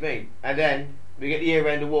 Excuse me. And then we get the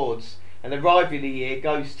year-end awards, and the rivalry of the year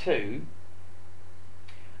goes to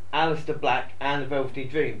Aleister Black and the Velveteen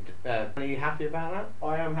Dream. Are you happy about that?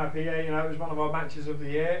 I am happy. Yeah, you know, it was one of our matches of the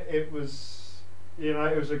year. It was, you know,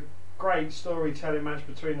 it was a great storytelling match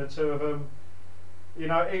between the two of them. You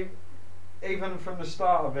know, even from the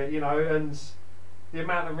start of it, you know, and the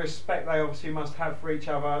amount of respect they obviously must have for each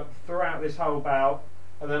other throughout this whole bout.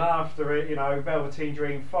 And then after it, you know, Velveteen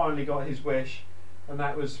Dream finally got his wish, and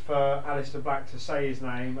that was for Aleister Black to say his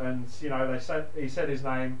name. And you know, he said his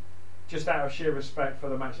name just out of sheer respect for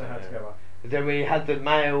the match they had together. Then we had the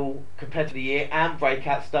male competitor of the year and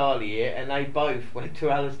breakout star of the year, and they both went to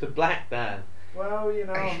Aleister Black, Dan. Well, you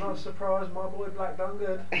know, I'm not surprised. My boy Black done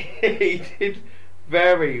good. He did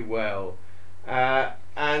very well.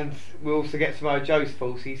 And we also get Samoa Joe's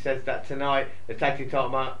thoughts. He says that tonight the tag team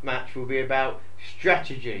title match will be about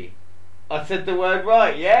strategy. I said the word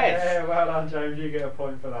right, yes. Yeah, well done, James. You get a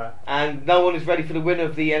point for that. And no one is ready for the winner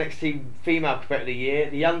of the NXT Female Competitor of the Year,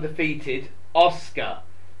 the undefeated Asuka.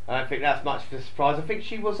 I don't think that's much of a surprise. I think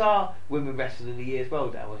she was our Women Wrestler of the Year as well,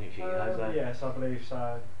 Dan, wasn't she? Yes, I believe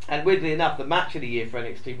so. And weirdly enough, the match of the year for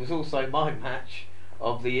NXT was also my match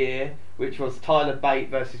of the year, which was Tyler Bate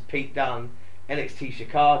versus Pete Dunne, NXT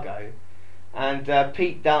Chicago. And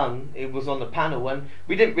Pete Dunne, it was on the panel, and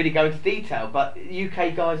we didn't really go into detail, but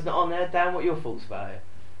UK guys not on there. Dan, what are your thoughts about it?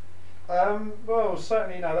 Well,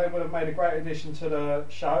 certainly, you know, they would have made a great addition to the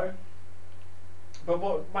show. But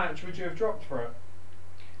what match would you have dropped for it?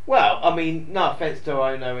 Well, I mean, no offence to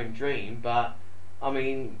Ono and Dream, but I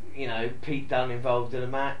mean, you know, Pete Dunne involved in a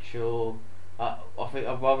match, or I think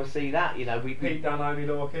I'd rather see that. You know, Pete Dunne, only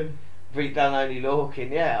Lorcan. Pete Dunne, only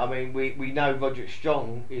Lorcan. Yeah, I mean, we know Roderick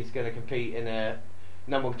Strong is going to compete in a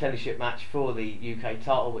number one contendership match for the UK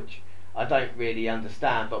title, which I don't really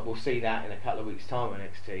understand, but we'll see that in a couple of weeks' time on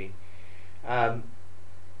NXT.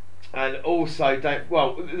 And also,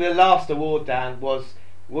 the last award, Dan,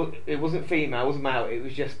 it wasn't female, it wasn't male, it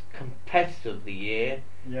was just competitor of the year.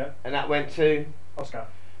 Yeah. And that went to Asuka.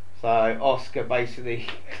 So Asuka basically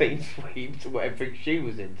clean sweeped whatever she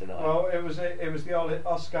was in tonight. Well, it was the old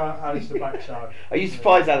Asuka Aleister Black show. Are you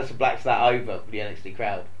surprised Aleister Black's that over for the NXT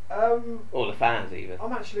crowd? Or the fans even?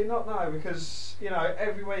 I'm actually not, no, because you know,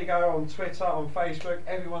 everywhere you go on Twitter, on Facebook,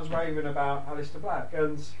 everyone's raving about Aleister Black,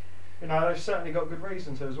 and you know, they've certainly got good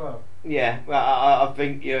reason to as well. Yeah, well, I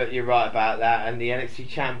think you're right about that. And the NXT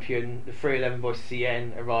champion, the 311 boy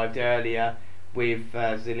CN, arrived earlier with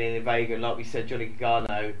Zelina Vega, and like we said, Johnny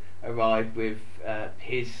Gargano arrived with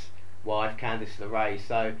his wife Candice LeRae.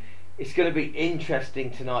 So it's going to be interesting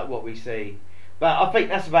tonight what we see. But I think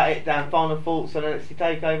that's about it, Dan. Final thoughts on NXT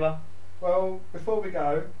Takeover? Well, before we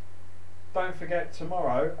go, don't forget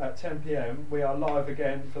tomorrow at 10 PM we are live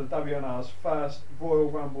again for the WNR's first Royal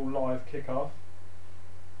Rumble live kickoff.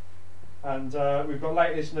 And we've got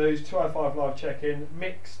latest news, 205 live check-in,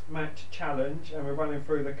 mixed match challenge, and we're running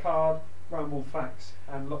through the card, Rumble facts,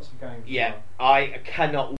 and lots of games. Yeah, I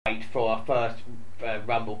cannot wait for our first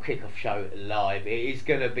Rumble kickoff show live. It is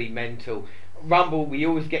going to be mental. Rumble, we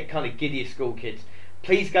always get kind of giddy as school kids.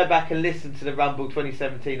 Please go back and listen to the Rumble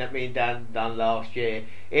 2017 that me and Dan done last year.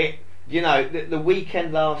 You know, the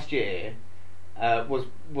weekend last year was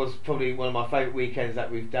probably one of my favourite weekends that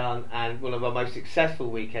we've done, and one of our most successful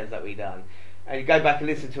weekends that we've done. And you go back and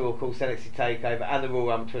listen to, of course, NXT Takeover and the Royal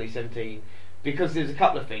Rumble 2017. Because there's a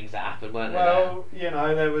couple of things that happened, weren't there? Well,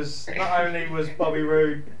 there was not only was Bobby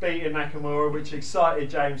Roode beating Nakamura, which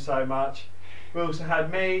excited James so much. We also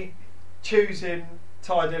had me choosing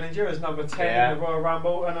Ty Dillinger as number 10 in the Royal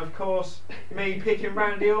Rumble, and of course me picking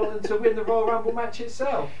Randy Orton to win the Royal Rumble match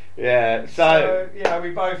itself. Yeah. So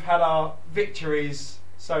we both had our victories,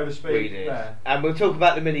 so to speak. We did. There. And we'll talk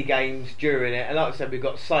about the mini games during it. And like I said, we've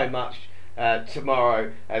got so much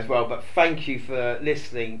tomorrow as well. But thank you for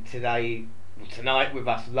listening tonight with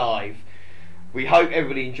us live. We hope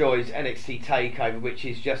everybody enjoys NXT Takeover, which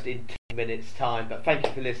is just in 10 minutes time. But thank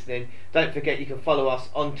you for listening. Don't forget you can follow us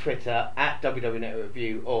on Twitter at WWE Network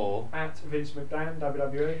Review or at Vince McDan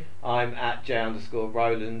WWE. I'm at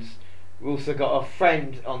J_Rowlands. We've also got a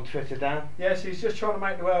friend on Twitter, Dan. Yes, he's just trying to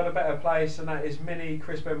make the world a better place, and that is Mini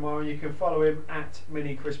Chris Benoit. You can follow him at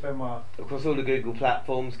Mini Chris Benoit. Across all the Google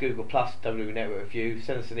platforms, Google Plus, WWE Network Review.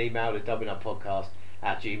 Send us an email at WNR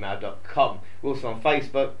podcast@gmail.com. We're also on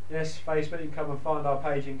Facebook. Yes, Facebook. You can come and find our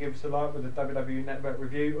page and give us a like with the WWE Network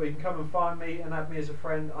Review, or you can come and find me and add me as a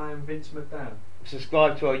friend. I am Vince McDan.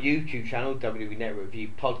 Subscribe to our YouTube channel, WWE Network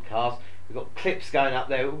Review Podcast. We've got clips going up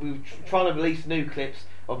there. We're trying to release new clips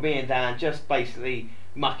of me and Dan just basically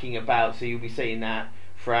mucking about, so you'll be seeing that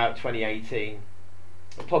throughout 2018.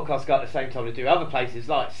 The podcast go at the same time to do other places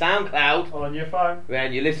like SoundCloud on your phone,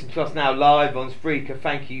 and you listen to us now live on Spreaker.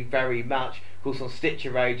 Thank you very much. Of course on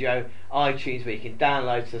Stitcher Radio, iTunes, where you can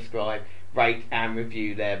download, subscribe, rate and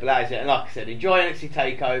review there. But that is it, and like I said, enjoy NXT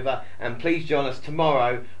Takeover, and please join us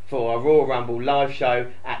tomorrow for our Royal Rumble live show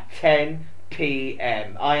at 10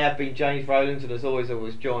 PM. I have been James Rowlands, and as always I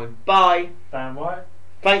was joined by Dan White.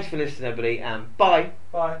 Thanks for listening everybody, and bye.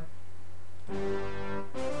 Bye.